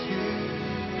is you.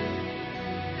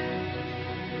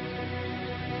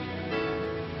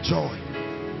 Joy.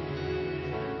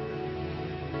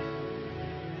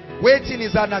 Waiting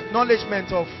is an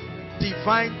acknowledgement of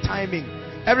divine timing.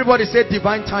 Everybody say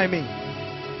divine timing.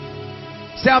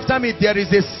 Say after me, there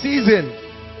is a season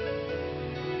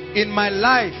in my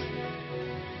life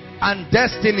and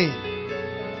destiny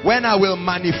when I will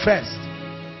manifest.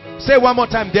 Say one more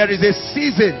time, there is a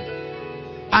season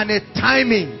and a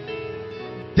timing.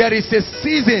 There is a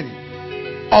season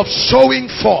of showing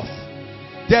forth.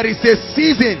 There is a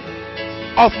season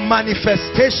of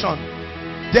manifestation.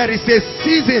 There is a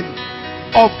season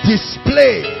of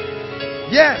display.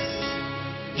 Yes,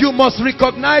 you must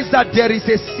recognize that there is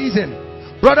a season.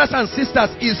 Brothers and sisters,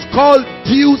 it's called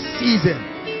due season.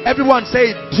 Everyone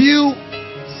say due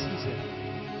season.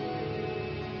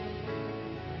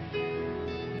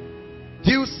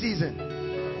 Due season.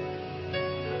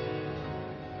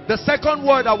 The second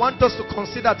word I want us to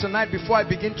consider tonight before I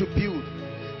begin to build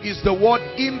is the word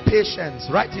impatience.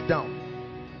 Write it down.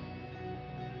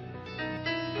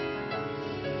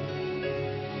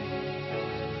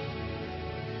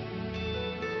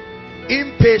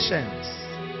 Impatience.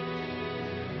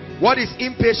 What is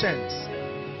impatience?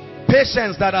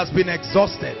 Patience that has been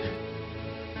exhausted.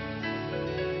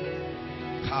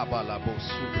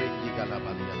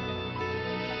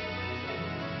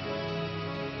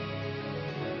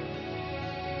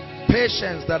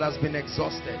 Patience that has been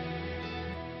exhausted.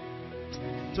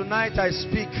 Tonight I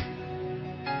speak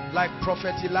like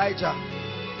Prophet Elijah,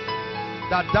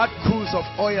 that cruise of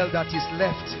oil that is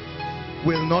left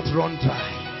will not run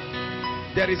dry.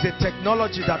 There is a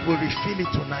technology that will refill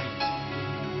it tonight.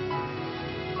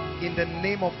 In the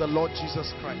name of the Lord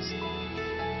Jesus Christ.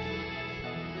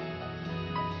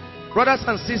 Brothers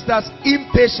and sisters,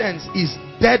 impatience is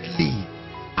deadly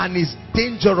and is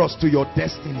dangerous to your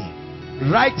destiny.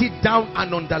 Write it down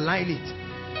and underline it.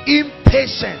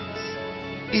 Impatience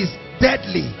is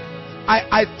deadly.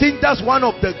 I think that's one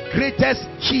of the greatest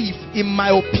keys, in my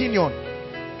opinion,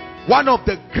 one of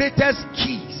the greatest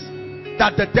keys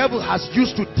that the devil has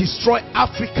used to destroy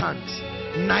Africans,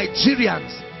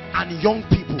 Nigerians, and young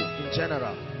people in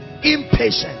general.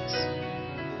 Impatience.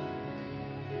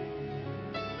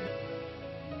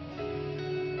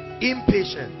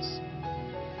 Impatience.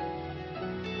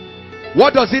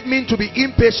 What does it mean to be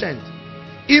impatient?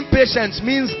 Impatience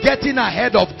means getting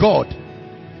ahead of God.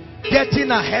 Getting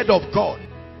ahead of God.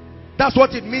 That's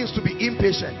what it means to be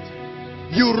impatient.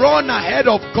 You run ahead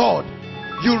of God.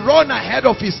 You run ahead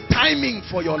of his timing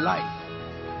for your life.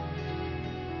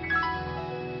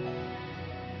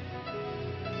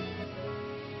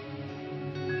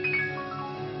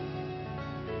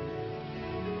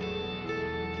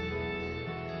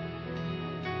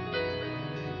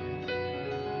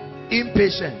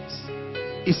 Impatience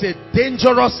is a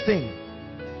dangerous thing.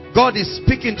 God is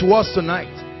speaking to us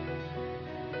tonight,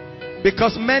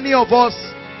 because many of us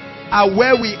are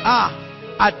where we are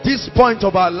at this point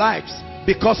of our lives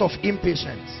because of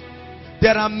impatience.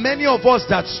 There are many of us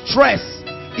that stress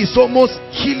is almost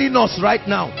killing us right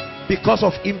now because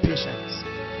of impatience.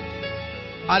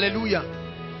 Hallelujah.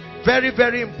 Very,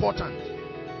 very important.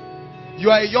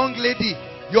 You are a young lady,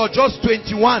 you're just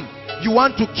 21, you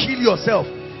want to kill yourself.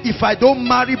 If I don't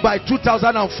marry by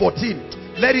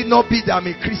 2014, let it not be that I'm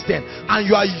a Christian. And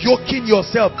you are yoking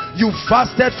yourself. You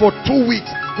fasted for 2 weeks,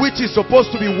 which is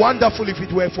supposed to be wonderful if it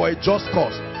were for a just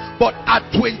cause. But at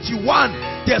 21,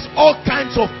 there's all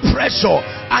kinds of pressure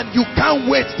and you can't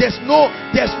wait. There's no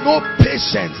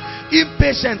patience.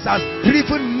 Impatience has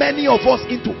driven many of us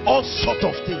into all sorts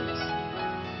of things.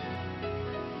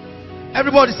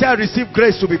 Everybody say, I receive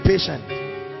grace to be patient.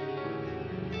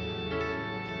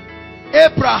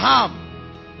 Abraham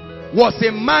was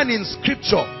a man in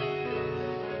scripture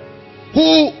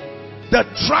who the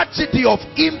tragedy of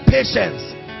impatience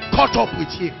caught up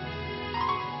with him.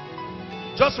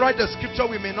 Just write the scripture.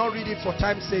 We may not read it for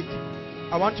time's sake.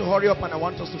 I want to hurry up and I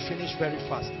want us to finish very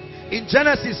fast. In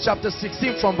Genesis chapter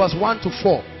 16 from verse 1 to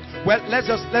 4. Well, let's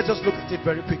just look at it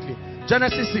very quickly.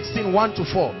 Genesis 16, 1 to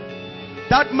 4.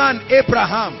 That man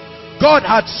Abraham, God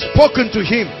had spoken to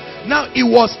him. Now it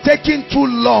was taking too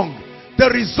long. The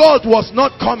result was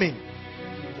not coming.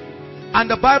 And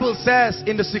the Bible says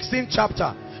in the 16th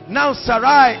chapter, now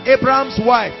Sarai, Abraham's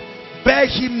wife, bare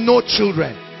him no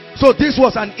children. So this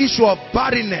was an issue of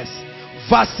barrenness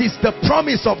versus the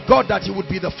promise of God that he would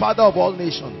be the father of all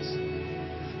nations.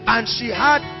 And she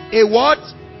had a what?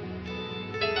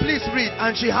 Please read.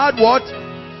 And she had what?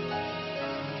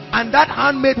 And that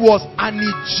handmaid was an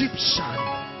Egyptian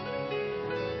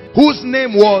whose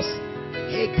name was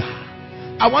Hagar.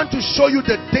 I want to show you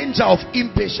the danger of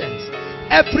impatience.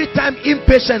 Every time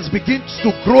impatience begins to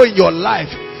grow in your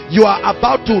life, you are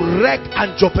about to wreck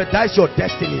and jeopardize your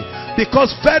destiny.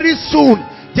 Because very soon,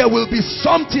 there will be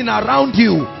something around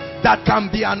you that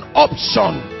can be an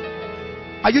option.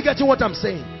 Are you getting what I'm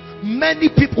saying?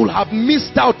 Many people have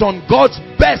missed out on God's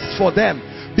best for them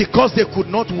because they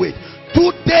could not wait. 2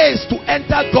 days to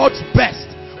enter God's best.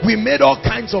 We made all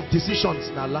kinds of decisions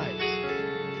in our lives.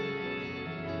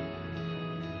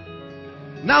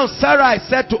 Now Sarai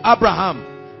said to Abraham,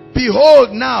 behold,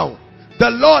 now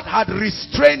the Lord had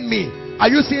restrained me. Are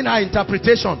you seeing her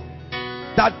interpretation?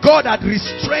 That God had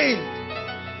restrained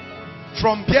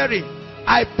from bearing.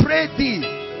 I pray thee,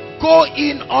 go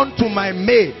in unto my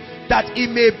maid, that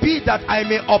it may be that I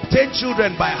may obtain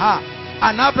children by her.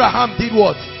 And Abraham did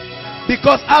what?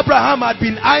 Because Abraham had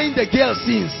been eyeing the girl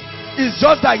since. It's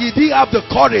just that he didn't have the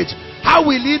courage. How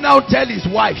will he now tell his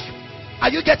wife?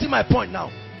 Are you getting my point now?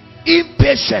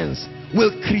 Impatience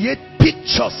will create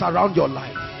pictures around your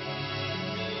life.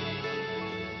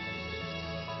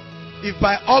 If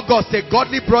by August a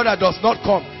godly brother does not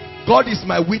come, God is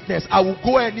my witness, I will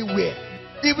go anywhere,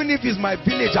 even if it's my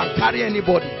village, and carry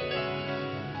anybody.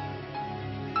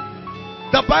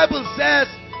 The Bible says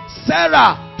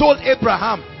Sarah told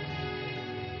Abraham,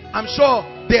 I'm sure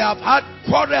they have had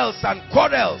quarrels and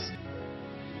quarrels,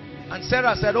 and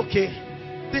Sarah said, okay,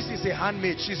 this is a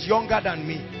handmaid, she's younger than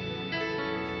me,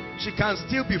 she can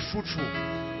still be fruitful,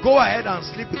 go ahead and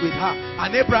sleep with her.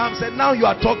 And Abraham said, now you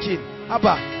are talking,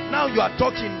 Abba, now you are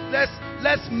talking,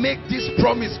 let's make this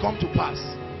promise come to pass.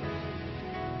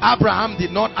 Abraham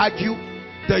did not argue,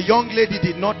 the young lady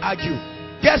did not argue.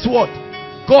 Guess what?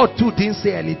 God too didn't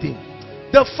say anything.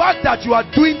 The fact that you are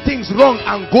doing things wrong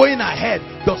and going ahead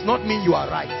does not mean you are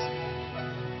right.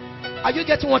 Are you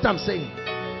getting what I'm saying?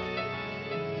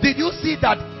 Did you see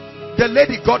that the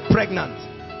lady got pregnant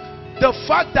The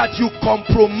fact that you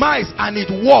compromise and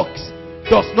it works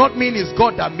does not mean it's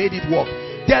God that made it work.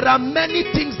 There are many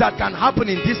things that can happen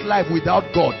in this life without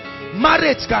God.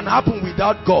 Marriage can happen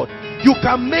without God. You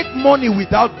can make money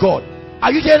without God.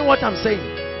 Are you hearing what I'm saying?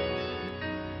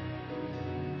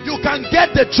 You can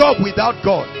get the job without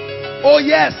God. Oh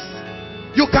yes,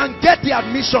 you can get the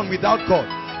admission without God.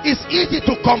 It's easy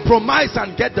to compromise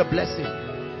and get the blessing.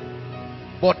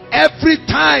 But every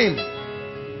time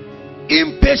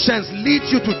impatience leads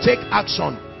you to take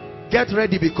action, get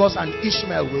ready, because an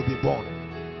Ishmael will be born.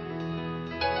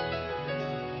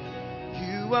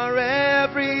 You are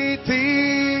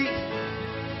everything.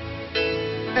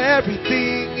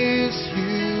 Everything is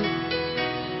you.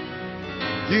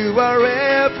 You are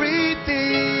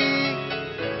everything.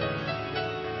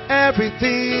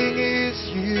 Everything is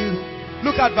you.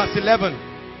 Look at verse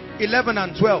 11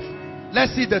 and 12.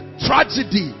 Let's see the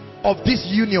tragedy of this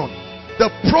union. The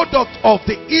product of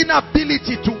the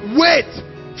inability to wait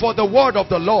for the word of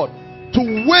the Lord,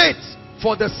 to wait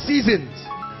for the seasons.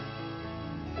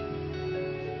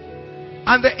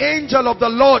 And the angel of the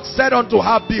Lord said unto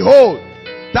her, behold,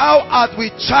 thou art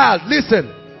with child, listen,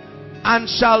 and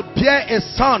shall bear a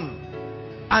son,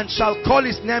 and shall call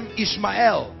his name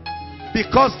Ishmael,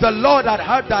 because the Lord had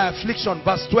heard thy affliction.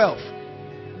 Verse 12.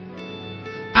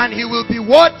 And he will be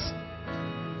what?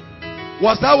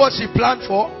 Was that what she planned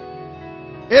for?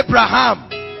 Abraham,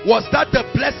 was that the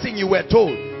blessing you were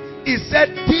told? He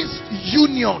said this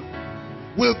union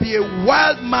will be a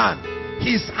wild man.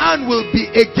 His hand will be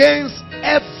against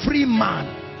every man,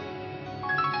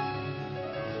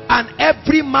 and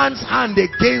every man's hand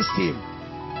against him,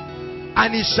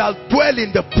 and he shall dwell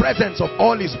in the presence of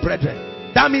all his brethren.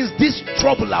 That means this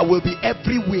troubler will be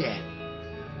everywhere.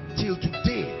 Till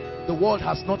today, the world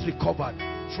has not recovered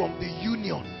from the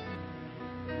union.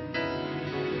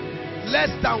 Less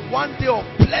than 1 day of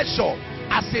pleasure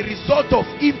as a result of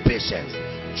impatience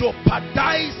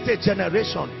jeopardized a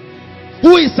generation.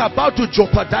 Who is about to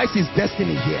jeopardize his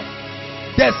destiny here?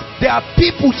 There are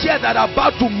people here that are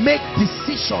about to make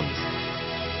decisions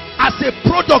as a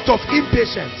product of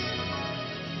impatience.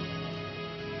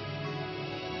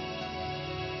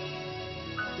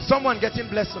 Is someone getting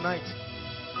blessed tonight?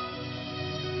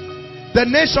 The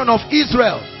nation of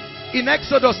Israel in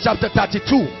Exodus chapter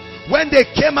 32, when they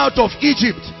came out of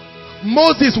Egypt,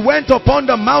 Moses went upon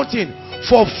the mountain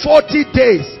for 40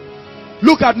 days.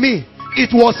 Look at me.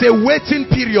 It was a waiting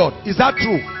period. Is that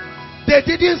true? They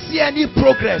didn't see any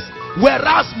progress,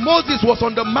 whereas Moses was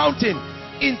on the mountain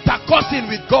intercoursing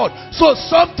with God. So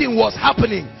something was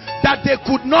happening. That they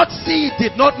could not see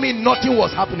did not mean nothing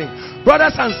was happening.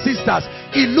 Brothers and sisters,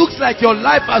 it looks like your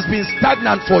life has been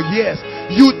stagnant for years.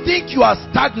 You think you are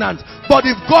stagnant, but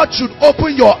if God should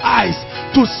open your eyes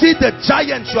to see the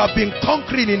giants you have been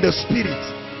conquering in the spirit.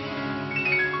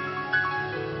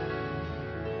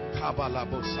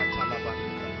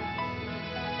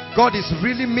 God is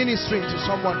really ministering to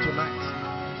someone tonight.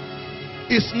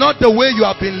 It's not the way you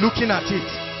have been looking at it.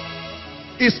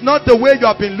 It's not the way you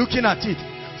have been looking at it.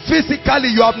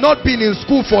 Physically, you have not been in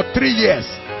school for 3 years,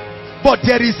 but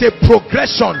there is a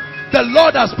progression. The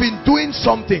Lord has been doing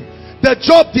something. The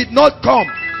job did not come.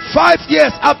 5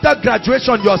 years after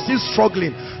graduation, you are still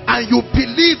struggling, and you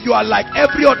believe you are like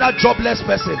every other jobless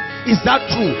person. Is that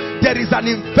true? There is an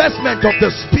investment of the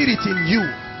Spirit in you.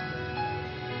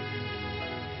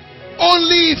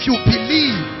 Only if you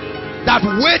believe that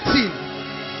waiting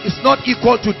is not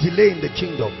equal to delay in the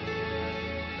kingdom.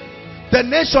 The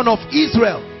nation of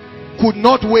Israel could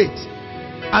not wait.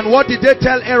 And what did they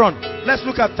tell Aaron? Let's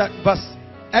look at that verse,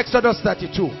 Exodus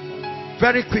 32.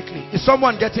 Very quickly. Is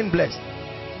someone getting blessed?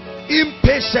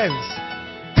 Impatience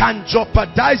can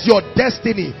jeopardize your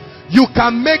destiny. You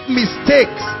can make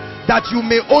mistakes that you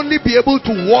may only be able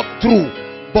to walk through,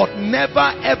 but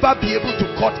never ever be able to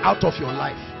cut out of your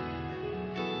life.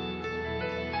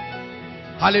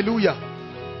 Hallelujah.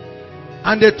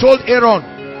 And they told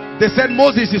Aaron, they said,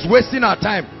 Moses is wasting our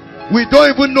time. We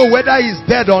don't even know whether he's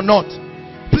dead or not.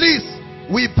 Please,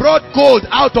 we brought gold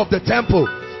out of the temple.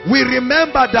 We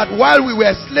remember that while we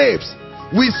were slaves,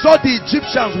 we saw the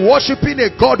Egyptians worshiping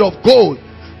a god of gold,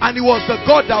 and it was the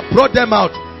God that brought them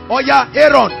out. Oh yeah,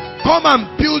 Aaron, come and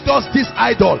build us this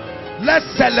idol. Let's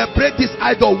celebrate this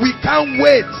idol. We can't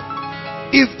wait.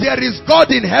 If there is God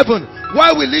in heaven,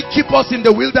 why will he keep us in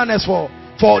the wilderness for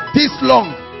this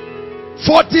long?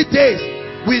 40 days.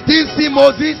 We didn't see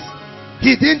Moses.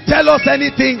 He didn't tell us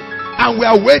anything, and we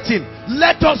are waiting.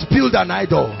 Let us build an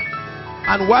idol.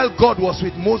 And while God was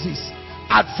with Moses,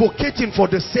 advocating for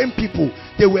the same people,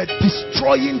 they were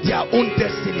destroying their own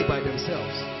destiny by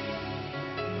themselves.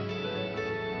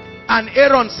 And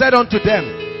Aaron said unto them,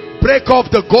 break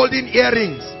off the golden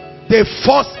earrings. They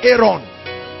forced Aaron.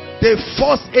 They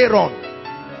forced Aaron,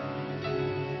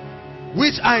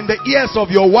 which are in the ears of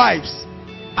your wives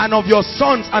and of your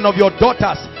sons and of your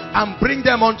daughters, and bring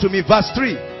them unto me. Verse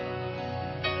 3.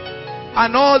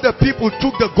 And all the people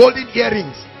took the golden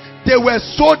earrings. They were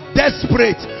so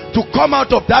desperate to come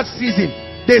out of that season.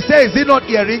 They say, is it not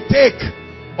earring? Take.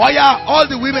 Oh yeah, all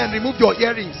the women, remove your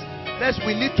earrings.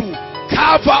 We need to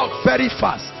carve out very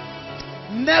fast.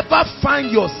 Never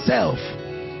find yourself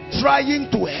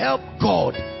trying to help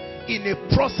God in a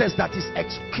process that is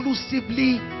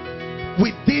exclusively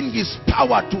within his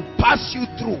power to pass you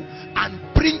through and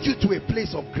bring you to a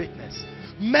place of greatness.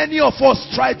 Many of us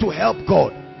try to help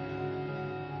God.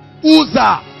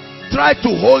 Uzzah tried to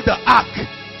hold the ark.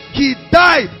 He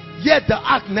died, yet the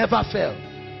ark never fell.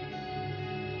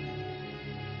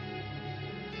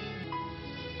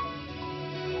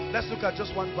 Let's look at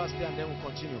just one verse there and then we'll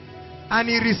continue. And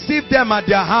he received them at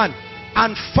their hand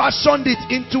and fashioned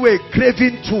it into a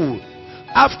carving tool.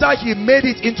 After he made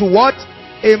it into what?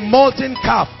 A molten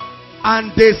calf.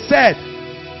 And they said,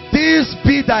 this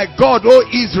be thy God, O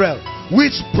Israel,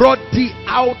 which brought thee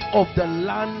out of the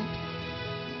land.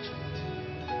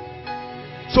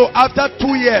 So after 2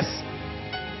 years,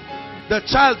 the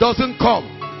child doesn't come.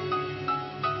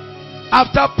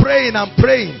 After praying and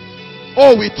praying,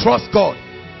 oh, we trust God.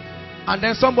 And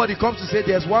then somebody comes to say,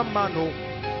 there's one man, oh,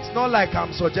 it's not like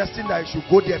I'm suggesting that you should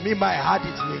go there. Me, my heart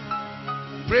is me.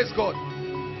 Praise God.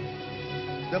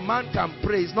 The man can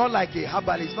pray. It's not like a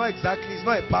herbalist. It's not exactly, it's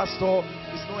not a pastor.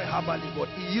 It's not a herbalist, but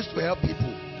he used to help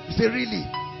people. You say, really?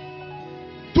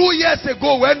 2 years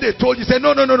ago when they told you, say,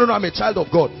 no, I'm a child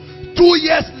of God. 2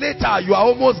 years later, you are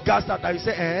almost gassed out and you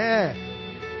say,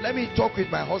 let me talk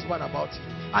with my husband about it.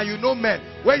 And you know, men,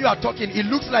 when you are talking, it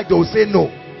looks like they will say no.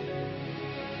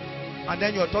 And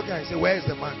then you're talking and you say, where is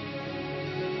the man?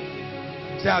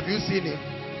 Say, have you seen him?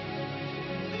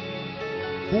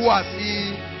 Who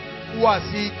has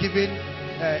he given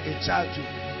a child to?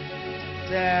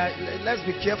 Say, let's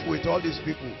be careful with all these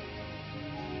people.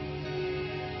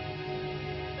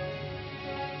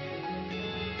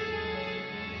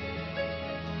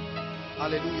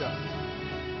 Hallelujah.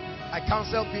 I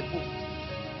counsel people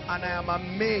and I am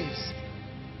amazed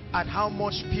at how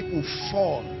much people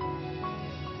fall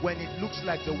when it looks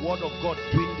like the word of God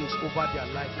dwindles over their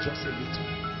life just a little.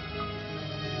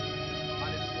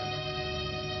 Hallelujah.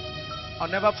 I'll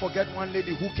never forget one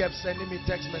lady who kept sending me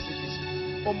text messages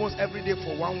almost every day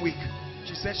for 1 week.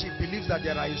 She said she believes that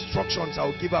there are instructions I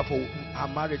will give her for her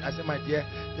marriage. I said, my dear,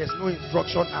 there's no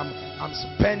instruction. I'm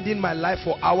spending my life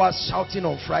for hours shouting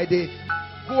on Friday.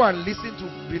 Go and listen to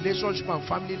Relationship and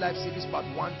Family Life series part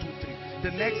 1, 2, 3.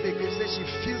 The next day, they say she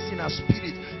feels in her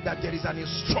spirit that there is an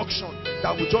instruction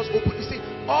that will just open. You see,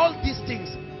 all these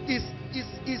things is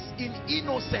in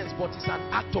innocence, but it's an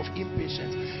act of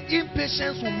impatience.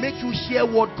 Impatience will make you hear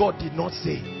what God did not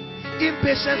say.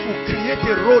 Impatience will create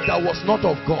a road that was not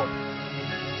of God.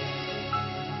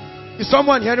 Is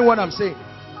someone hearing what I'm saying?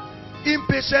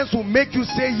 Impatience will make you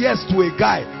say yes to a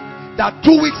guy that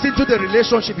 2 weeks into the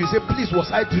relationship you say, please, was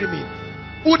I dreaming?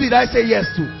 Who did I say yes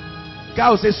to? Guy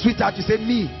will say, sweetheart. You say,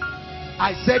 me.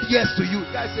 I said yes to you.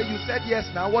 Guy say, you said yes,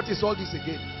 now what is all this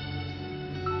again?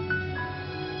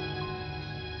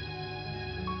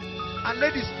 And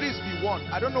ladies, please be warned.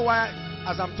 I don't know why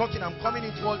as I'm talking I'm coming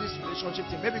into all this relationship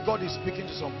thing. Maybe God is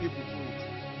speaking to some people through it.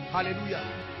 Hallelujah.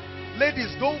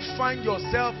 Ladies, don't find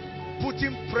yourself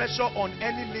putting pressure on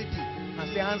any lady and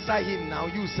say, answer him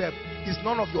now, you self. It's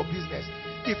none of your business.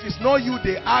 If it's not you,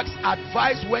 they ask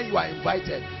advice when you are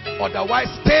invited. Otherwise,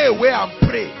 stay away and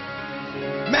pray.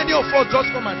 Many of us just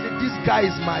come and say, this guy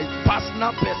is my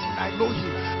personal person, I know him.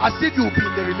 As if you will be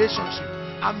in the relationship.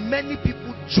 And many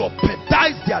people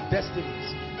jeopardize their destinies.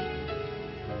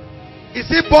 Is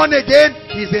he born again?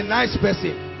 He's a nice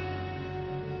person.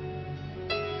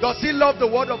 Does he love the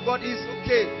word of God? He's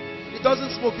okay. He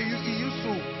doesn't smoke. He used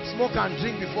to smoke and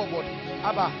drink before, but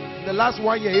Abba, the last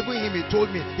 1 year, even him, he told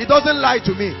me, he doesn't lie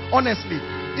to me, honestly.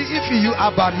 If you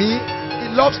Abba me, he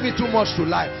loves me too much to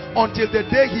lie. Until the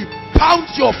day he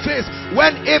pounds your face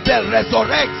when Abel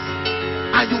resurrects,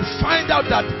 and you find out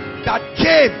that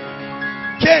Cain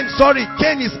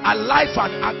is alive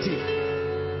and active,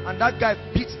 and that guy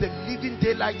beats the living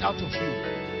daylight out of you.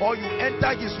 Or you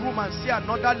enter his room and see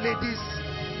another lady's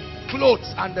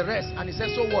clothes and the rest, and he says,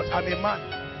 so what? I'm a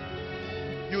man.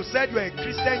 You said you're a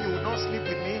Christian, you will not sleep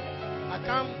with me. I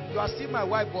can't, you are still my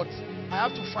wife, but I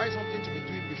have to find something to be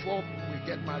doing before we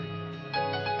get married.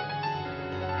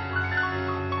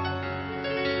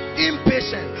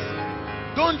 Impatience.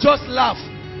 Don't just laugh.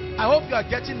 I hope you are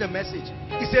getting the message.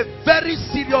 It's a very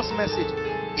serious message.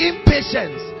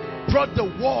 Impatience brought the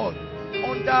world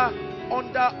under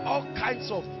all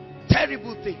kinds of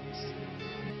terrible things.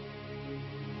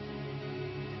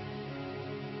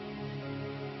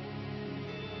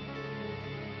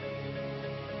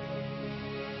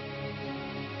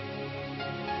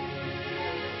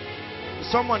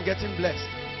 Someone getting blessed.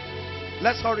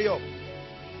 Let's hurry up.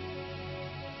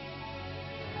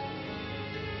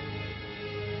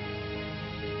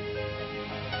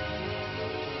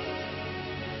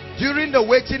 During the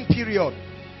waiting period,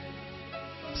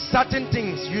 certain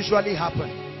things usually happen,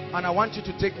 and I want you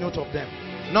to take note of them.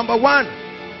 Number one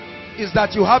is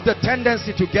that you have the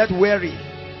tendency to get weary,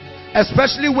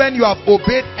 especially when you have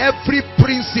obeyed every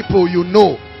principle you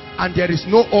know and there is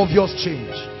no obvious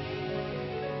change.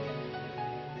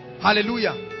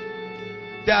 Hallelujah.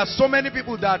 There are so many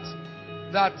people that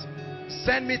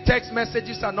send me text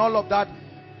messages and all of that,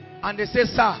 and they say,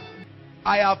 sir,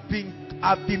 I've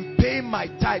been paying my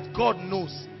tithe. God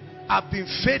knows I've been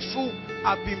faithful.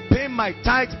 I've been paying my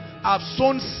tithe. I've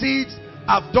sown seeds.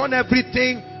 I've done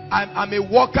everything. I'm a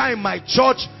worker in my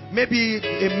church, maybe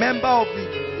a member of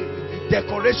the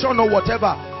decoration or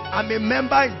whatever. I'm a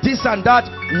member in this and that.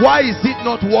 Why is it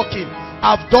not working?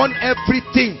 I've done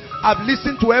everything. I've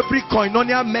listened to every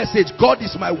koinonia message. God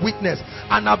is my witness,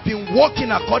 and I've been walking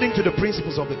according to the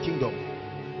principles of the kingdom.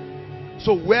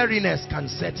 So weariness can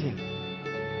set in,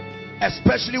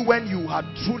 especially when you are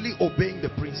truly obeying the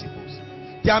principles.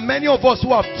 There are many of us who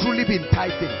have truly been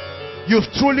tithing. You've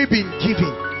truly been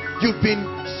giving. You've been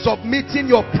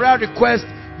submitting your prayer request,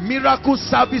 miracle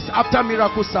service after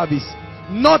miracle service.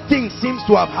 Nothing seems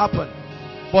to have happened.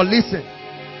 But listen.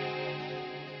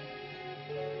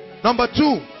 Number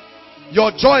two,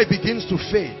 your joy begins to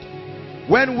fade.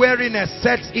 When weariness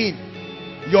sets in,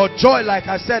 your joy, like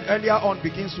I said earlier on,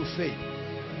 begins to fade.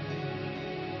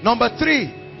 Number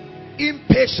three,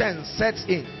 impatience sets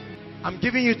in. I'm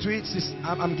giving it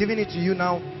to you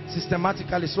now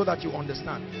systematically so that you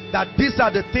understand that these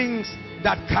are the things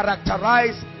that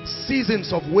characterize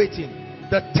seasons of waiting,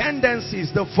 the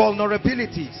tendencies, the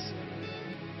vulnerabilities.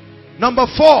 Number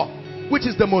four, which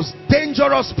is the most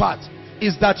dangerous part,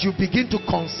 is that you begin to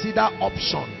consider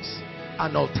options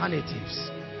and alternatives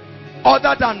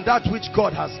other than that which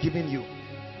God has given you.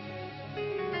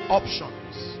 Options.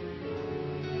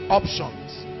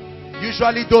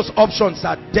 Usually those options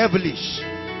are devilish.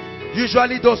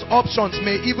 Usually those options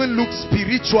may even look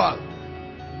spiritual,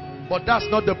 but that's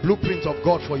not the blueprint of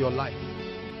God for your life.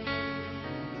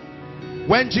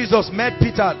 When Jesus met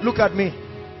Peter, look at me.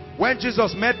 When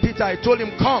Jesus met Peter, he told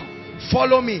him, come,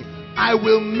 follow me. I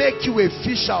will make you a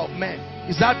fisher of men.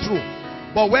 Is that true?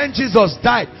 But when Jesus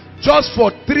died, just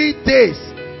for 3 days,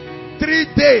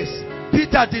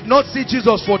 Peter did not see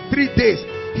Jesus for 3 days.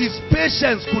 His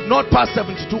patience could not pass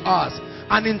 72 hours.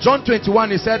 And in John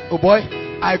 21, he said, oh boy,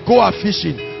 I go a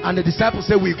fishing. And the disciples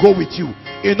said, we go with you.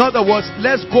 In other words,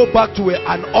 let's go back to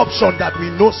an option that we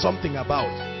know something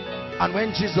about. And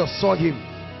when Jesus saw him,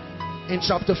 in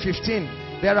chapter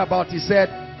 15, thereabout, he said,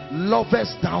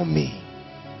 lovest thou me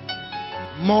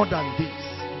more than this?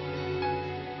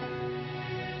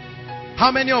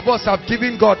 How many of us have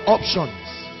given God options?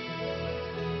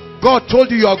 God told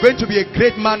you you are going to be a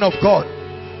great man of God,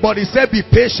 but he said be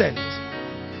patient.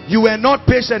 You were not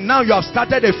patient. Now you have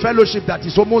started a fellowship that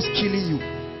is almost killing you.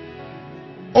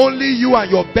 Only you and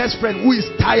your best friend who is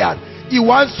tired. He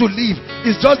wants to leave.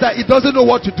 It's just that he doesn't know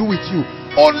what to do with you.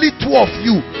 Only two of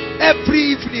you.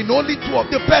 Every evening, only two of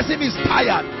the person is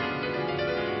tired.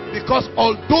 Because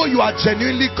although you are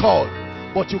genuinely called,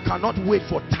 but you cannot wait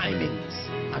for timings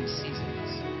and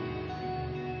seasons.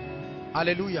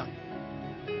 Hallelujah.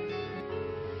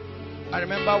 I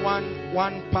remember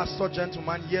one pastor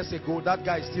gentleman years ago. That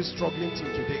guy is still struggling till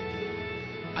today.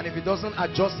 And if he doesn't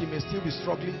adjust, he may still be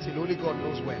struggling till only God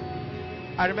knows when.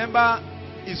 I remember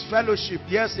his fellowship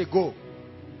years ago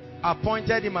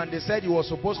appointed him, and they said he was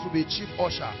supposed to be chief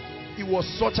usher. It was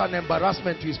such an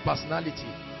embarrassment to his personality.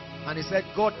 And he said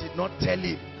God did not tell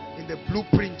him in the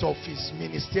blueprint of his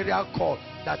ministerial call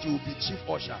that he will be chief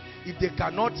usher. If they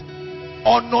cannot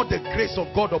honor the grace of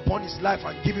God upon his life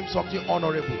and give him something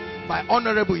honorable. By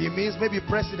honorable, he means maybe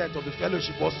president of the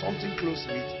fellowship or something close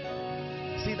to it.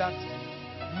 See that?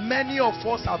 Many of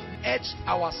us have edged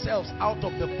ourselves out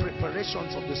of the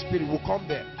preparations of the Spirit. We'll come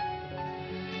there.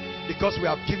 Because we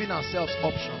have given ourselves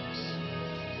options.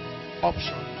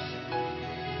 Options.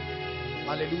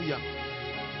 Hallelujah.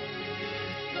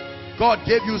 God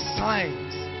gave you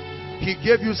signs. He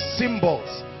gave you symbols.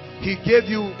 He gave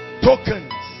you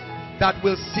tokens that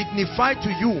will signify to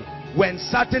you when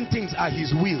certain things are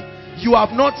his will. You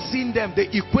have not seen them. The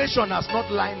equation has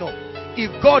not lined up.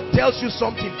 If God tells you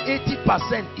something,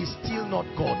 80% is still not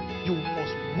God. You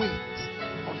must wait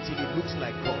until it looks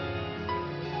like God.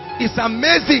 It's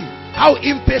amazing how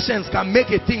impatience can make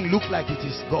a thing look like it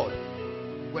is God,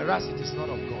 whereas it is not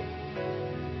of God.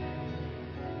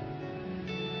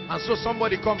 And so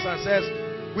somebody comes and says,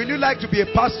 will you like to be a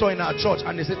pastor in our church?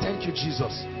 And they say, thank you,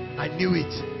 Jesus. I knew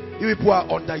it. You people are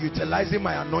underutilizing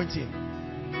my anointing.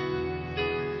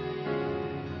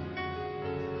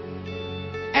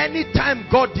 Anytime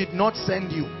God did not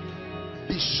send you,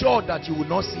 be sure that you will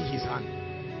not see his hand.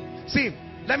 See,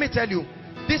 let me tell you,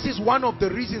 this is one of the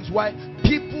reasons why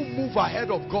people move ahead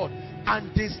of God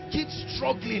and they keep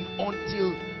struggling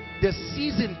until the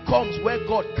season comes where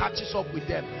God catches up with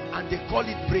them and they call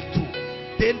it breakthrough.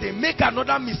 Then they make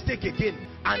another mistake again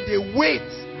and they wait.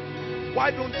 Why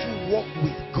don't you walk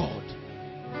with God?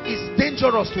 It's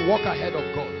dangerous to walk ahead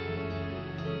of God.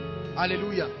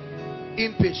 Hallelujah.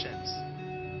 Impatience.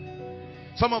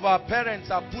 Some of our parents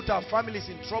have put our families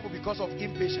in trouble because of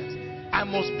impatience. I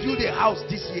must build a house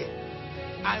this year.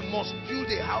 I must build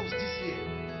a house this year.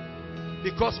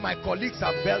 Because my colleagues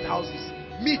have built houses.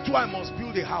 Me too, I must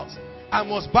build a house. I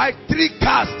must buy 3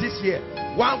 cars this year.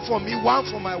 One for me, one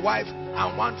for my wife,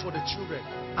 and one for the children.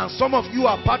 And some of you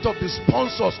are part of the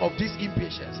sponsors of this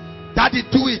impatience. Daddy,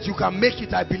 do it. You can make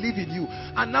it. I believe in you.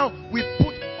 And now we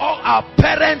put all our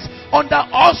parents under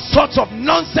all sorts of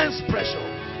nonsense pressure.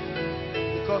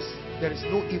 Because there is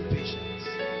no impatience.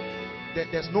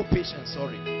 There's no patience,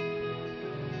 sorry.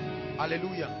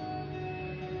 Hallelujah.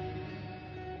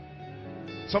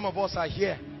 Some of us are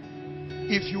here.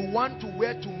 If you want to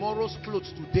wear tomorrow's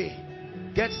clothes today,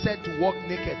 get set to walk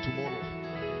naked tomorrow.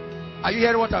 Are you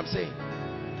hearing what I'm saying?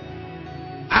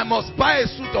 I must buy a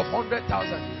suit of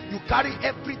 100,000. You carry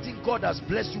everything God has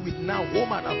blessed you with now,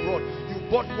 home and abroad. You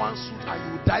bought one suit and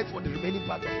you will die for the remaining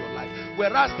part of your life.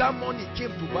 Whereas that money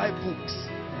came to buy books.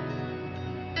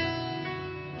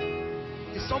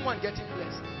 Is someone getting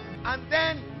blessed? And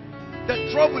then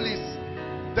the trouble is,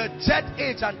 the jet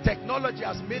age and technology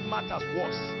has made matters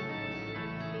worse.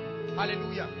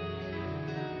 Hallelujah.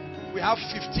 We have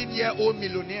 15-year-old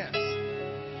millionaires,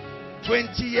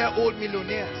 20-year-old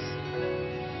millionaires.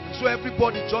 So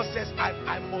everybody just says,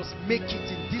 I must make it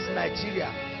in this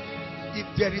Nigeria. If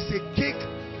there is a cake,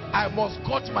 I must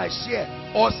cut my share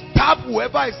or stab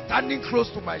whoever is standing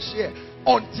close to my share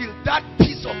until that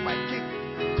piece of my cake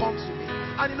comes to me.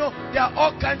 And you know, there are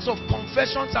all kinds of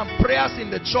confessions and prayers in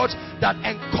the church that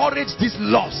encourage this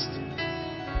lust.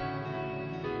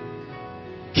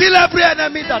 Kill every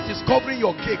enemy that is covering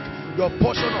your cake, your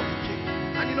portion of the cake.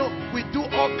 And you know, we do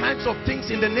all kinds of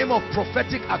things in the name of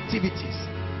prophetic activities.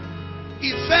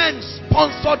 Events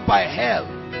sponsored by hell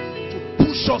to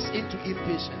push us into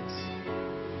impatience.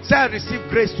 Say, I receive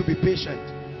grace to be patient.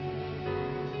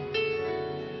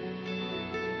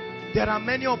 There are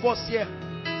many of us here.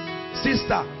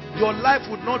 Sister, your life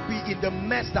would not be in the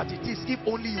mess that it is if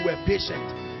only you were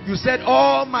patient. You said,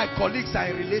 all my colleagues are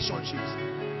in relationships.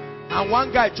 And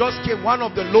one guy just came, one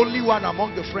of the lonely one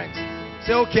among the friends.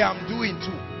 Say, okay, I'm doing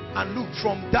too. And look,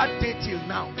 from that day till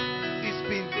now, it's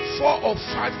been 4 or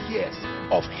 5 years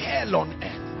of hell on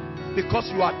earth. Because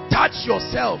you attach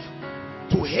yourself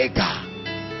to Hagar.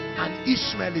 And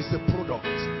Ishmael is the product.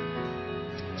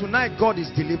 Tonight, God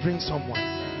is delivering someone.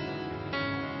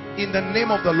 In the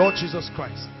name of the Lord Jesus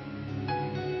Christ.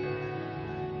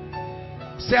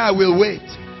 Say, I will wait.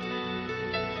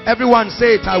 Everyone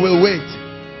say it, I will wait.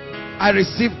 I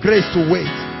receive grace to wait.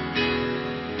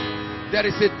 There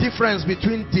is a difference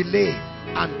between delay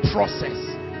and process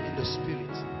in the spirit.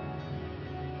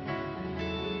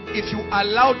 If you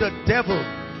allow the devil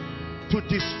to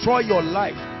destroy your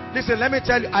life. Listen, let me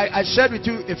tell you, I shared with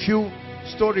you a few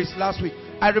stories last week.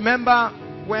 I remember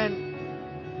when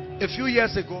a few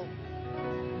years ago,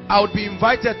 I would be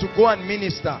invited to go and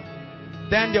minister.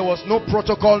 Then there was no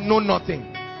protocol, no nothing.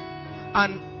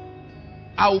 And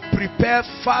I would prepare,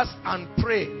 fast and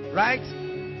pray, right?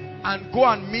 And go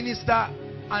and minister.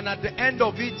 And at the end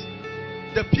of it,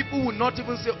 the people would not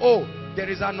even say, oh, there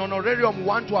is an honorarium, we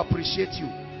want to appreciate you.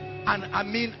 And I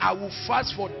mean, I will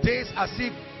fast for days as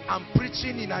if I'm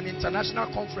preaching in an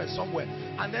international conference somewhere.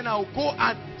 And then I will go,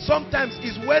 and sometimes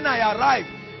it's when I arrive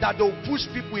that they'll push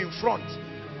people in front.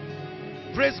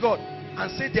 Praise God. And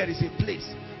say there is a place.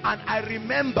 And I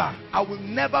remember, I will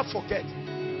never forget,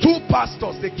 2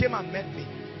 pastors, they came and met me.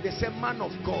 They said, man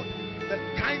of God, the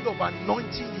kind of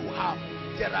anointing you have,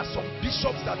 there are some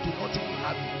bishops that do not even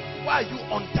have it. Why are you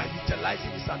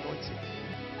underutilizing this anointing?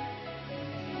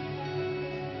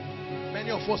 Many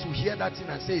of us will hear that thing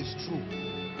and say it's true.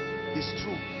 It's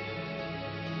true.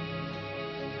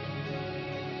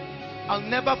 I'll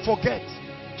never forget.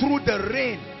 through the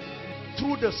rain,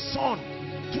 through the sun,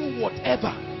 through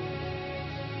whatever.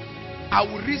 I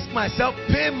will risk myself,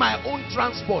 pay my own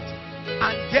transport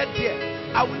and get there.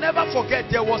 I will never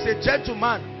forget, there was a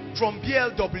gentleman from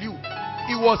BLW.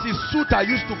 It was his suit I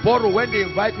used to borrow when they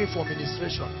invite me for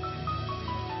ministration.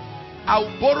 I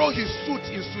would borrow his suit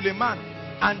in Suleiman,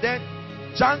 and then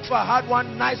Jankfa had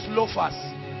one nice loafers.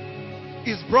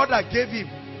 His brother gave him.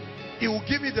 He would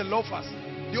give me the loafers.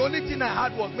 The only thing I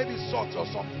had was maybe socks or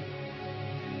something.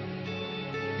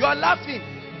 You are laughing.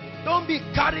 Don't be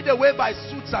carried away by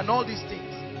suits and all these things.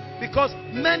 Because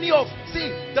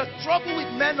the trouble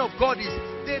with men of God is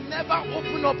they never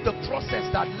open up the process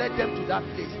that led them to that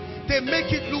place. They make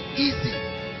it look easy,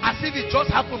 as if it just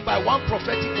happened by one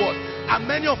prophetic word. And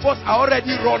many of us are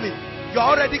already running. You're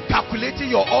already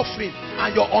calculating your offering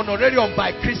and your honorarium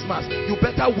by Christmas. You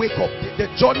better wake up. The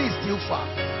journey is still far.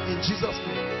 In Jesus'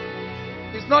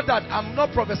 name. It's not that I'm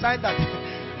not prophesying that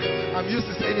I'm used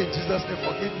to saying in Jesus' name,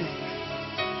 forgive me.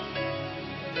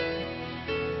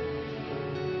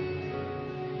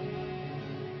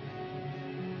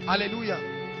 Hallelujah.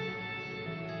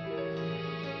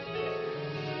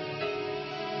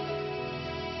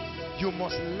 You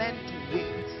must learn to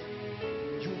wait.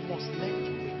 You must learn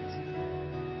to wait.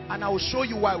 And I will show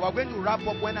you why. We're going to wrap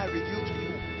up when I reveal to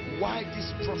you why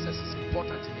this process is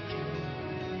important in the kingdom.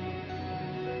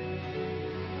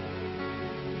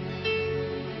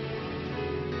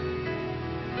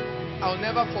 I'll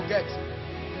never forget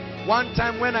one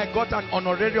time when I got an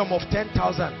honorarium of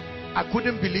 10,000. I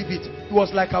couldn't believe it. It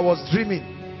was like I was dreaming.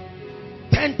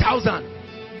 10,000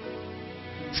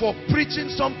 for preaching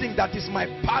something that is my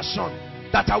passion,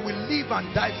 that I will live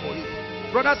and die for it.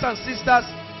 Brothers and sisters,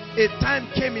 a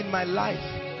time came in my life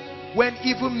when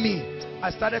even me, I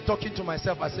started talking to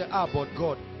myself. I said, but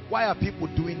God, why are people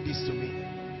doing this to me?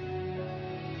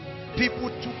 People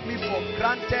took me for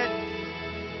granted.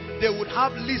 They would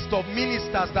have list of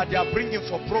ministers that they are bringing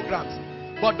for programs,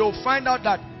 but they'll find out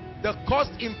that the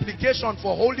cost implication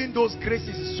for holding those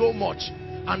graces is so much,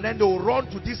 and then they'll run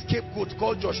to this scapegoat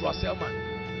called Joshua Selman.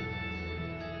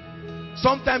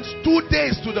 Sometimes 2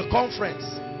 days to the conference,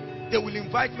 they will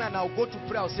invite me and I'll go to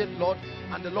pray. I'll say, Lord,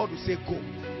 and the Lord will say, go.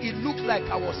 It looked like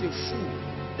I was a fool,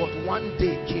 but one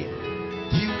day came.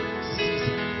 Due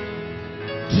season.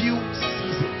 Due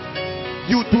season.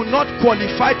 You do not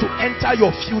qualify to enter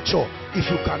your future if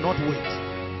you cannot wait.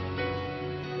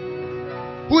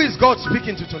 Who is God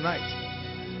speaking to tonight?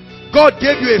 God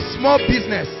gave you a small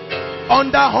business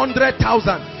under 100,000.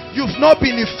 You've not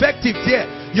been effective there.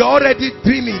 You're already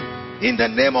dreaming. In the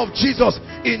name of Jesus,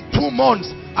 in 2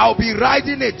 months, I'll be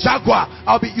riding a Jaguar.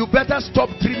 You better stop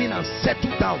dreaming and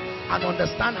settle down and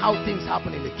understand how things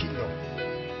happen in the kingdom.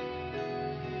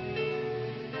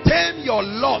 Tame your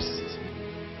lust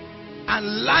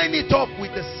and line it up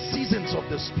with the seasons of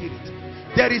the Spirit.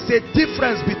 There is a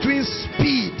difference between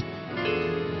speed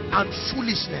and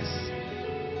foolishness.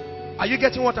 Are you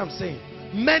getting what I'm saying?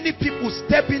 Many people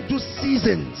step into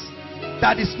seasons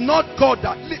that is not God.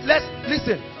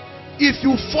 Listen, if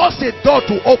you force a door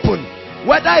to open,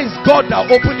 whether it's God that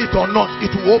opened it or not,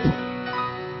 it will open.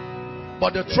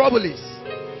 But the trouble is,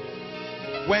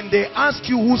 when they ask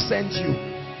you who sent you,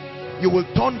 you will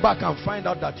turn back and find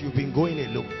out that you've been going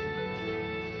alone.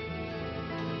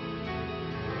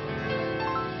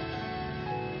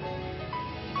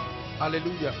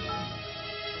 Hallelujah.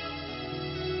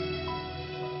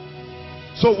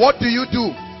 So what do you do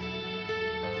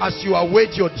as you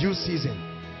await your due season?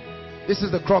 This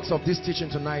is the crux of this teaching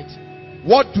tonight.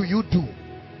 What do you do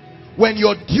when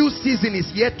your due season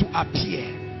is yet to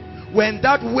appear? When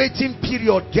that waiting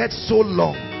period gets so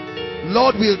long,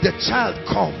 Lord, will the child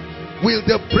come? Will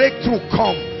the breakthrough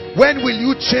come? When will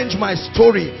you change my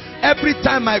story? Every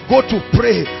time I go to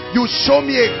pray, you show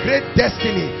me a great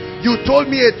destiny. You told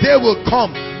me a day will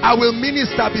come, I will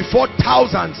minister before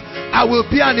thousands. I will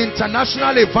be an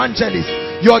international evangelist.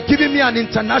 You are giving me an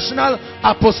international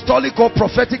apostolic or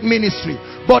prophetic ministry.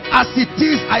 But as it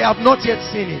is, I have not yet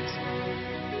seen it.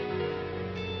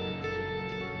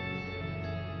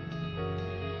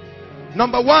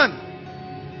 Number one,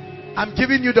 I'm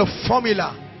giving you the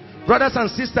formula. Brothers and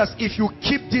sisters, if you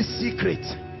keep this secret,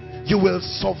 you will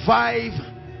survive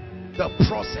the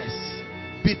process.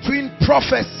 Between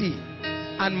prophecy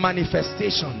and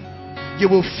manifestation, you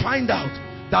will find out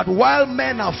that while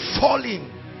men are falling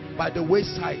by the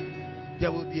wayside,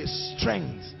 there will be a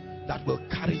strength that will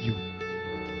carry you.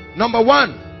 Number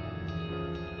one,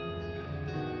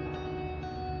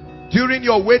 during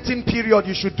your waiting period,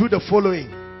 you should do the following.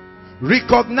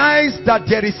 Recognize that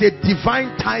there is a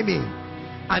divine timing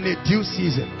and a due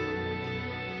season.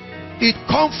 It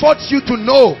comforts you to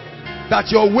know that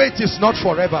your wait is not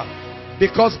forever,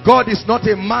 because God is not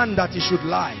a man that he should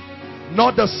lie,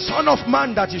 nor the son of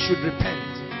man that he should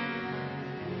repent.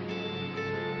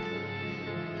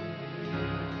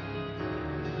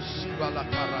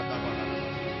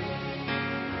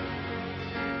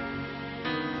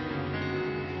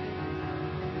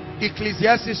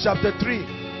 Ecclesiastes chapter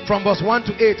 3 from verse 1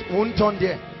 to 8, we won't turn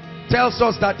there, tells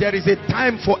us that there is a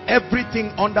time for everything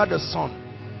under the sun.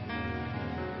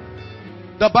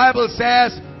 The Bible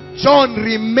says John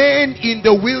remained in the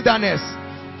wilderness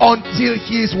until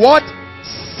his what?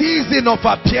 Season of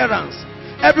appearance.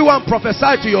 Everyone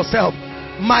prophesy to yourself,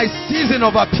 my season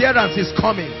of appearance is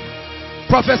coming.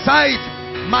 Prophesy it,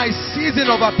 my season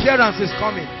of appearance is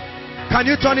coming. Can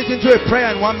you turn it into a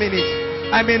prayer in 1 minute?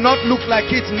 I may not look like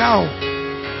it now,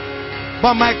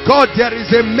 but my God, there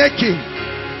is a making,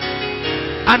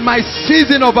 and my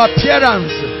season of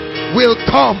appearance will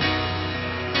come.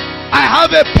 I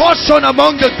have a portion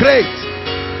among the great,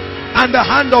 and the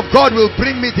hand of God will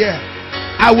bring me there.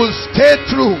 I will stay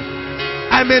through.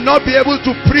 I may not be able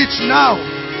to preach now,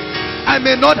 I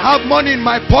may not have money in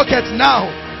my pocket now,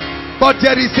 but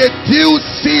there is a due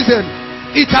season.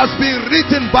 It has been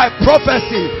written by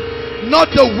prophecy.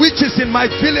 Not the witches in my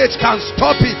village can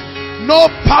stop it. No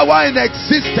power in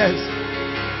existence.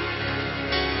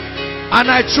 And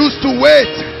I choose to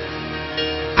wait.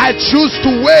 I choose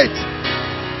to wait.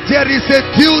 There is a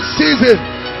due season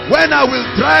when I will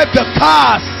drive the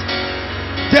cars.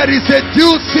 There is a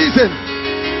due season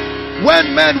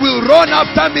when men will run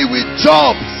after me with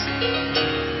jobs.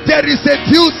 There is a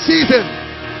due season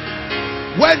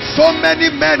when so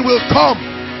many men will come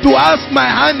to ask my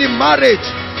hand in marriage.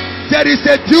 There is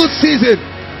a due season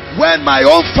when my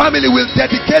own family will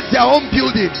dedicate their own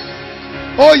building.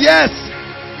 Oh yes,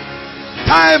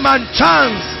 time and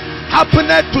chance happened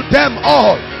to them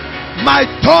all. My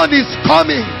turn is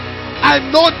coming. I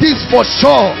know this for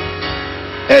sure.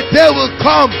 A day will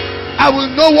come, I will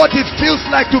know what it feels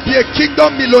like to be a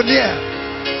kingdom millionaire.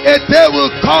 A day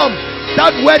will come,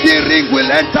 that wedding ring will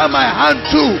enter my hand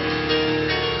too.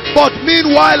 But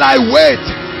meanwhile I wait.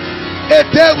 A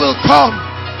day will come,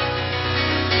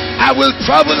 I will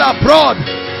travel abroad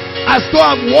as though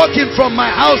I'm walking from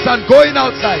my house and going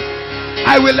outside.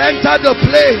 I will enter the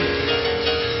plane.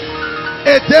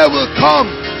 A day will come,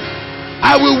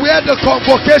 I will wear the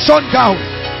convocation gown.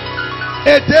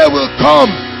 A day will come,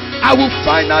 I will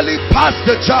finally pass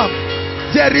the jam.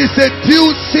 There is a due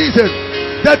season.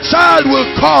 The child will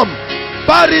come.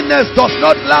 Barrenness does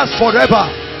not last forever.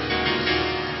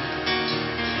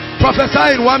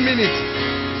 Prophesy in 1 minute.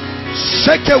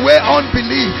 Shake away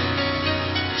unbelief.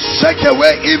 Shake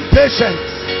away impatience.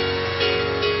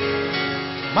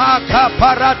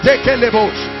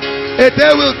 A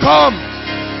day will come,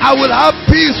 I will have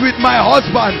peace with my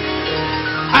husband.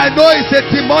 I know it's a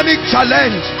demonic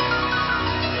challenge.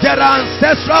 There are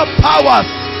ancestral powers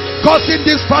causing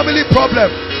this family problem,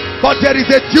 but there is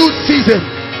a due season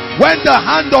when the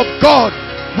hand of God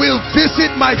will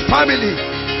visit my family.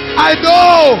 I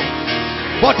know,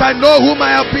 but I know whom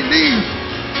I have believed,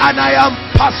 and I am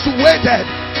persuaded.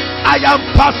 I am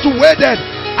persuaded.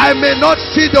 I may not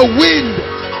see the wind,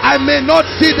 I may not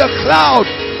see the cloud,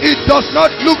 it does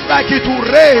not look like it will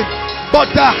rain, but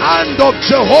the hand of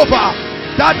Jehovah,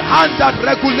 that hand that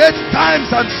regulates times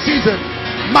and seasons,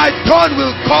 my turn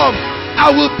will come. I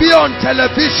will be on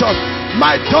television.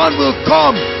 My turn will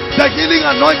come. The healing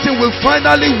anointing will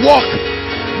finally walk.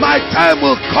 My time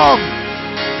will come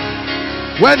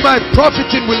when my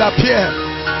profiting will appear.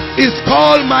 It's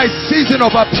called my season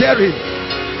of appearing.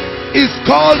 It's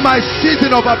called my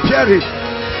season of appearing.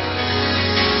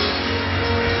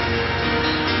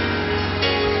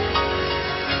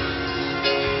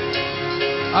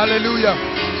 Hallelujah.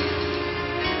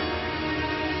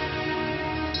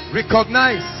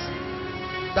 Recognize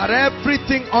that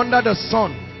everything under the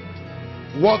sun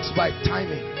works by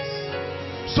timings.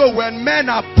 So when men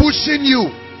are pushing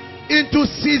you into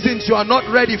seasons you are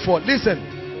not ready for, listen,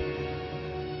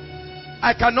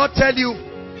 I cannot tell you.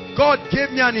 God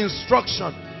gave me an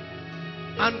instruction,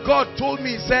 and God told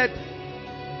me, he said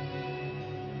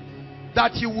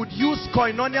that he would use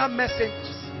koinonia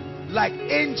messengers like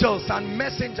angels and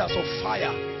messengers of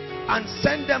fire and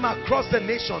send them across the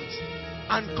nations.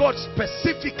 And God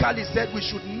specifically said we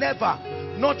should never,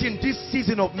 not in this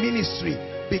season of ministry,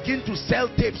 begin to sell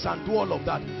tapes and do all of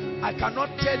that. I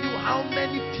cannot tell you how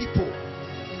many people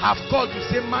have called to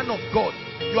say, man of God,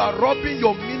 you are robbing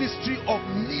your ministry of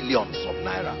millions of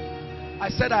naira. I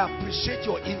said, I appreciate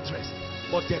your interest,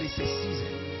 but there is a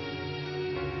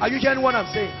season. Are you hearing what I'm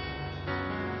saying?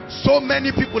 So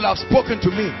many people have spoken to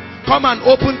me. Come and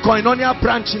open Koinonia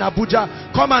branch in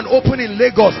Abuja. Come and open in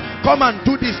Lagos. Come and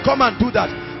do this. Come and do that.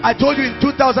 I told you in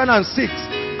 2006,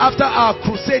 after our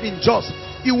crusade in Jos,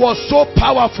 it was so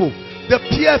powerful. The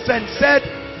PFN said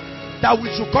that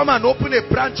we should come and open a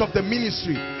branch of the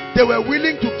ministry. They were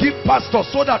willing to give pastors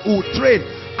so that we would train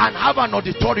and have an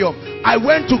auditorium. I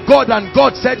went to God and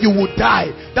God said you would die.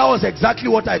 That was exactly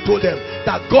what I told them,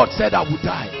 that God said I would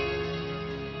die.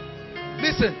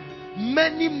 Listen,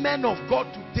 many men of God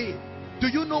today, do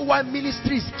you know why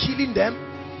ministry is killing them?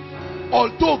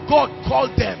 Although God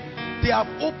called them, they have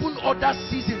opened other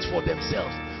seasons for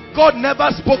themselves. God never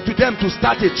spoke to them to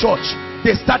start a church.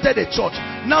 They started a church.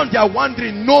 Now they are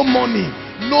wondering, no money,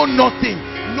 no nothing,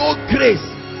 no grace.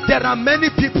 There are many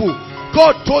people,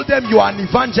 God told them you are an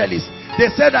evangelist. They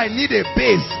said I need a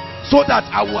base so that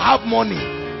I will have money.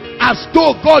 As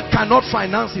though God cannot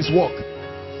finance his work.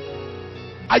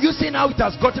 Are you seeing how it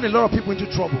has gotten a lot of people into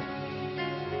trouble?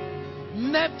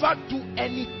 Never do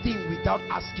anything without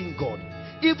asking God.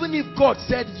 Even if God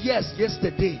said yes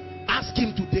yesterday, ask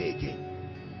him today again.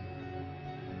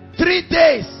 3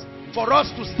 days for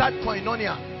us to start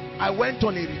Koinonia, I went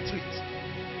on a retreat.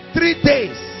 3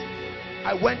 days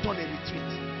I went on a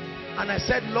retreat. And I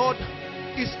said, Lord,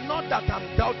 it's not that I'm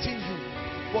doubting you,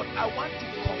 but I want to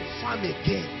confirm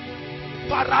again.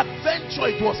 Peradventure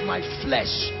it was my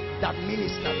flesh that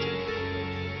ministered to me.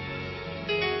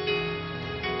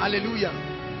 Hallelujah.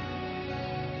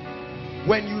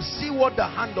 When you see what the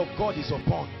hand of God is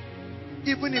upon,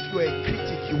 even if you are a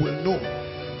critic, you will know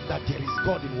that there is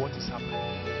God in what is happening.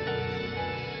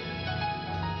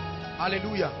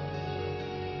 Hallelujah.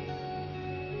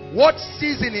 What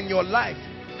season in your life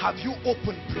have you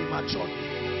opened prematurely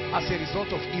as a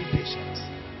result of impatience?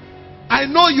 I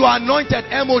know you are anointed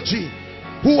MOG.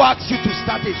 Who asked you to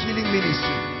start a healing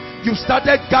ministry? You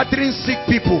started gathering sick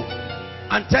people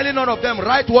and telling all of them,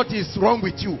 write what is wrong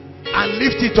with you and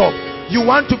lift it up. You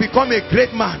want to become a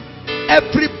great man.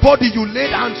 Everybody you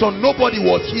laid hands on, nobody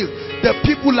was healed. The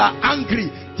people are angry.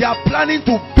 They are planning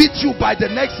to beat you by the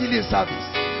next healing service.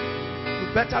 You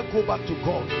better go back to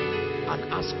God and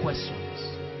ask questions.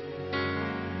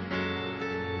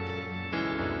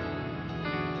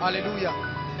 Hallelujah.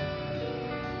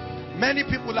 Many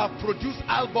people have produced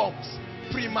albums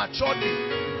prematurely.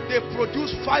 They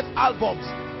produced 5 albums.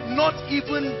 Not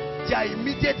even their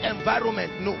immediate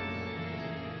environment, no.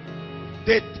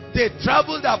 They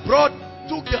traveled abroad,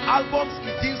 took the albums,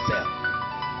 it didn't sell.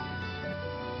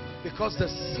 Because the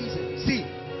season. See,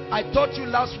 I taught you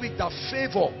last week that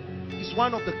favor is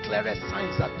one of the clearest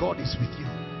signs that God is with you.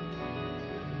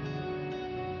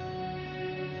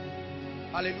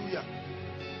 Hallelujah.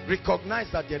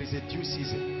 Recognize that there is a due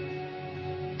season.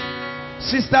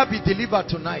 Sister, be delivered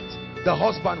tonight. The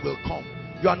husband will come.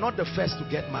 You are not the first to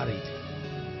get married.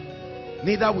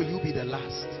 Neither will you be the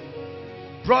last.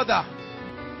 Brother,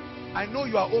 I know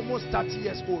you are almost 30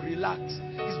 years old. Relax.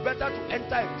 It's better to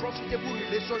enter a profitable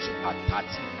relationship at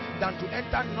 30 than to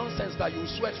enter nonsense that you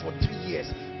sweat for 3 years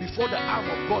before the arm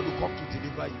of God will come to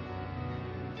deliver you.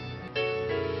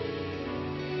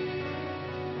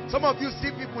 Some of you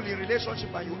see people in relationship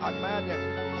and you admire them.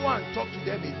 Go and talk to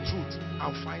them in truth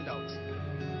and find out.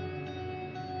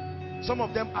 Some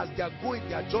of them, as they are going,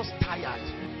 they are just tired.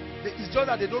 It's just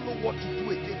that they don't know what to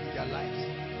do again with their lives.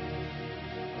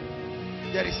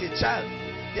 There is a child.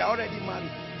 They are already married.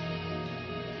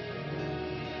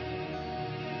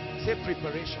 Say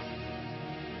preparation.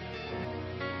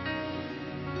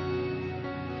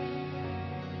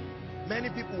 Many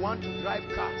people want to drive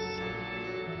cars.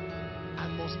 I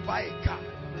must buy a car.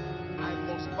 I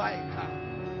must buy a car.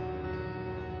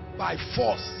 By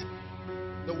force,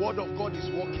 the word of God is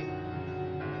working.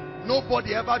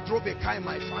 Nobody ever drove a car in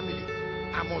my family.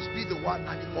 I must be the one,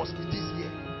 and it must be this year.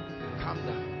 Calm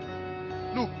down.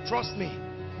 Look, trust me.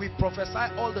 We prophesy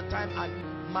all the time, and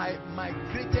my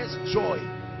greatest joy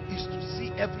is to see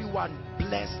everyone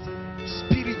blessed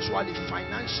spiritually,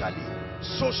 financially,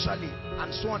 socially,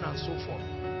 and so on and so forth.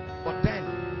 But then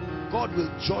God will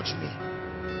judge me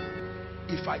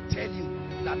if I tell you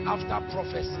that after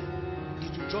prophecy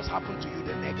it will just happen to you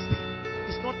the next day.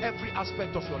 It's not every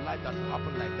aspect of your life that will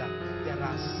happen like that. There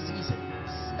are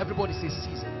seasons. Everybody says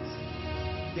seasons.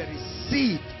 There is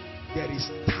seed, there is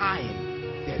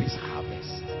time, there is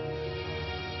harvest.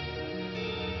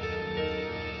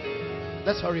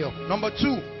 Let's hurry up. Number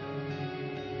 2.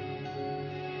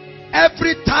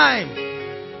 Every time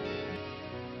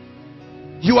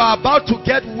you are about to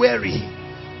get weary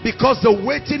because the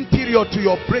waiting period to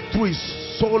your breakthrough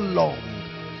is so long,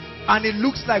 and it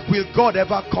looks like, will God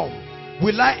ever come?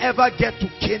 Will I ever get to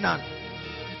Canaan?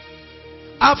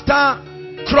 After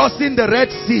crossing the Red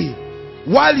Sea,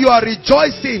 While you are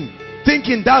rejoicing,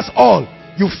 thinking that's all,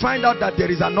 you find out that there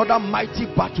is another mighty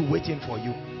battle waiting for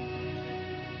you.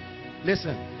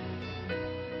 Listen,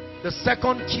 the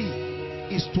second key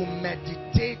is to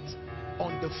meditate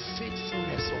on the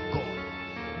faithfulness of God.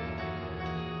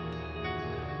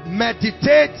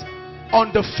 Meditate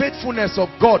on the faithfulness of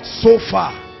God so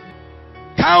far.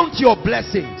 Count your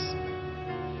blessings.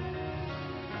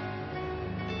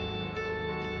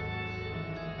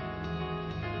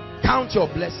 Count your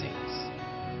blessings.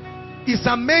 It's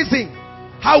amazing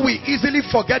how we easily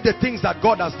forget the things that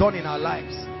God has done in our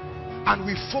lives, and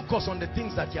we focus on the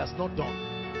things that He has not done.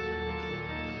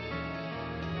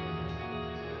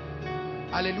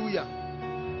 Hallelujah.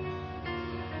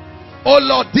 Oh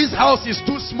Lord, this house is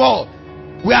too small.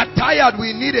 We are tired.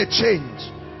 We need a change.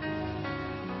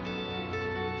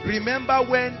 Remember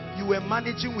when you were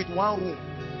managing with one room,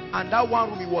 and that one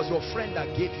room, it was your friend that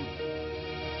gave you.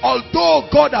 Although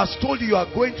God has told you you are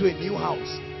going to a new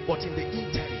house, but in the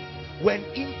interim, when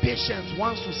impatience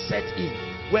wants to set in,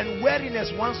 when weariness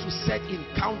wants to set in,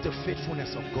 count the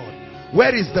faithfulness of God.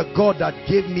 Where is the God that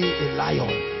gave me a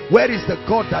lion? Where is the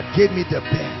God that gave me the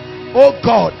bear? Oh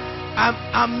God,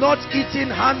 I'm not eating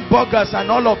hamburgers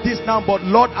and all of this now, but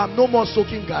Lord, I'm no more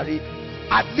soaking gari.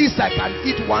 At least I can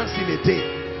eat once in a day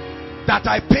that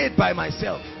I paid by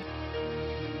myself.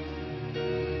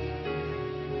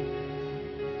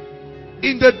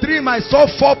 In the dream, I saw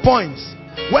 4 points.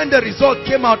 When the result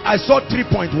came out, I saw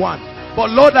 3.1.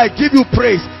 But Lord, I give you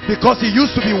praise because it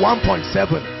used to be 1.7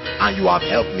 and you have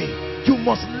helped me. You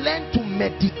must learn to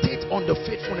meditate on the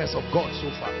faithfulness of God so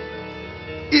far.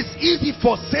 It's easy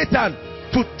for Satan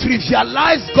to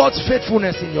trivialize God's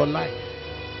faithfulness in your life.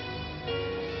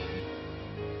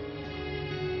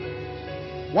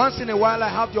 Once in a while, I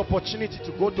have the opportunity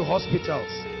to go to hospitals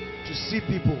to see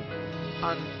people,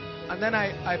 and then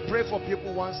I pray for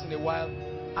people once in a while,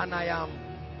 and I am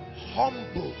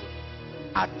humbled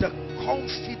at the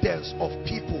confidence of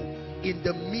people in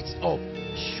the midst of,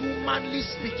 humanly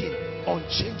speaking,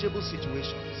 unchangeable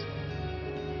situations.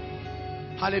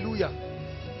 Hallelujah.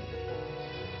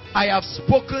 I have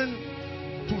spoken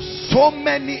to so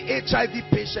many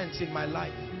HIV patients in my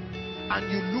life,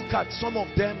 and you look at some of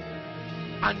them,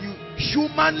 and you,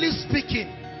 humanly speaking,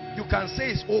 you can say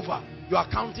it's over. You are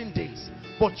counting days,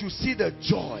 but you see the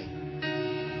joy.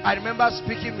 I remember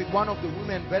speaking with one of the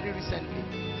women very recently,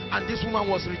 and this woman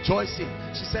was rejoicing.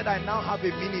 She said, I now have a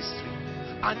ministry.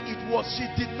 And it was, she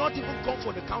did not even come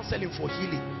for the counseling for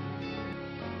healing.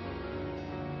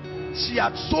 She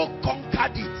had so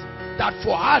conquered it that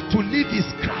for her to live is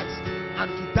Christ and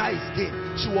to die is gain.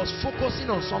 She was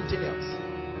focusing on something else.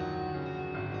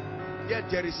 Yet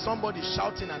there is somebody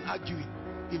shouting and arguing,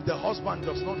 if the husband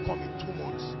does not come in 2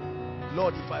 months,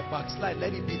 Lord, if I backslide,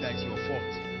 let it be that it's your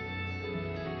fault.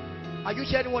 Are you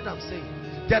hearing what I'm saying?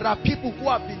 There are people who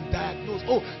have been diagnosed.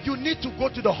 Oh, you need to go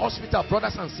to the hospital,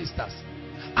 brothers and sisters,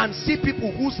 and see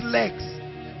people whose legs,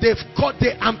 they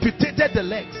amputated the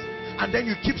legs, and then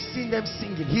you keep seeing them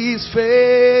singing, His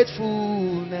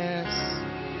faithfulness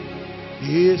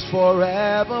is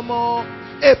forevermore.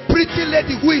 A pretty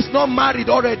lady who is not married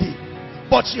already,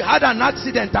 but she had an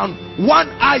accident and one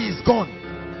eye is gone.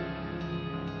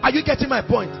 Are you getting my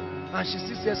point? And she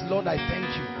still says, Lord, I thank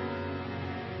you.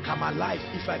 I'm alive.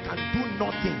 If I can do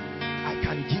nothing, I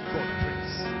can give God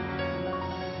praise.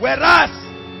 Whereas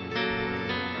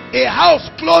a house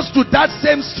close to that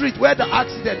same street where the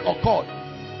accident occurred,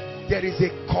 there is a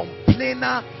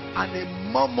complainer and a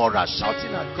murmurer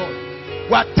shouting at God.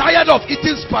 We are tired of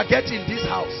eating spaghetti in this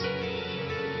house.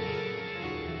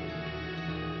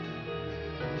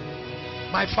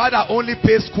 My father only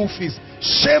pays school fees.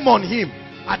 Shame on him.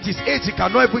 At his age, he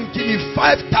cannot even give me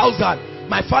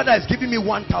 5,000. My father is giving me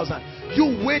 1,000.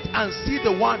 You wait and see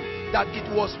the one that it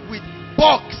was with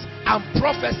box and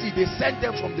prophecy. They sent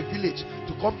them from the village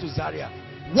to come to Zaria.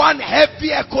 One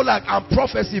heavy echolog and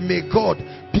prophecy, may God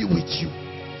be with you.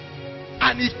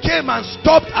 And he came and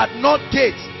stopped at North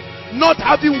Gate, not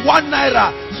having 1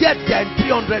 naira, yet they are in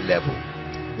 300 level.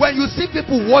 When you see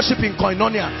people worshiping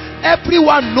Koinonia,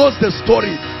 everyone knows the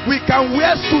story. We can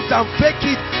wear suits and fake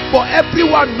it, but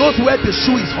everyone knows where the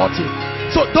shoe is hurting.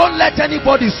 So don't let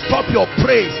anybody stop your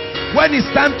praise when it's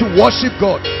time to worship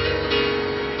God.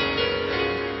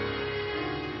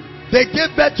 They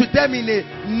gave birth to them in a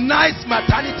nice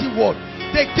maternity ward.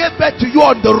 They gave birth to you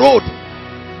on the road.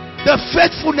 The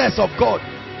faithfulness of God.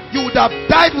 You would have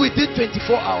died within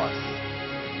 24 hours.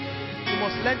 You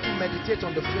must learn to meditate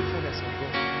on the faithfulness of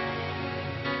God.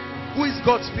 Who is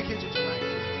God speaking to tonight?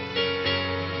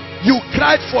 You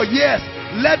cried for years,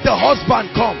 let the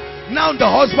husband come. Now the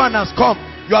husband has come.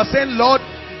 You are saying, Lord,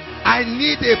 I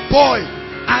need a boy.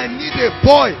 I need a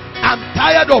boy. I'm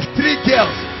tired of 3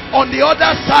 girls. On the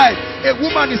other side, a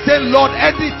woman is saying, Lord,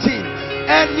 anything,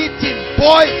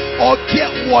 boy or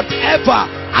girl, whatever,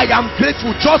 I am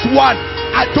grateful. Just one.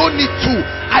 I don't need 2.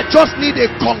 I just need a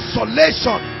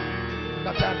consolation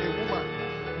that I am a woman.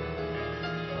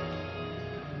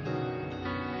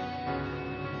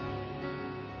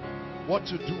 What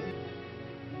to do?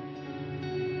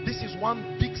 This is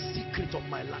one big secret of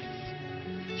my life.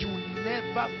 You will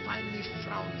never find me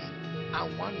frowning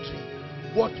and wondering,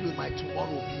 what will my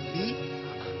tomorrow be? Me?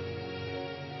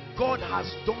 God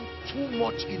has done too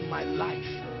much in my life.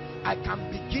 I can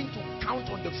begin to count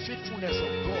on the faithfulness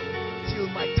of God till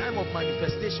my time of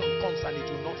manifestation comes and it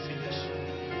will not finish.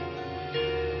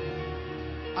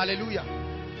 Hallelujah.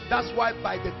 That's why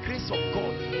by the grace of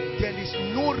God, there is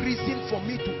no reason for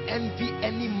me to envy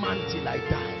any man till I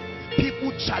die.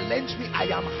 People challenge me, I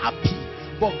am happy.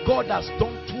 But God has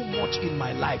done too much in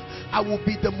my life. I will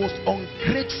be the most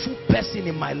ungrateful person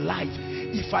in my life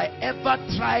if I ever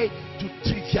try to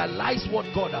trivialize what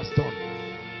God has done.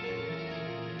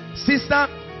 Sister,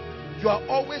 you are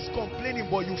always complaining,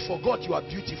 but you forgot you are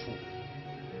beautiful.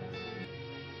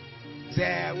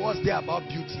 What's there about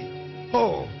beauty?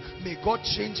 Oh, may God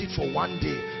change it for one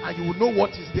day and you will know what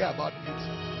is there about beauty.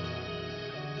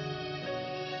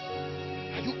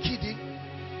 Are you kidding?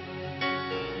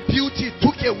 Beauty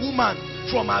took a woman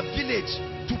from her village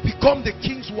to become the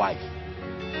king's wife.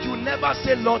 You never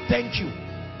say, Lord, thank you.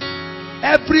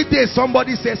 Every day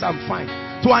somebody says, I'm fine.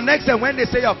 To an extent, when they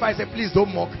say you're fine, say, please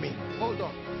don't mock me. Hold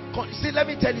on. See, let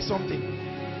me tell you something.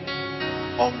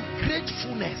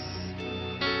 Ungratefulness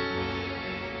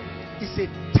is a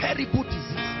terrible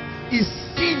disease. Is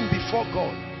sin before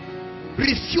God.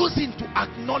 Refusing to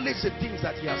acknowledge the things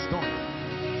that he has done.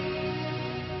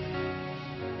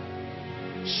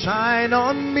 Shine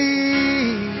on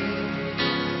me.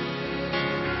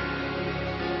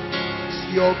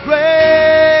 It's your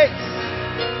grace.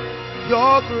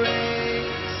 Your grace.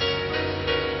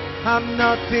 I'm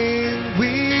nothing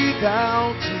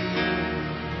without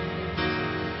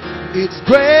you. It's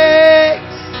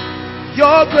grace.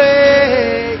 Your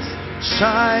grace.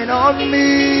 Shine on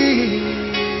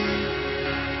me.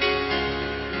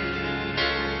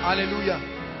 Hallelujah.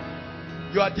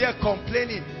 You are there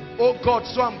complaining, oh God,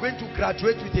 so I'm going to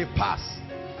graduate with a pass.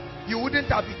 You wouldn't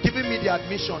have given me the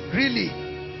admission. Really?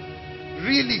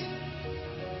 Really?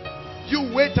 You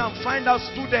wait and find out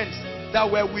students that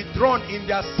were withdrawn in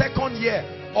their 2nd year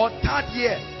or 3rd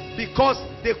year because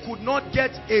they could not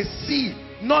get a C,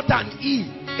 not an E,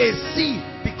 a C,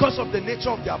 because of the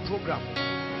nature of their program.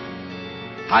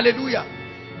 Hallelujah.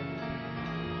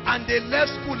 And they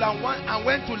left school and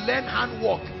went to learn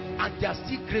handwork, and they are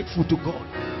still grateful to God.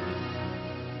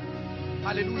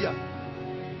 Hallelujah.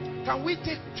 Can we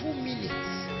take 2 minutes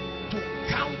to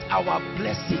count our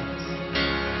blessings?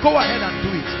 Go ahead and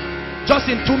do it.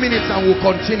 Just in 2 minutes and we'll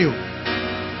continue.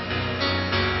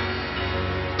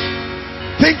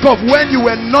 Think of when you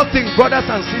were nothing, brothers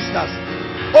and sisters.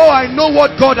 Oh, I know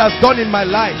what God has done in my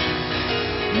life.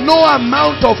 No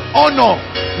amount of honor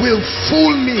will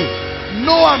fool me.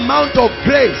 No amount of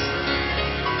grace.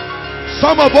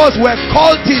 Some of us were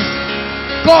cultists.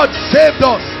 God saved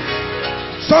us.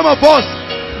 Some of us,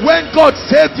 when God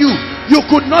saved you, you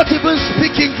could not even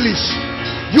speak English.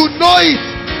 You know it.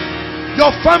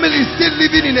 Your family is still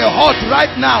living in a hut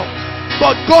right now,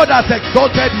 but God has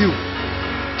exalted you.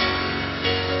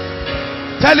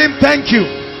 Tell him thank you.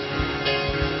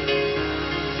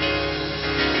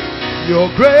 Your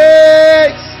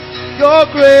grace,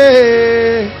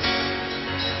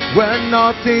 we're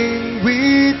nothing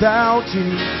without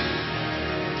you.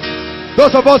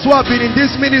 Those of us who have been in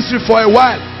this ministry for a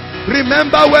while,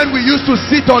 remember when we used to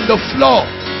sit on the floor.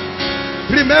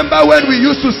 Remember when we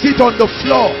used to sit on the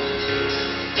floor.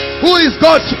 Who is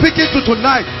God speaking to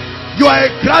tonight? You are a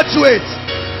graduate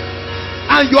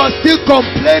and you are still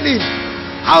complaining.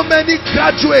 How many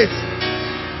graduates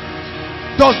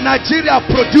does Nigeria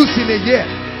produce in a year?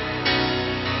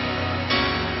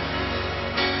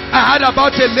 I heard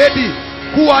about a lady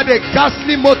who had a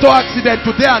ghastly motor accident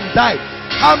today and died.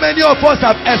 How many of us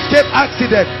have escaped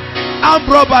accident? Armed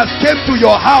robbers came to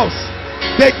your house.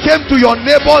 They came to your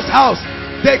neighbor's house.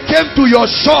 They came to your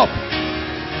shop.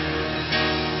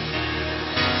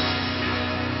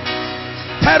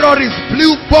 Terrorists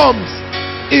blew bombs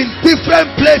in different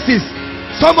places.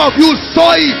 Some of you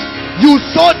saw it. You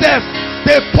saw them.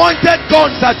 They pointed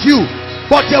guns at you,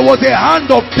 but there was a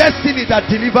hand of destiny that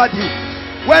delivered you.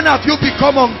 When have you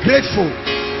become ungrateful?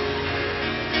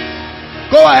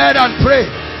 Go ahead and pray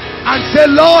and say,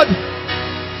 Lord,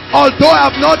 although I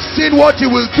have not seen what you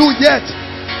will do yet,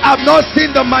 I've not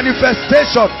seen the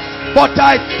manifestation, but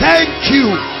I thank you.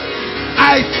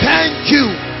 I thank you.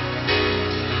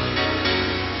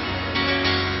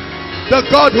 The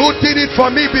God who did it for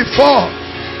me before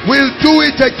will do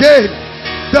it again.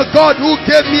 The God who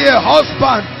gave me a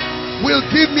husband will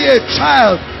give me a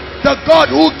child. The God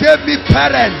who gave me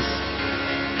parents,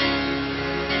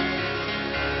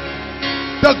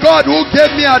 the God who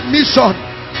gave me admission,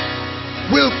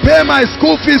 will pay my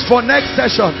school fees for next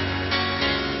session.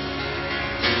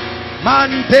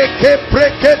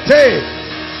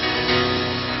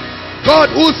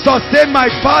 God who sustained my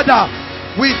father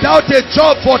without a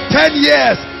job for 10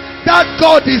 years, that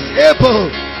God is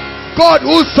able. God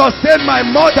who sustained my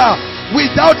mother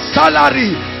without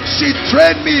salary, she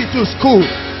trained me to school.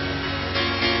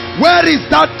 Where is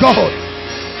that God?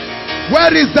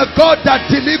 Where is the God that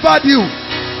delivered you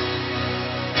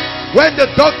when the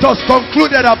doctors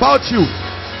concluded about you,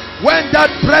 when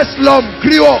that breast lump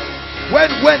grew up,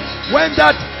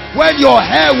 when your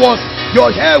hair was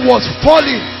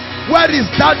falling? Where is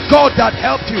that God that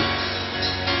helped you?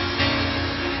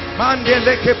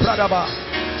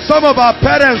 Some of our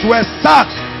parents were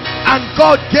sacked and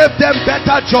God gave them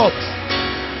better jobs.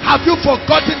 Have you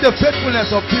forgotten the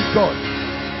faithfulness of this God?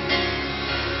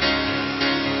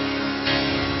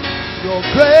 Your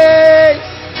grace,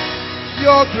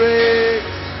 your grace,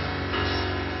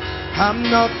 I'm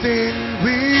nothing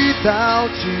without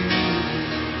you.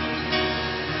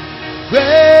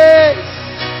 Grace,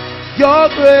 your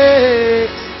grace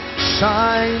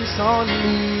shines on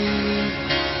me.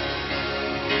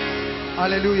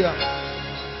 Hallelujah.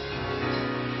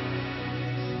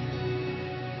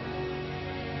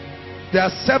 There are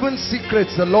 7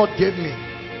 secrets the Lord gave me,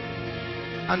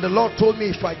 and the Lord told me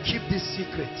if I keep these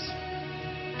secrets,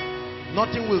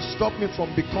 nothing will stop me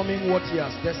from becoming what He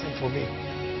has destined for me.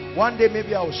 One day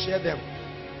maybe I will share them,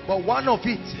 but one of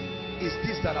it is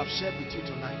this that I've shared with you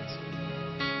tonight.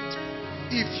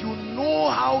 If you know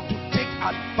how to take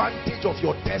advantage of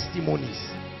your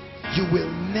testimonies, you will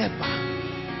never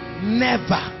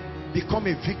become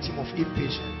a victim of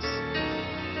impatience.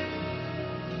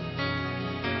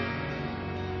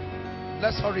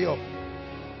 Let's hurry up.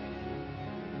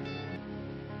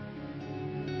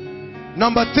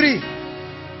 Number 3,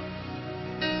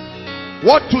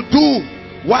 what to do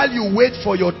while you wait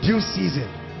for your due season.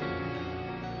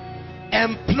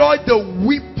 Employ the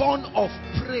weapon of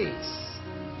praise.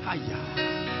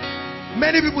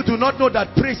 Many people do not know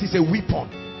that praise is a weapon.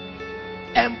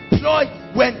 Employ,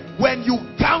 when you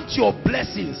count your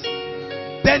blessings,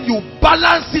 then you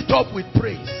balance it up with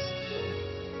praise,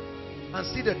 and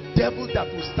see the devil that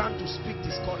will stand to speak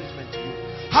discouragement to you.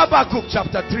 Habakkuk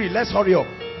chapter 3, let's hurry up.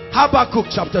 Habakkuk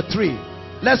chapter 3,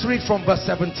 let's read from verse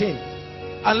 17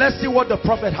 and let's see what the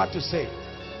prophet had to say.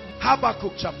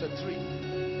 Habakkuk chapter 3.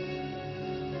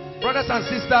 Brothers and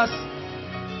sisters,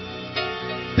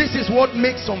 this is what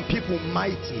makes some people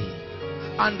mighty,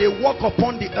 and they walk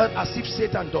upon the earth as if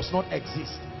Satan does not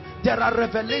exist. There are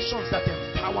revelations that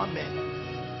empower men.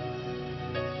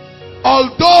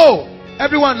 Although,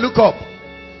 everyone look up,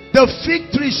 the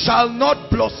fig tree shall not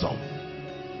blossom,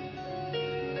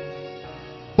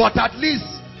 but at least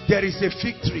there is a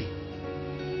fig tree.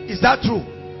 Is that true?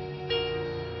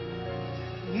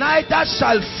 Neither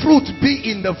shall fruit be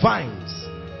in the vines,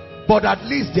 but at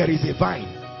least there is a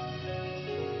vine.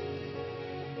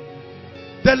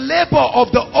 The labor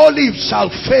of the olive shall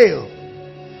fail,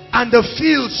 and the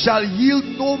field shall yield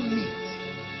no meat.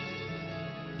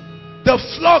 The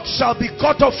flock shall be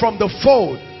cut off from the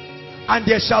fold, and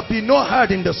there shall be no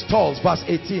herd in the stalls. Verse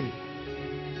 18.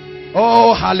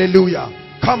 Oh, hallelujah.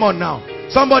 Come on now.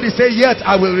 Somebody say, yet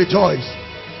I will rejoice.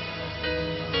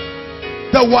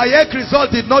 The WAEC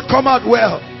result did not come out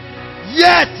well,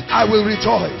 yet I will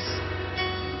rejoice.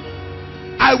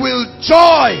 I will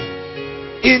joy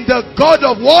in the God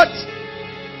of what?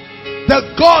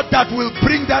 The God that will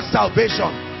bring that salvation.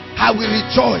 I will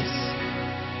rejoice.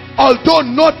 Although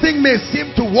nothing may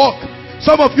seem to work.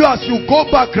 Some of you, as you go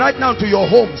back right now to your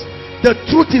homes, the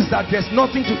truth is that there's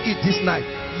nothing to eat this night,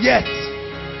 yet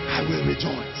I will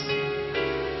rejoice.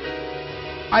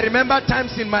 I remember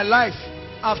times in my life,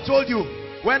 I've told you,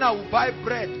 when I would buy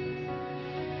bread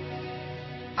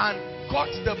and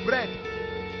cut the bread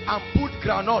and put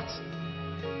granite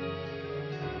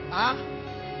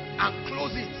and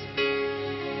close it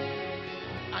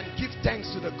and give thanks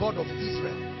to the God of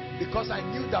Israel, because I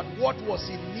knew that what was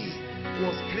in me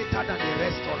was greater than a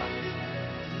restaurant,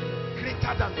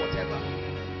 greater than whatever.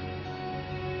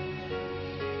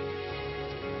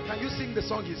 Can you sing the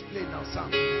song he's playing now,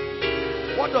 Sam?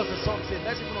 What does the song say?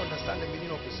 Let's even understand the meaning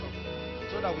of the song,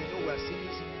 so that we know we're singing.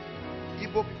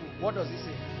 Igbo people, What does he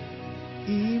say?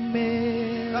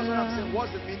 Email. That's what I'm saying.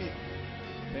 What's the meaning?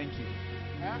 Thank you.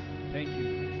 Huh? Thank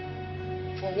you.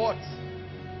 For what?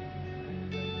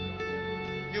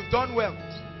 You've done well.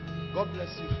 God bless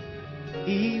you.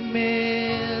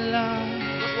 Email.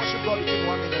 Just worship God within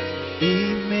 1 minute.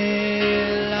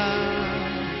 Email.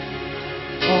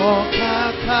 Oh,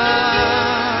 Kaka.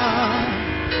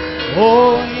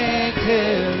 Oh,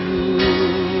 Yekeru.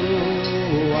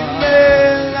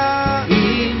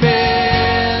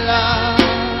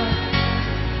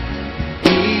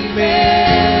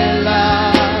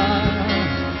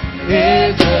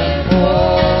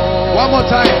 One more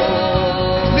time.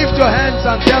 Lift your hands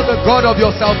and tell the God of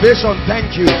your salvation,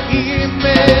 thank you.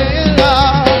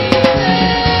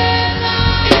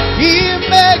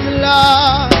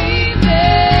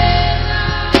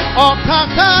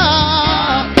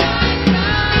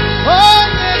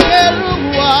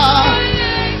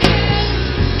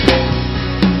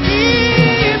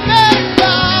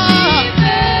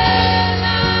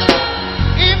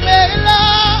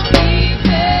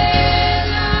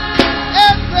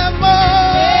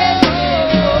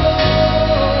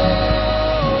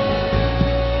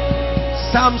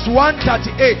 Psalms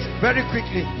 138, very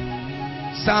quickly.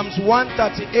 Psalms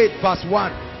 138 verse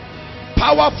 1.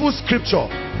 Powerful scripture.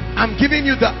 I'm giving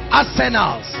you the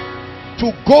arsenals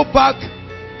to go back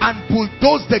and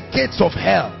bulldoze the gates of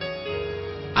hell.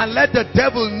 And let the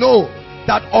devil know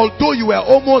that although you were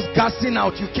almost gassing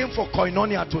out, you came for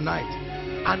koinonia tonight.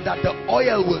 And that the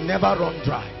oil will never run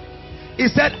dry. He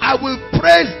said, I will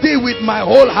praise thee with my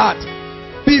whole heart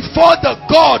before the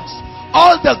gods.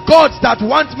 All the gods that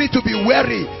want me to be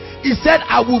weary, he said,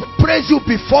 I will praise you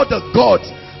before the gods.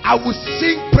 I will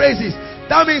sing praises.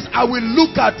 That means I will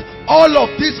look at all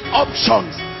of these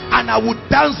options and I will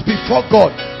dance before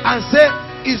God and say,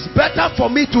 it's better for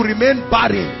me to remain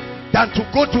barren than to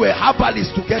go to a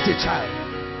herbalist to get a child.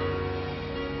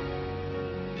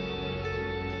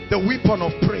 The weapon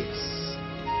of praise.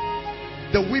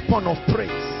 The weapon of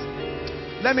praise.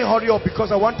 Let me hurry up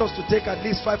because I want us to take at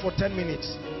least 5 or 10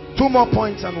 minutes. 2 more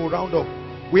points and we'll round up.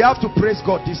 We have to praise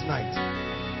God this night.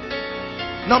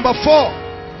 Number 4.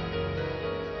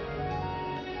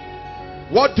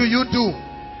 What do you do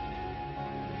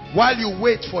while you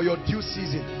wait for your due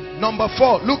season? Number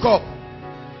 4, look up.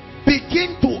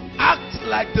 Begin to act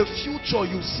like the future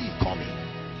you see coming.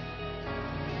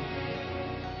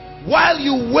 While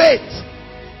you wait,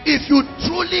 if you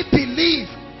truly believe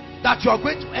that you are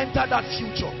going to enter that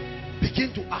future,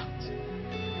 begin to act.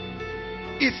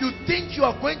 If you think you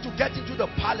are going to get into the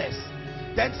palace,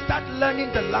 then start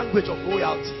learning the language of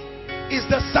royalty. It's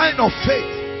the sign of faith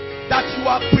that you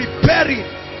are preparing.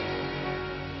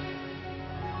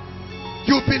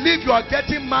 You believe you are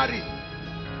getting married.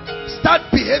 Start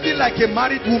behaving like a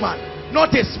married woman,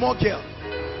 not a small girl.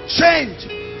 Change,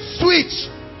 switch,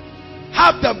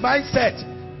 have the mindset,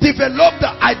 develop the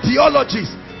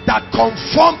ideologies that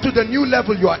conform to the new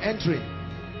level you are entering.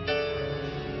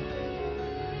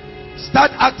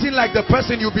 Start acting like the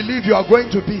person you believe you are going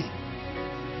to be.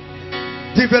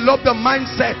 Develop the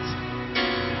mindset.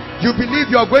 You believe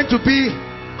you are going to be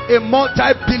a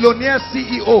multi-billionaire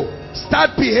CEO.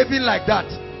 Start behaving like that.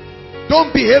 Don't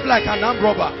behave like an armed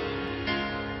robber.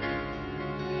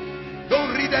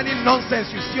 Don't read any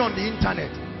nonsense you see on the internet.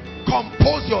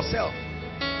 Compose yourself.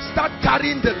 Start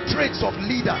carrying the traits of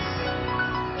leaders.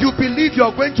 You believe you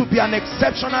are going to be an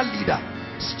exceptional leader.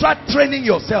 Start training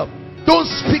yourself. Don't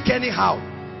speak anyhow.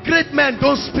 Great men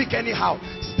don't speak anyhow.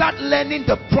 Start learning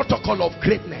the protocol of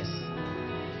greatness.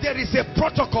 There is a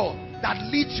protocol that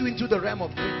leads you into the realm of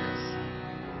greatness.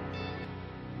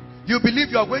 You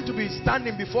believe you are going to be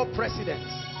standing before presidents.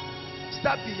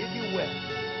 Start behaving well.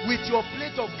 With your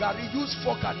plate of garri, use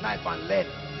fork and knife and learn.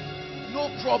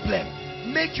 No problem.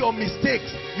 Make your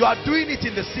mistakes. You are doing it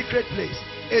in the secret place.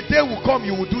 A day will come,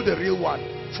 you will do the real one.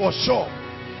 For sure.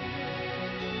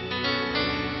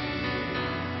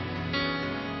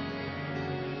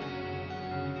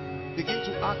 Begin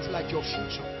to act like your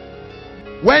future.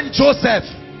 When Joseph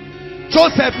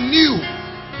knew,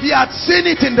 he had seen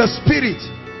it in the spirit,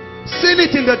 seen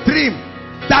it in the dream,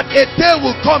 that a day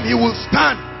will come he will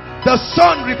stand. The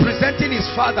sun representing his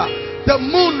father, the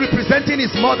moon representing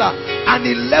his mother, and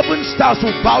 11 stars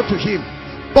will bow to him.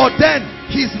 But then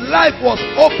his life was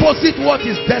opposite what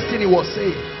his destiny was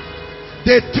saying.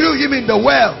 They threw him in the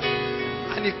well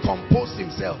and he composed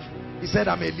himself. He said,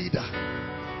 I'm a leader.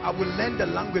 I will learn the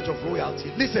language of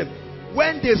royalty. Listen,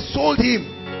 when they sold him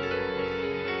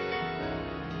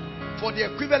for the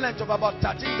equivalent of about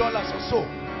 $13 or so,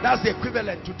 that's the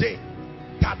equivalent today.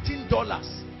 $13,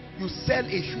 you sell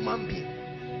a human being.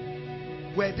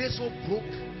 Were they so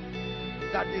broke?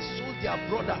 that they sold their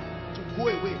brother to go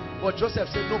away. But Joseph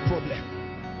said, no problem.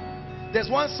 There's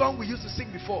one song we used to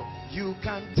sing before. You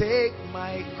can take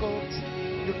my coat,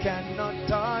 you cannot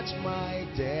touch my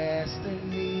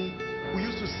destiny. We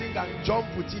used to sing and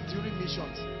jump with it during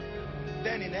missions.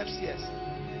 Then in FCS,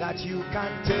 that you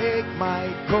can take my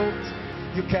coat,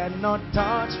 you cannot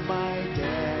touch my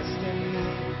destiny.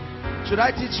 Should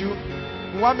I teach you?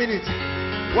 1 minute.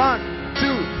 1,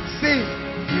 2, sing.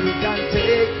 You can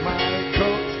take my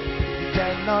coat, you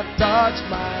cannot touch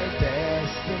my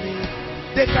destiny.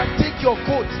 They can take your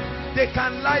coat, they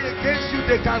can lie against you,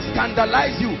 they can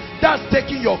scandalize you. That's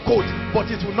taking your coat,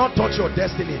 but it will not touch your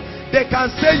destiny. They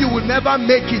can say you will never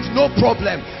make it, no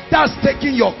problem. That's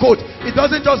taking your coat. It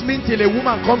doesn't just mean till a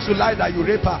woman comes to lie that you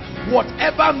rape her.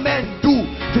 Whatever men do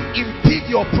to impede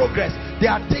your progress, they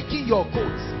are taking your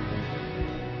coat.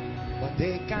 But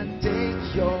they can take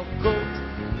your coat,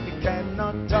 you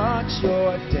cannot touch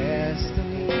your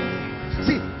destiny.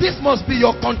 See, this must be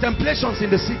your contemplations in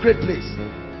the secret place.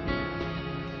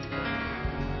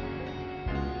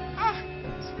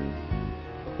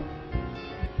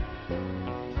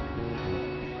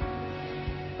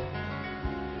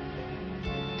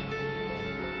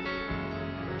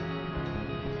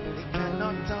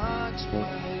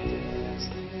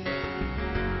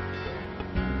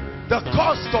 The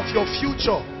cost of your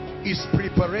future is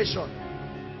preparation.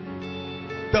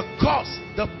 The cost,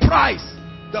 the price,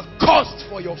 the cost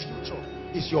for your future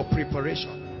is your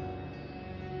preparation.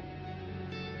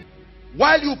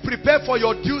 While you prepare for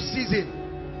your due season,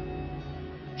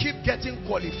 keep getting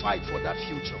qualified for that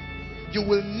future. You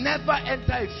will never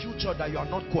enter a future that you are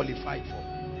not qualified for.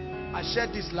 I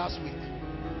shared this last week.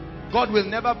 God will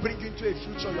never bring you into a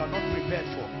future you are not prepared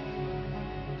for.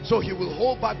 So he will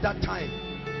hold back that time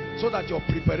so that your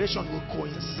preparation will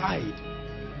coincide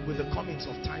with the comings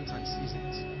of times and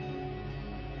seasons.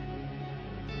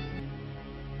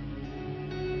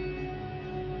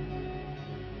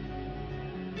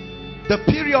 The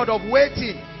period of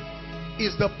waiting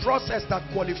is the process that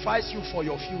qualifies you for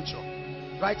your future.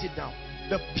 Write it down.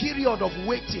 The period of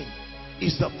waiting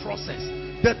is the process.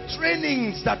 The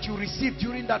trainings that you receive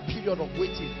during that period of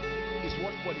waiting is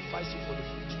what qualifies you for the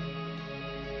future.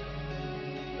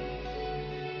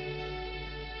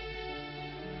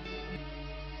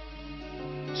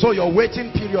 So your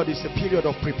waiting period is the period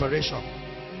of preparation.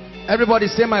 Everybody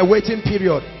say, my waiting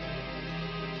period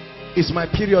is my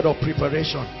period of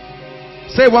preparation.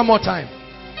 Say one more time.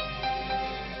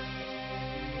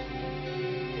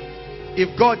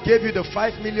 If God gave you the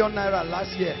 5 million naira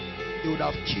last year, he would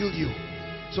have killed you.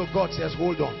 So God says,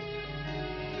 hold on.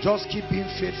 Just keep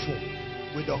being faithful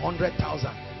with the 100,000.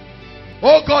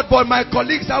 Oh God, but my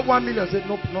colleagues have 1 million. Say,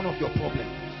 nope, none of your problem.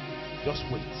 Just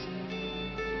wait.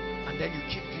 And then you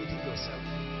keep building yourself.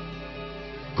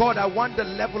 God, I want the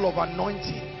level of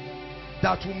anointing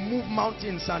that will move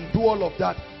mountains and do all of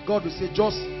that. God will say,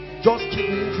 just keep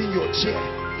moving your chair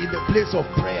in the place of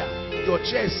prayer. Your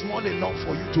chair is small enough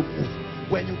for you to move.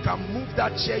 When you can move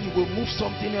that chair, you will move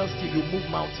something else till you move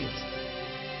mountains.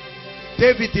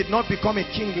 David did not become a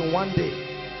king in one day.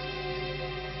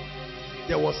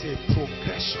 There was a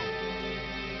progression.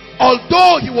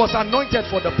 Although he was anointed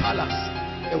for the palace,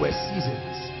 there were seasons.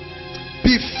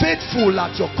 Be faithful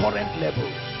at your current level.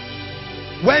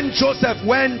 When Joseph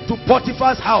went to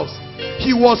Potiphar's house,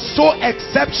 he was so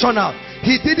exceptional.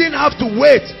 He didn't have to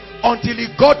wait until he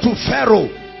got to Pharaoh.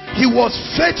 He was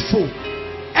faithful,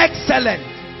 excellent,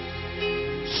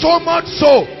 so much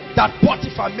so that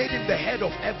Potiphar made him the head of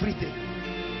everything.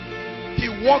 He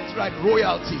walked like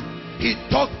royalty. He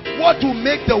talked what to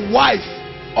make the wife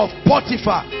of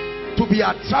Potiphar to be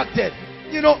attracted.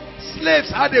 You know, slaves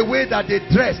had a way that they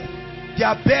dressed.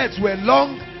 Their beards were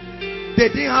long. They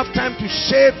didn't have time to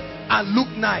shave and look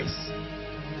nice.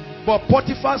 But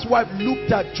Potiphar's wife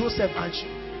looked at Joseph and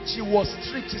she was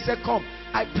strict. She said, come,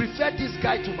 I prefer this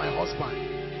guy to my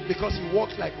husband because he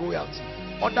walks like royalty.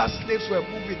 Other slaves were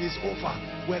moving his over.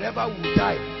 Wherever we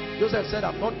die, Joseph said,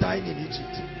 I'm not dying in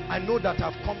Egypt. I know that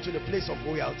I've come to the place of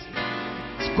royalty.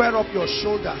 Square up your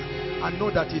shoulder and know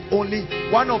that it only,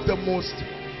 one of the most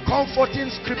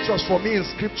comforting scriptures for me in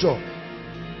scripture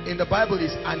in the Bible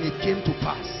is, and it came to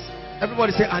pass.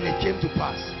 Everybody say, and it came to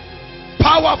pass.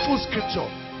 Powerful scripture.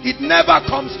 It never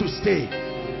comes to stay.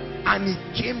 And it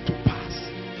came to pass.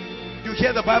 You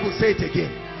hear the Bible say it again.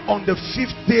 On the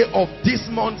 5th day of this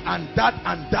month, and that,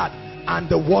 and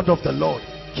the word of the Lord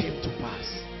came to pass.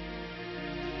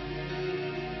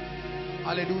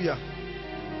 Hallelujah.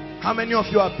 How many of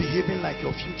you are behaving like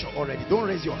your future already? Don't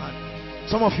raise your hand.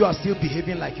 Some of you are still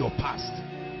behaving like your past.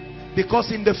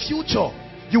 Because in the future,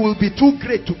 you will be too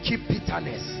great to keep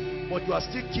bitterness. but you are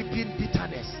still keeping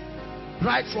bitterness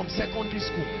right from secondary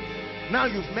school. Now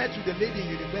you've met with the lady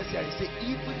in university and you say,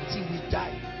 even till we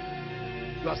die,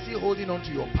 you are still holding on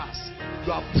to your past.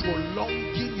 You are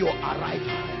prolonging your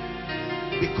arrival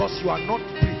because you are not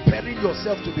preparing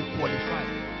yourself to be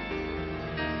qualified.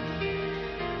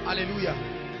 Hallelujah.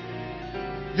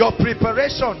 Your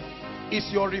preparation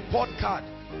is your report card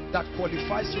that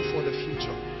qualifies you for the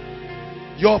future.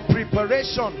 Your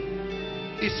preparation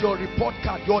is your report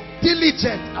card. You're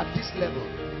diligent at this level.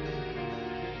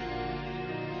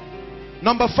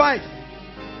 Number 5.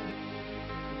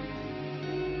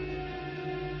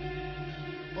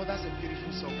 Oh, that's a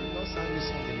beautiful song. We've not sang this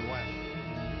song in a while.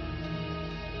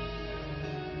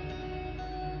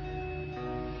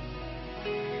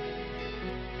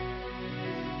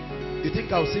 You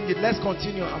think I'll sing it? Let's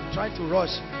continue. I'm trying to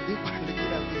rush.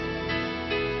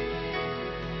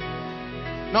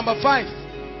 Number 5.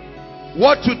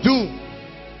 What to do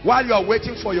while you are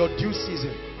waiting for your due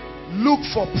season. Look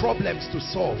for problems to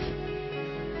solve.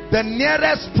 The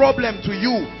nearest problem to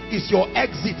you is your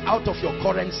exit out of your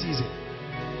current season.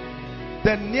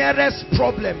 The nearest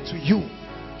problem to you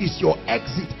is your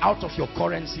exit out of your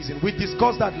current season. We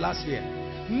discussed that last year.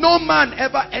 No man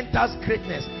ever enters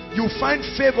greatness. You find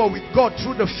favor with God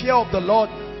through the fear of the Lord,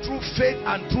 through faith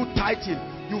and through title.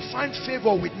 You find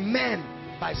favor with men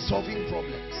by solving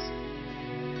problems.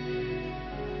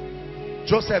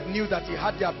 Joseph knew that he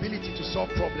had the ability to solve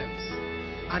problems,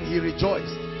 and he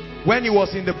rejoiced. When he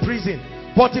was in the prison,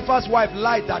 Potiphar's wife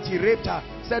lied that he raped her.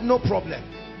 Said, no problem.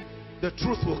 The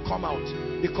truth will come out.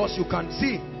 Because you can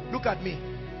see, look at me.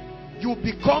 You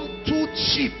become too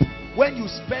cheap when you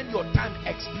spend your time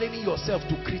explaining yourself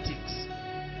to critics.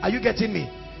 Are you getting me?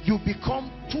 You become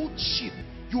too cheap.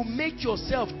 You make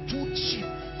yourself too cheap.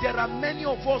 There are many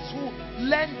of us who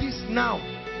learn this now.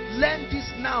 Learn this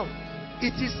now.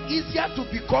 It is easier to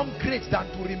become great than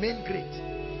to remain great.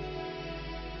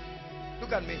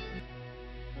 Look at me.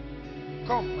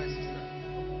 Come, my sister.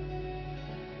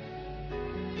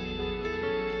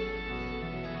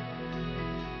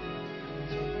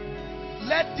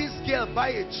 Let this girl buy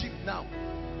a jeep now,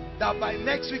 that by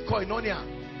next week koinonia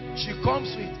she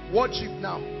comes with what jeep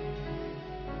now?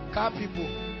 Car people.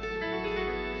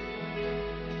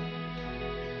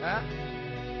 Huh?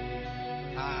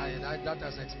 That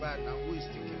has expired now. Who is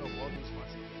thinking of all those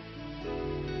ones?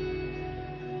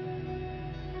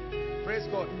 Praise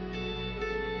God.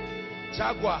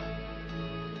 Jaguar.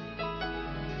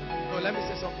 No, let me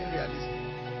say something realistic.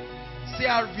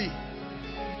 CRV,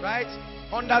 right?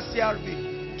 Honda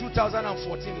CRV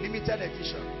 2014 limited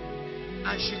edition,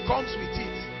 and she comes with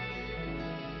it.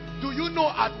 Do you know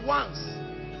at once,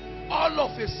 all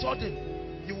of a sudden,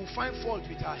 you will find fault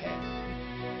with her hair.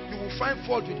 You will find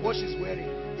fault with what she's wearing.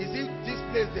 Is it this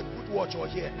place they put watch or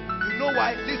here? You know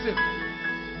why? Listen,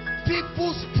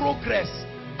 people's progress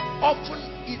often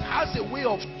it has a way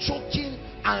of choking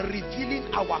and revealing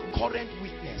our current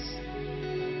weakness.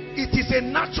 It is a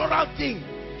natural thing.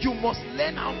 You must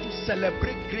learn how to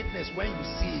celebrate greatness when you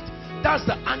see it. That's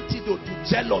the antidote to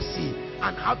jealousy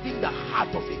and having the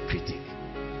heart of a critic.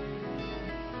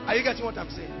 Are you getting what I'm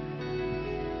saying?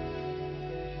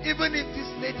 Even if this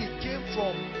lady came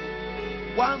from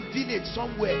one village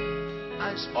somewhere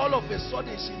and all of a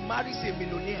sudden she marries a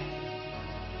millionaire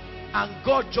and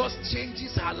God just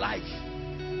changes her life.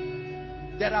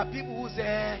 There are people who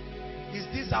say, is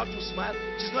this how to smile?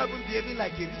 She's not even behaving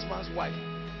like a rich man's wife.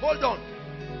 Hold on.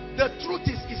 The truth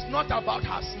is, it's not about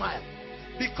her smile.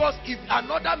 Because if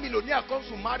another millionaire comes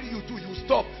to marry you too, you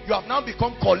stop. You have now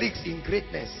become colleagues in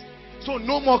greatness. So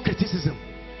no more criticism.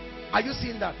 Are you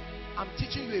seeing that? I'm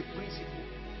teaching you a principle.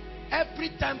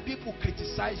 Every time people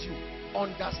criticize you,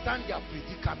 understand their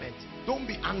predicament. Don't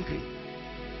be angry.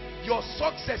 Your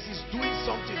success is doing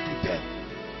something to them.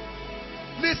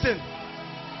 Listen.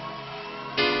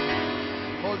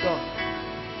 Hold on.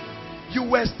 You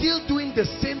were still doing the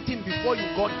same thing before you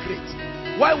got great.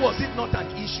 Why was it not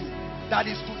an issue? That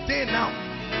is today now,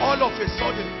 all of a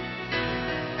sudden,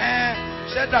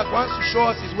 Shadrach wants to show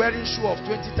us he's wearing shoe of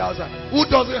 20,000. Who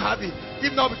doesn't have it?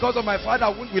 If not because of my father,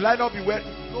 will I not be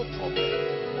wearing? No problem.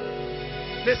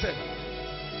 Listen,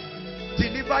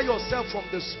 deliver yourself from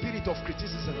the spirit of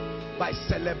criticism by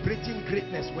celebrating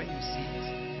greatness when you see it.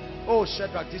 Oh,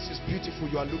 Shadrach, this is beautiful.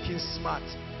 You are looking smart.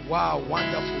 Wow,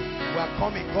 wonderful. We are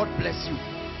coming. God bless you.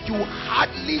 You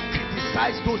hardly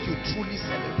criticize those you truly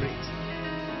celebrate.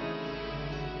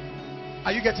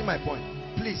 Are you getting my point?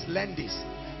 Please learn this.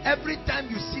 Every time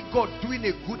you see God doing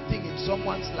a good thing in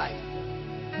someone's life,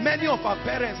 many of our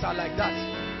parents are like that.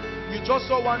 You just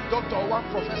saw one doctor or one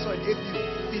professor in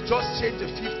ABU. He just changed the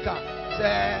 5th car.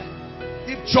 Say,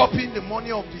 If chopping the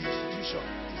money of the institution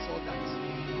is all that.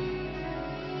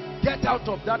 Get out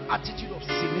of that attitude of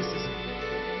cynicism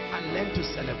and learn to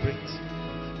celebrate.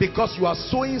 Because you are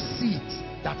sowing seeds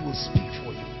that will speak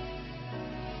for you.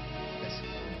 Yes.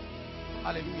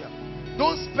 Hallelujah.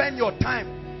 Don't spend your time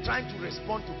trying to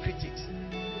respond to critics.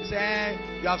 You say,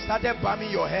 you have started palming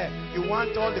your hair. You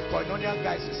want all the Koinonia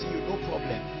guys to see you. No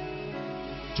problem.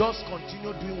 Just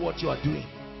continue doing what you are doing.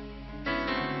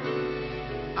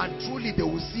 And truly they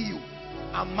will see you.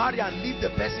 And marry and leave the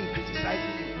person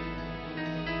criticizing you.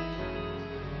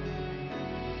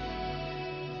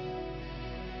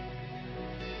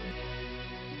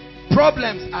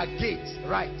 Problems are gates,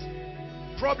 right?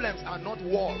 Problems are not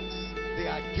walls, they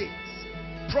are gates.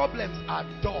 Problems are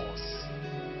doors.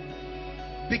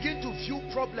 Begin to view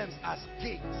problems as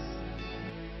gates.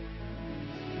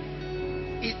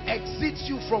 It exits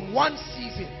you from one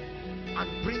season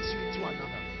and brings you into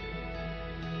another.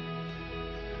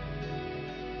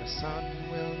 The sun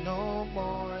will no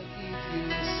more give you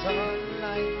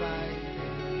sunlight by day.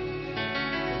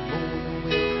 The moon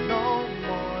will no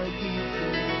more give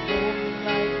you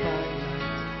moonlight by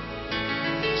night.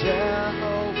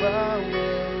 Jehovah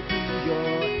will be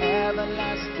your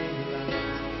everlasting light.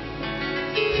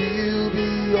 He'll be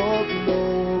your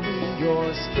glory, your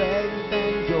strength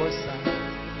and your sight.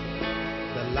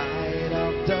 The light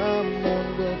of the moon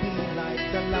will be like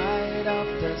the light of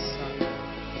the sun,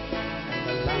 and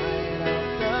the light of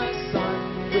the sun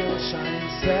will shine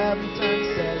 7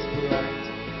 times as bright.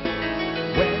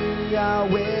 When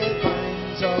Yahweh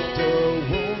binds up the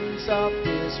wounds of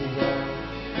this world,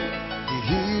 He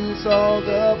heals all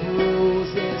the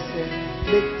bruises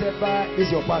inflicted by... This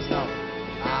is your past now.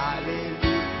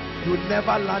 Hallelujah. You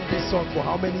never learned this song for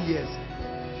how many years?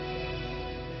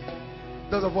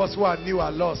 Those of us who are new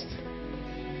are lost.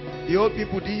 The old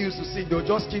people didn't used to sing. They'll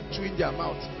just keep chewing their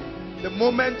mouth. The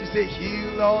moment you say,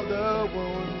 heal all the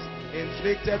wounds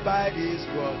inflicted by this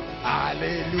world.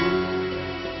 Hallelujah.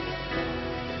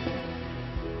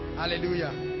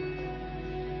 Hallelujah.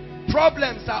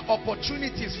 Problems are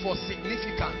opportunities for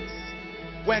significance.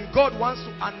 When God wants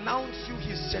to announce you,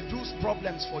 He schedules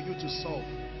problems for you to solve.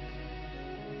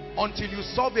 Until you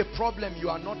solve a problem, you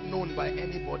are not known by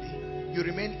anybody. You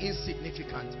remain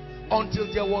insignificant.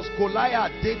 Until there was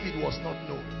Goliath, David was not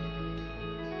known.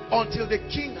 Until the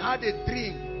king had a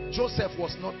dream, Joseph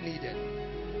was not needed.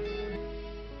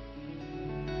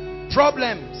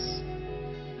 Problems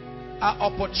are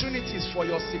opportunities for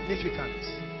your significance.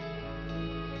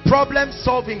 Problem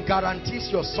solving guarantees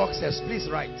your success. Please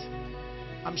write.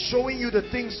 I'm showing you the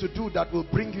things to do that will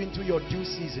bring you into your due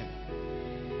season.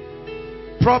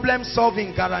 Problem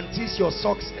solving guarantees your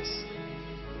success.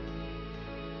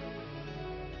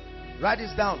 Write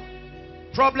this down.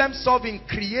 Problem solving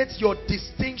creates your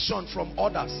distinction from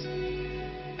others.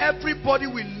 Everybody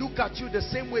will look at you the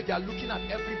same way they are looking at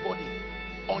everybody,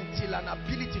 until an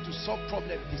ability to solve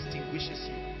problem distinguishes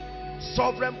you.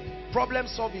 Problem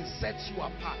solving sets you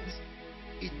apart.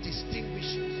 It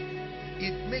distinguishes you.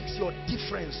 It makes your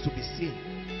difference to be seen.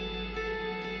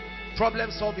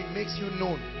 Problem solving makes you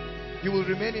known. You will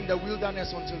remain in the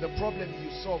wilderness until the problem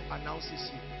you solve announces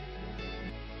you.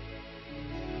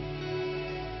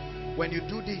 When you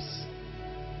do this,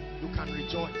 you can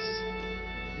rejoice,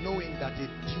 knowing that a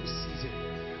due season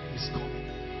is coming.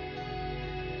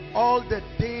 All the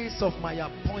days of my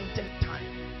appointed time,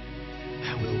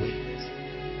 I will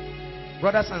wait.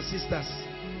 Brothers and sisters,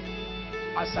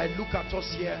 as I look at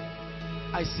us here,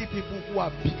 I see people who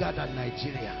are bigger than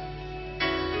Nigeria.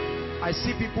 I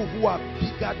see people who are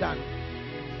bigger than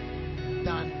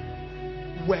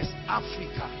West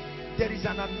Africa. There is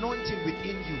an anointing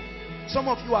within you. Some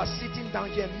of you are sitting down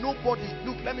here. Nobody,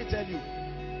 look, let me tell you,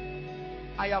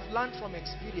 I have learned from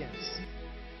experience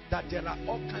that there are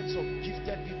all kinds of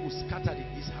gifted people scattered in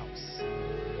this house.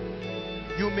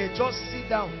 You may just sit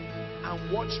down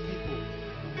and watch people.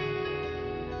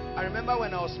 I remember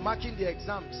when I was marking the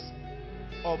exams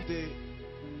of the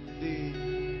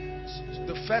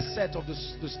first set of the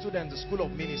students, the School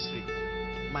of Ministry.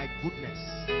 My goodness.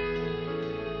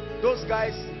 Those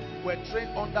guys were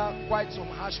trained under quite some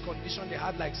harsh condition. They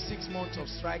had like 6 months of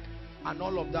strike and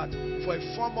all of that. For a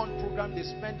 4-month program, they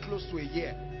spent close to a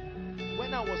year.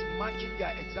 When I was marking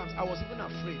their exams, I was even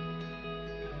afraid.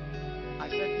 I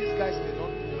said, these guys may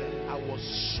not do well. I was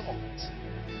shocked.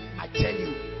 I tell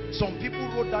you, some people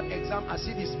wrote that exam as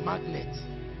if it's magnet.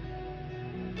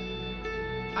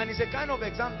 And it's a kind of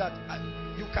exam that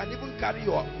you can even carry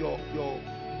your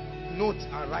notes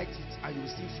and write it and you will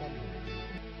still fumble.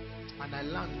 And I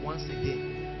learned once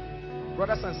again,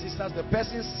 brothers and sisters, the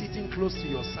person sitting close to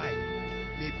your side,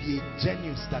 may be a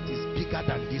genius that is bigger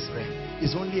than this realm.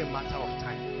 It's only a matter of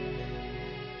time.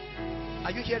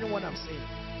 Are you hearing what I'm saying?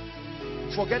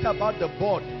 Forget about the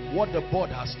board, what the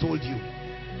board has told you.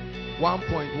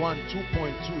 1.1, 2.2,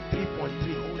 3.3,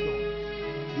 hold on.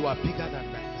 You are bigger than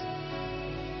that.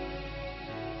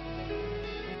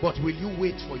 But will you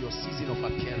wait for your season of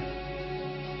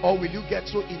appearing? Or will you get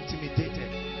so intimidated?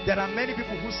 There are many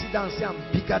people who sit down and say, I'm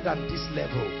bigger than this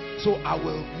level, so I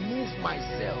will move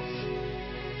myself.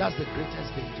 That's the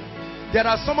greatest danger. There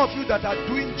are some of you that are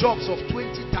doing jobs of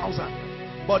 20,000,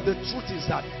 but the truth is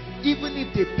that even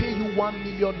if they pay you 1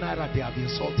 million naira, they have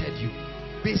insulted you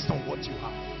based on what you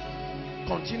have.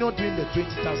 Continue doing the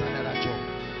 20,000 naira job.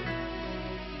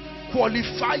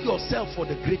 Qualify yourself for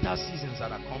the greater seasons that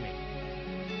are coming.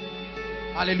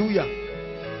 Hallelujah.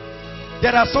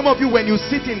 There are some of you, when you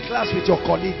sit in class with your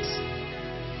colleagues,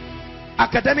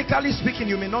 academically speaking,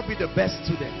 you may not be the best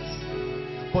students,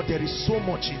 but there is so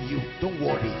much in you. Don't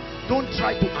worry. Don't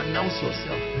try to announce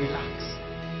yourself. Relax.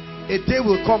 A day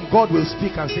will come, God will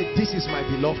speak and say, this is my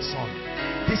beloved son.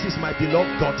 This is my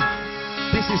beloved daughter.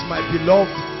 This is my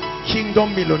beloved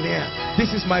kingdom millionaire.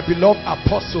 This is my beloved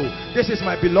apostle. This is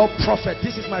my beloved prophet.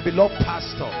 This is my beloved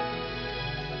pastor.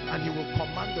 And he will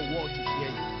command the world to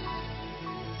hear you.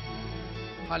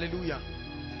 Hallelujah.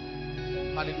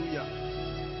 Hallelujah.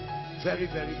 Very,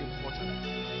 very important.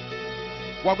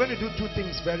 We're going to do two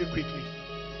things very quickly.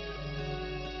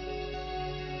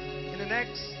 In the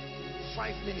next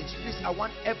 5 minutes, please, I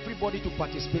want everybody to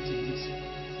participate in this.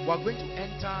 We're going to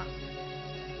enter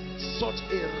such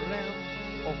a realm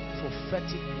of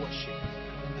prophetic worship.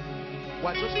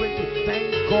 We're just going to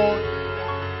thank God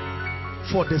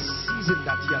for the season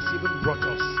that he has even brought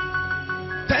us.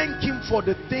 Thank him for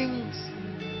the things.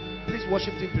 Please,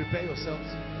 worship team, prepare yourselves.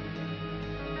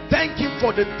 Thank him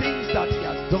for the things that he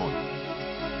has done,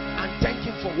 and thank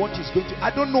him for what he's going to.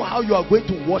 I don't know how you are going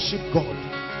to worship God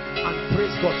and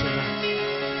praise God tonight.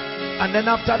 And then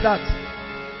after that,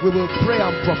 we will pray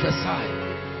and prophesy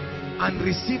and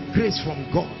receive grace from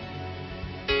God.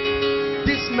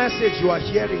 This message you are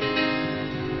hearing,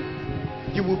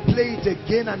 you will play it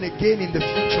again and again in the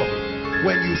future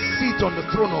when you sit on the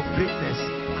throne of greatness,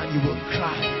 and you will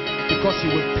cry because you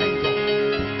will thank God.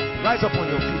 Rise up on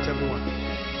your feet, everyone.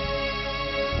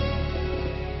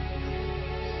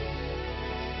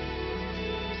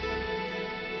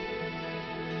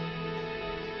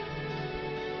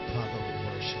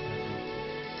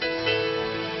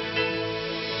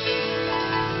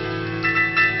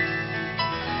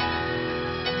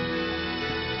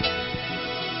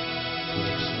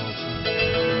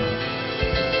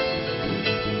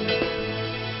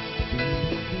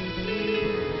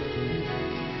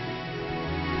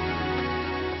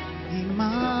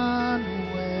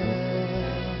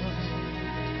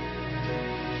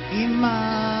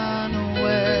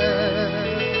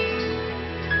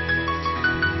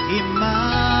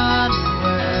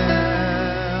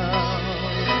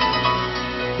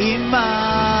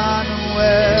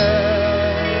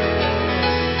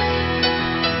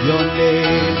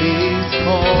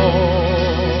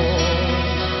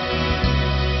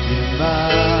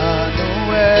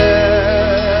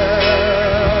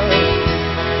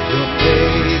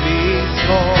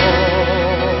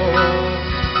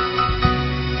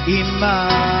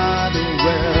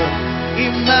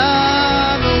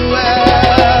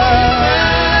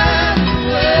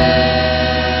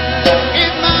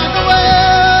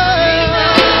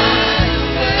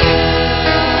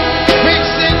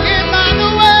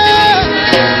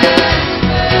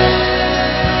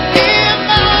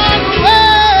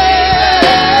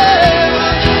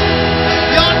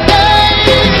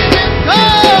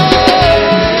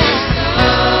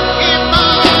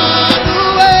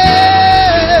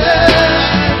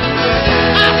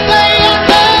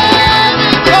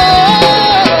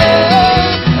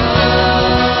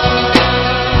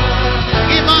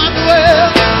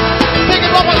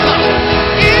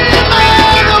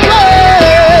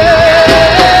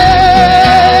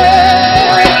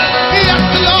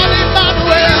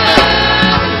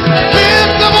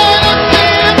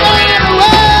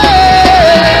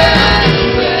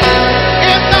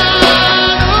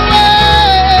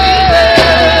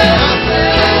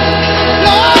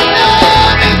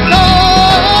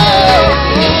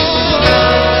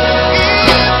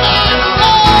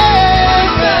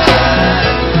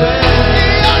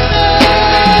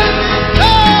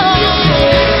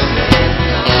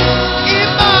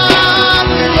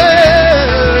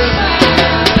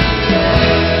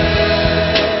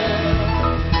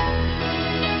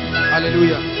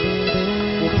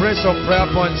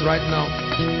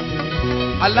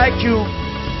 I'd like you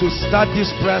to start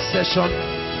this prayer session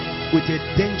with a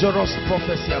dangerous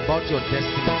prophecy about your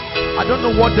destiny. I don't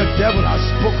know what the devil has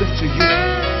spoken to you.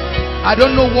 I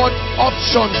don't know what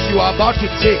options you are about to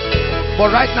take.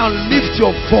 But right now, lift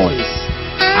your voice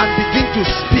and begin to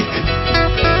speak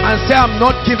and say, I'm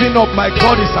not giving up. My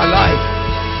God is alive.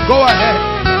 Go ahead.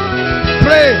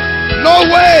 Pray. No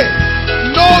way.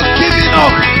 No giving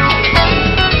up.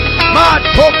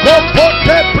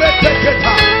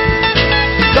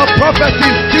 The prophecy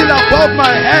is still above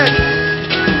my head.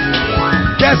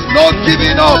 There's no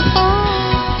giving up.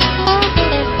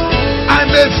 I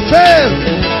may fail,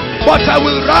 but I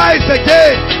will rise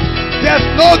again. There's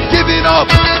no giving up.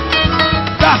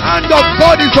 The hand of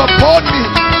God is upon me.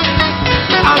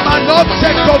 I'm an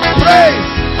object of praise.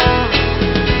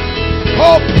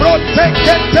 Oh,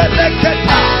 protected. There's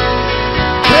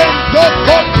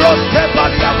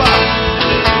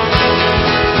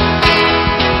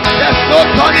no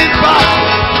turning back.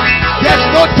 There's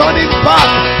no turning back.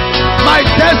 My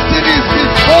destiny is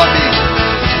before me.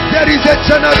 There is a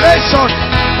generation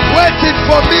waiting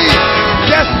for me.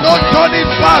 There's no turning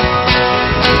back.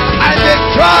 I may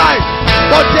cry,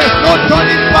 but there's no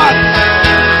turning back.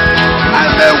 I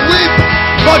may weep,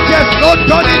 but there's no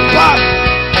turning back.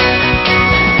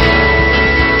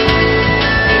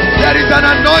 There is an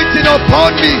anointing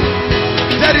upon me.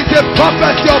 There is a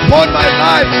prophecy upon my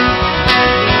life.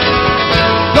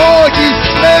 Though he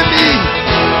slay me,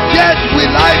 yet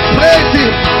will I praise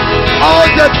him. All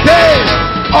the days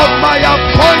of my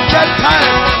appointed time,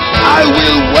 I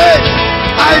will wait.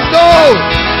 I know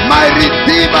my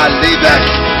Redeemer liveth.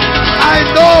 I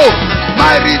know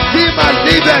my Redeemer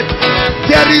liveth.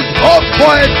 There is hope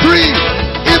for a tree,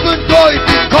 even though it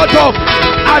is cut off.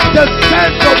 At the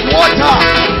scent of water,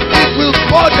 it will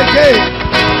bud again.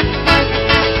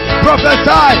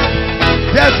 Prophesy.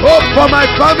 There's hope for my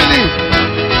family.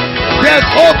 There's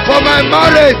hope for my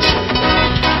marriage.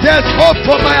 There's hope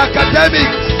for my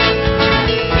academics.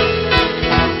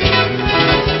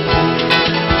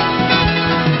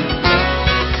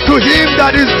 To him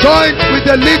that is joined with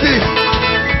the living,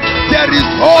 there is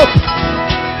hope.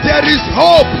 There is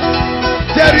hope.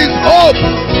 There is hope.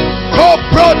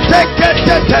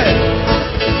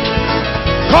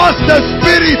 Cause the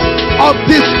spirit of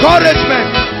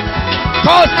discouragement.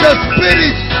 Cause the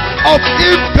spirit of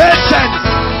impatience.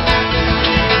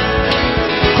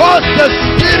 Cause the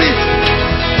spirit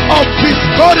of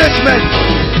discouragement.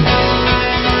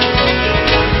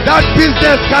 That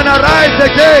business can arise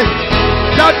again.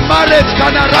 That marriage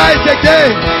can arise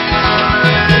again.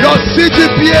 Your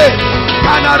CGPA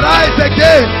can arise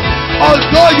again.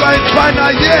 Although you are in final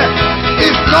year,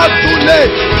 it's not too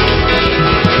late.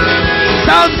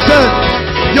 Samson,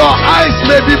 your eyes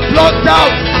may be blocked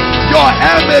out, your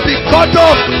hair may be cut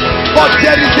off, but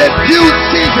there is a due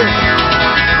season.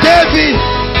 David,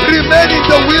 remain in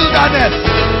the wilderness.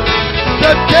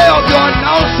 The day of your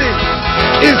announcing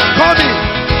is coming.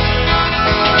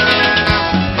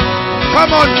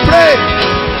 Come on, pray.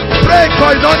 Pray,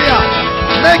 Koinonia.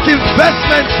 Make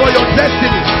investment for your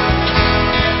destiny.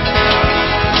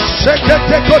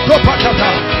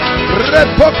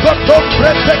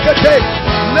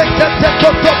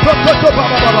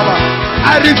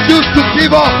 I refuse to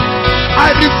give up.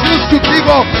 I refuse to give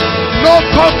up. No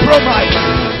compromise.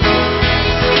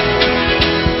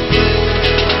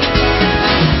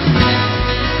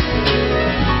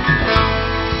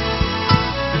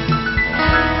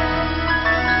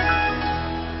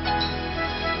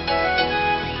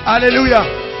 Hallelujah.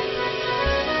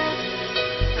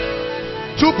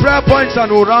 2 prayer points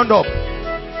and we'll round up.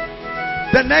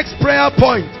 The next prayer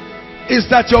point is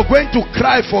that you're going to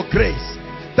cry for grace.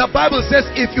 The Bible says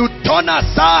if you turn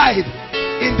aside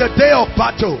in the day of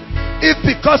battle, if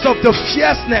because of the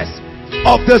fierceness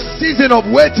of the season of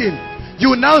waiting,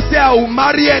 you now say, I will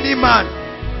marry any man,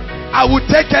 I will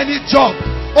take any job,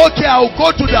 okay, I will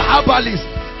go to the herbalist,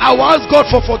 I will ask God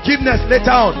for forgiveness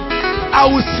later on, I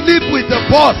will sleep with the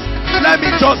boss, let me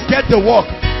just get the work.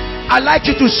 I'd like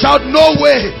you to shout, no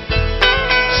way.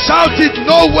 Shout it,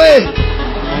 no way.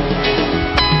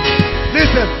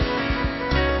 Listen,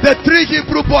 the 3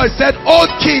 Hebrew boys said, oh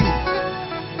king,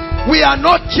 we are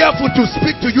not careful to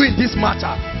speak to you in this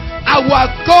matter.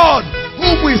 Our God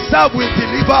whom we serve will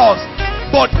deliver us.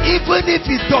 But even if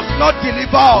he does not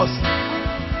deliver us,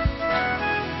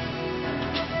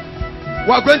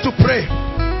 we are going to pray.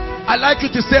 I'd like you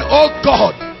to say, oh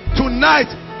God, tonight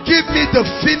give me the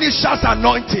finisher's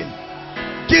anointing.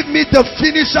 Give me the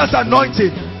finisher's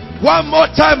anointing. One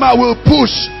more time I will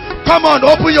push. Come on,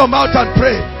 open your mouth and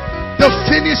pray. The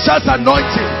finisher's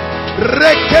anointing.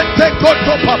 Rekete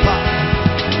koto papa.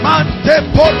 Mante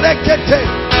po rekete.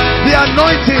 The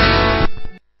anointing.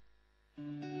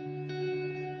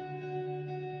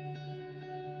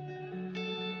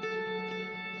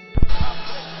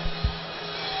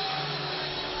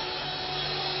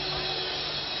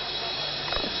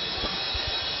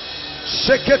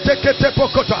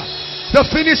 The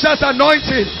finisher's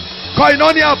anointing.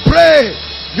 Koinonia, pray.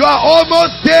 You are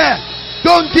almost there.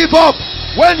 Don't give up.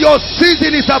 When your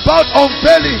season is about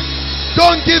unveiling,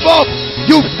 don't give up.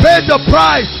 You paid the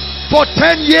price for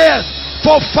 10 years,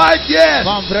 for 5 years.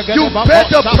 You paid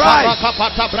the price.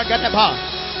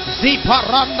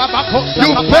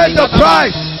 You paid the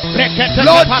price.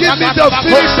 Lord, give me the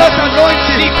finisher's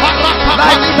anointing.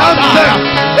 Like Samson,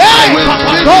 I will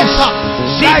finish.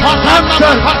 Like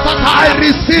Samson, I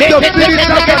receive the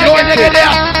finisher's anointing.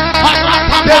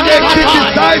 They may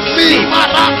criticize me,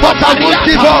 but I won't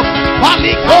give up.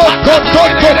 Oh, come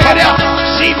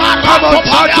on,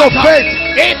 charge your faith.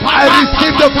 I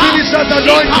receive the finisher's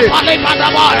anointing.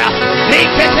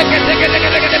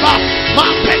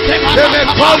 They may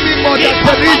call me Mother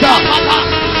Teresa,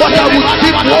 but I will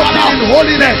keep walking in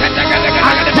holiness and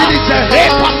diligence.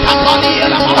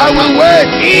 I will wait.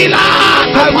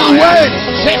 I will wait.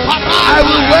 I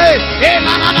will wait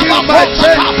till my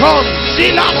change comes.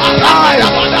 Life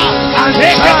and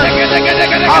chance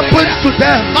happens to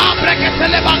them.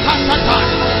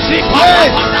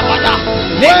 Wait.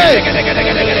 Wait.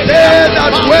 They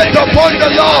that wait upon the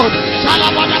Lord,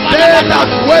 they that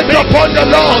wait upon the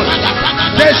Lord,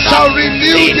 they shall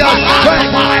renew their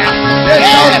strength. They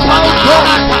shall mount up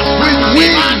with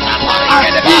wings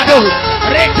as eagles.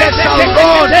 They shall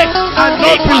run and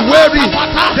not be weary.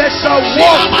 They shall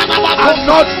walk and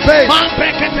not faint.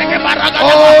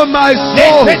 Oh my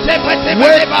soul,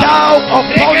 wait thou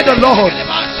upon the Lord.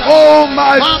 Oh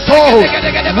my soul,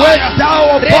 wait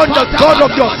thou upon the God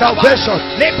of your salvation.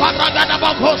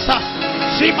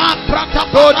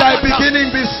 Though thy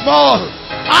beginning be small,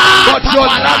 but your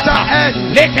latter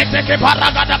end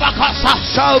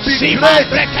shall be great.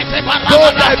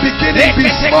 Though thy beginning be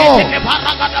small.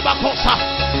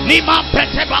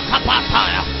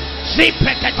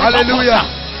 Hallelujah.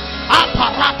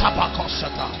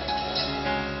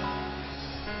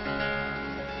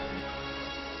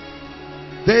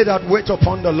 They that wait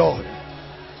upon the Lord,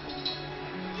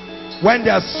 when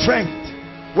their strength,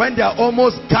 when they are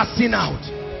almost gassing out,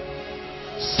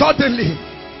 suddenly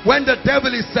when the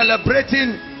devil is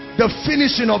celebrating the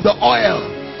finishing of the oil,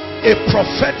 a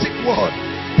prophetic word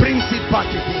brings it back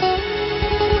again.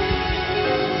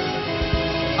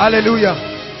 Hallelujah.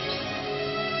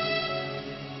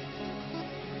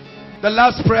 The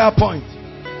last prayer point,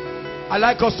 I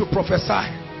like us to prophesy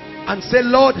and say,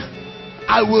 Lord,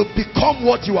 I will become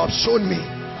what you have shown me.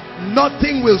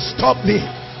 Nothing will stop me.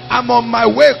 I'm on my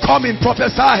way coming.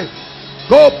 Prophesy.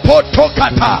 Go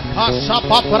potokata.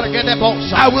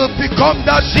 I will become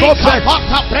that prophet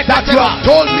that you have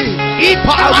told me.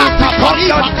 I will become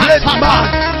that great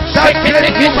man, that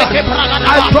great woman.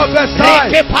 I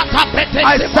prophesy.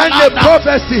 I send a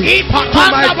prophecy to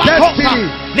my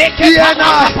destiny.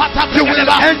 DNA, you will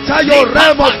enter your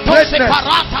realm of greatness.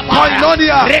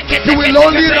 Koinonia, you will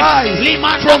only rise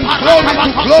from glory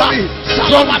to glory,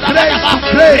 from grace to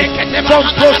grace, from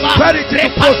prosperity to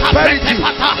prosperity.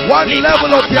 One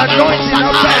level of the anointing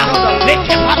after another.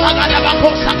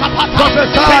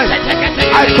 Prophesy.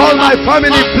 I call my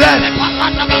family blessed.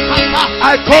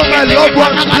 I call my loved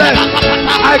ones blessed.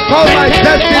 I call my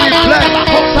destiny blessed.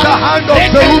 The hand of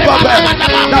Zerubbabel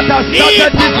that has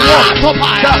started this work.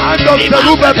 The hand of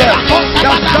Zerubbabel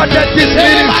that started this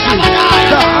ministry.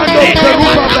 The hand of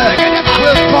Zerubbabel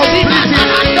will complete it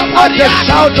at the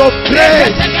shout of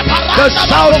praise. The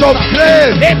shout of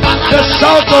praise. The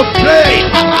shout of praise.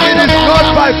 It is not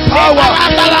by power.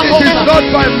 It is not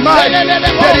by might.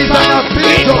 There is an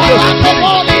ability of the Spirit.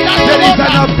 There is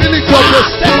an ability of the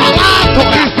Spirit.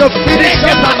 It's the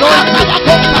finisher's anointing.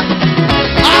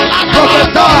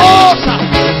 Prophesy.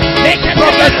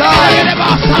 Prophesy.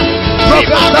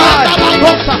 Prophesy.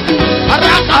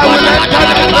 I will enter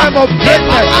the realm of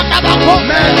greatness.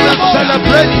 Men will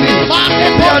celebrate me.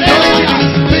 The anointing is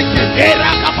speaking.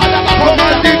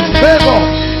 Commanding favor.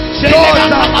 Doors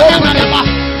are opening for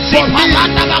me.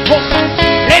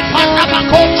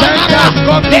 Change has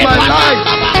come to my life.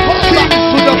 Kings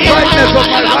to the brightness of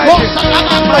my rising.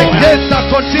 My gates are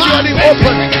continually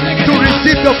open to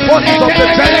receive the forces of the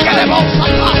Gentiles.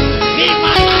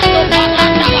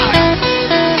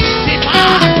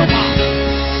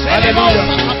 Hallelujah.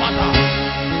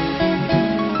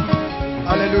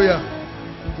 Hallelujah.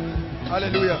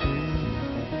 Hallelujah.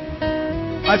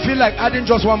 I feel like adding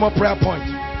just one more prayer point.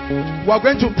 We are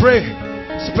going to pray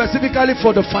specifically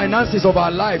for the finances of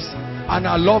our lives and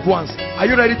our loved ones. Are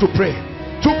you ready to pray?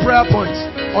 2 prayer points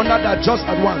under that just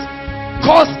at once.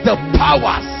 Cause the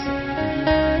powers.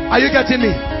 Are you getting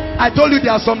me? I told you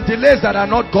there are some delays that are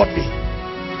not godly.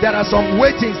 There are some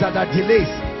waitings that are delays.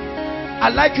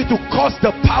 I'd like you to cause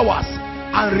the powers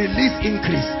and release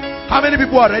increase. How many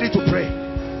people are ready to pray?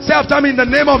 Say after me, in the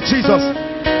name of Jesus.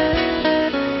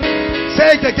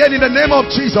 Say it again, in the name of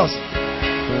Jesus.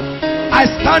 I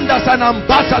stand as an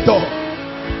ambassador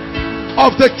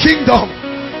of the kingdom,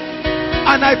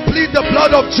 and I plead the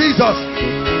blood of Jesus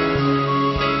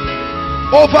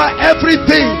over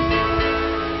everything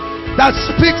that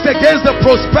speaks against the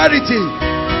prosperity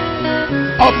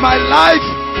of my life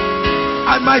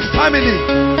and my family.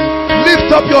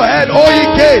 Lift up your head, O ye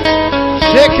gates,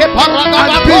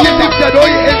 and be ye lifted, O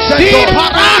ye ancient doors.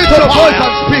 Lift your voice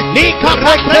and speak.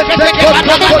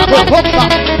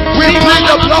 We plead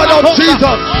the blood of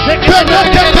Jesus. We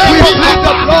plead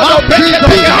the blood of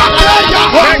Jesus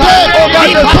over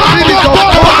the spirit of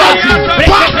poverty.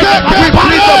 We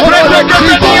plead the blood of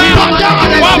Jesus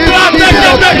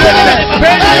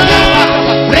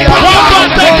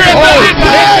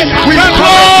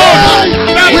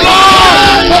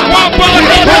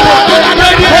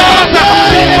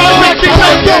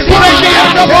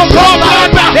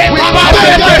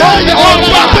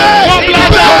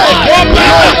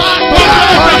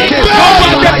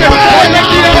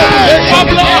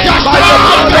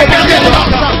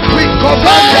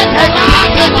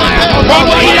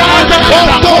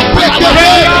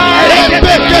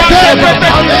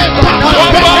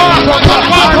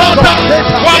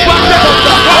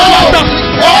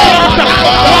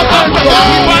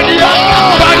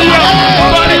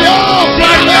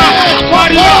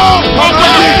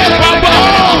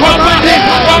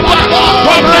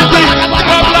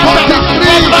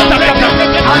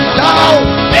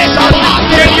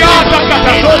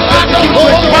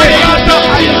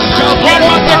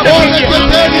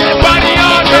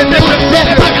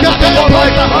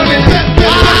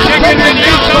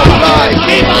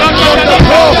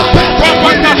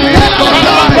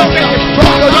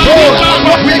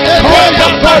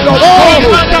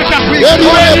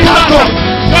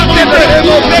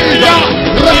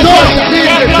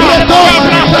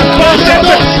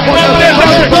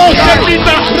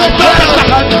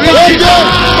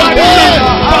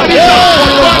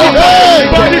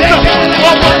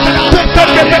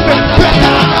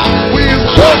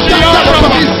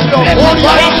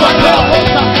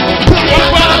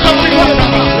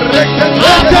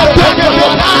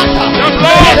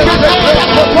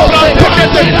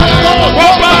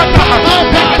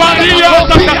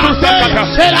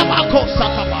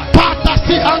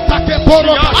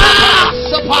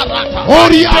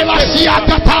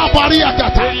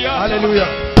Hallelujah.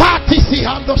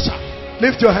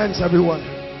 Lift your hands, everyone.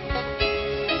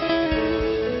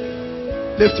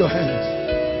 Lift your hands.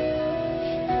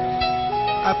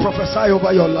 I prophesy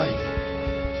over your life.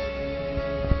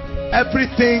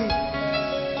 Everything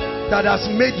that has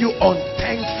made you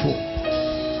unthankful,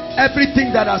 everything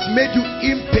that has made you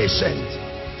impatient,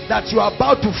 that you are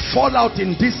about to fall out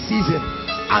in this season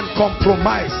and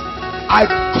compromise, I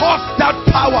curse that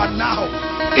power now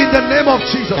in the name of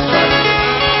Jesus Christ.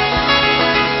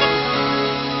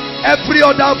 Every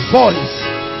other voice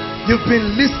you've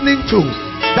been listening to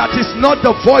that is not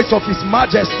the voice of His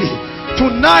Majesty,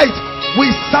 tonight we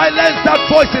silence that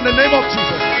voice in the name of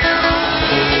Jesus.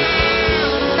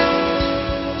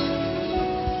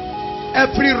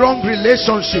 Every wrong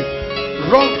relationship,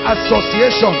 wrong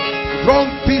association, wrong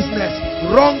business,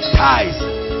 wrong ties,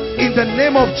 in the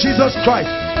name of Jesus Christ,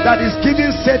 that is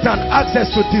giving Satan access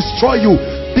to destroy you,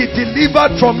 be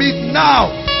delivered from it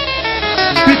now.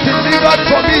 Be delivered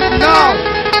from it now.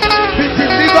 Be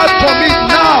delivered from it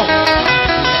now.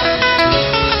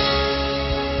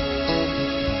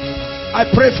 I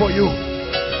pray for you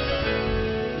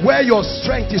where your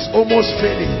strength is almost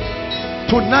failing.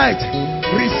 Tonight,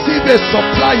 receive a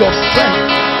supply of strength,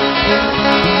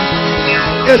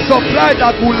 a supply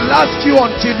that will last you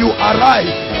until you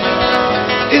arrive,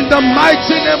 in the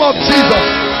mighty name of Jesus.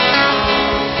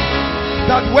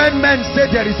 That when men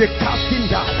say there is a casting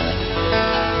down,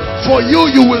 for you,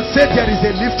 you will say there is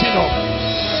a lifting up.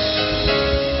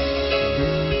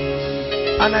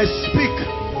 And I speak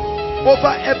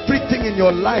over everything in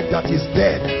your life that is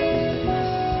dead,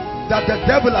 that the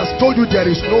devil has told you there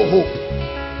is no hope.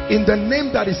 In the name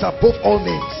that is above all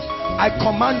names, I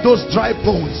command those dry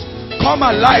bones, come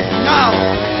alive now.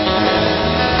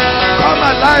 Come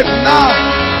alive now.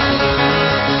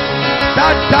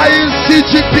 That dying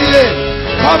CGPA,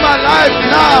 come alive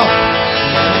now.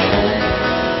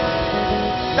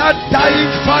 That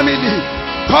dying family,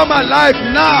 come alive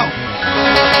now.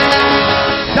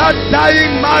 That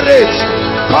dying marriage,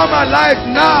 come alive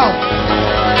now.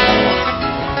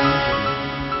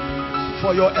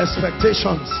 For your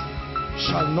expectations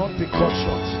shall not be cut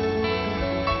short,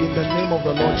 in the name of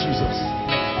the Lord Jesus.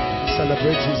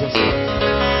 Celebrate Jesus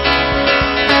Christ.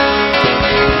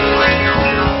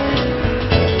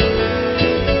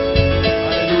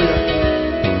 Hallelujah.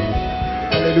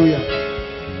 Hallelujah.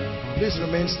 Please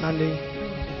remain standing.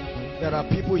 There are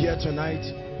people here tonight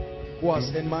who are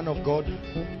saying, man of God,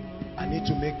 I need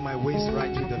to make my ways right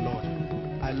with the Lord.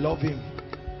 I love him,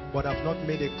 but I've not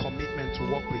made a commitment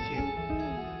to walk with him.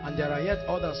 And there are yet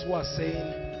others who are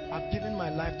saying, I've given my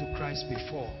life to Christ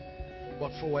before,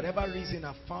 but for whatever reason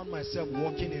I've found myself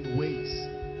walking in ways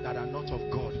that are not of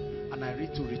God, and I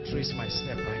need to retrace my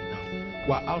step right now.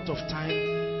 We're out of time.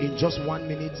 In just 1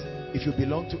 minute, if you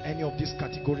belong to any of these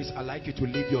categories, I'd like you to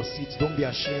leave your seats. Don't be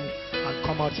ashamed and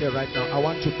come out here right now. I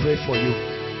want to pray for you.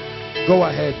 Go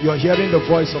ahead. You're hearing the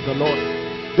voice of the Lord.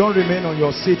 Don't remain on your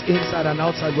seat, inside and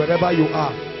outside, wherever you are.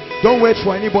 Don't wait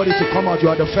for anybody to come out. You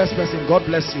are the first person. God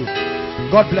bless you.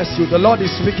 God bless you. The Lord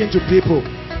is speaking to people.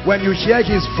 When you hear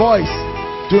his voice,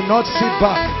 do not sit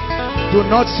back. Do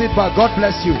not sit back. God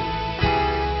bless you.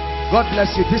 God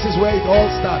bless you. This is where it all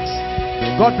starts.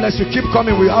 God bless you. Keep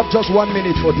coming. We have just 1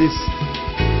 minute for this.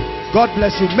 God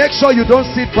bless you. Make sure you don't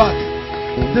sit back.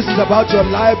 This is about your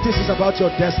life. This is about your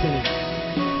destiny.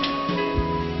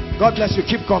 God bless you.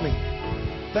 Keep coming.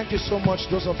 Thank you so much,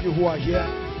 those of you who are here.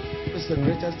 This is the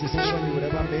greatest decision you would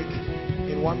ever make.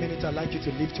 In 1 minute, I'd like you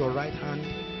to lift your right hand.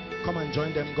 Come and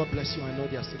join them. God bless you. I know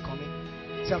they are still coming.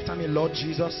 Say after me, Lord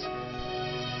Jesus,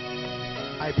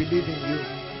 I believe in you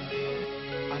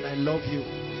and I love you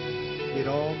with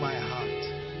all my heart.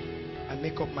 I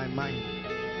make up my mind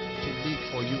to live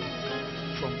for you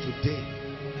from today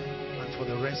and for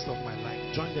the rest of my life.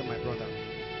 Join them, my brother.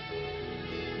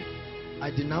 I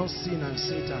denounce sin and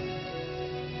Satan,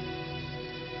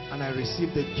 and I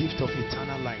receive the gift of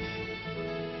eternal life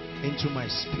into my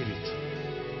spirit.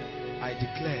 I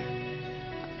declare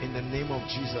in the name of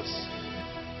Jesus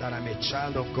that I'm a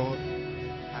child of God.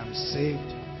 I'm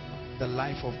saved. The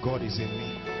life of God is in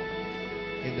me.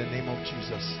 In the name of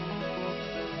Jesus,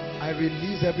 I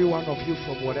release every one of you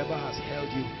from whatever has held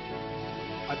you.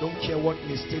 I don't care what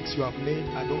mistakes you have made.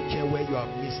 I don't care where you have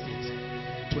missed it.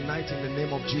 Tonight, in the name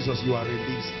of Jesus, you are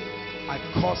released. I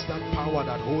curse that power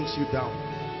that holds you down,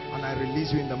 and I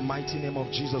release you in the mighty name of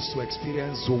Jesus to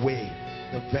experience Zoe,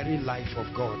 the very life of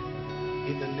God.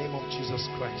 In the name of Jesus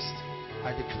Christ,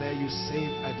 I declare you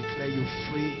saved. I declare you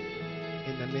free.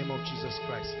 In the name of Jesus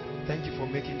Christ. Thank you for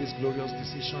making this glorious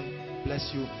decision. Bless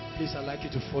you. Please, I'd like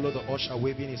you to follow the usher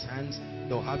waving his hands.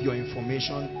 They'll have your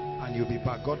information and you'll be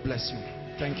back. God bless you.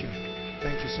 Thank you.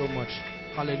 Thank you so much.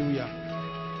 Hallelujah.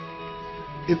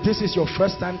 If this is your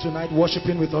first time tonight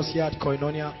worshiping with us here at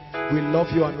Koinonia, we love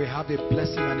you and we have a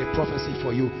blessing and a prophecy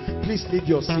for you. Please leave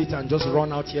your seat and just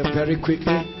run out here very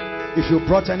quickly. If you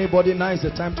brought anybody, now is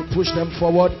the time to push them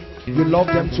forward. You love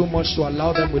them too much to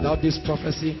allow them without this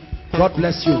prophecy. God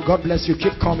bless you. God bless you.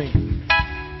 Keep coming.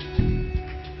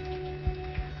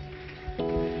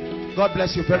 God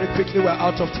bless you. Very quickly, we're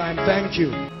out of time. Thank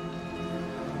you.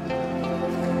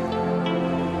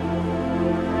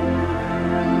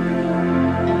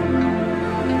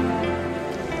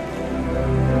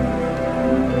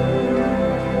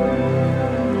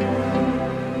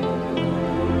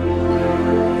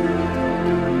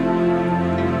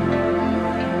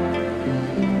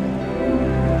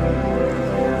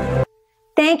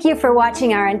 Thank you for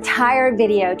watching our entire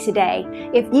video today.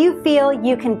 If you feel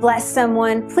you can bless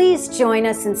someone, please join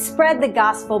us and spread the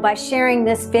gospel by sharing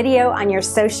this video on your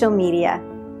social media.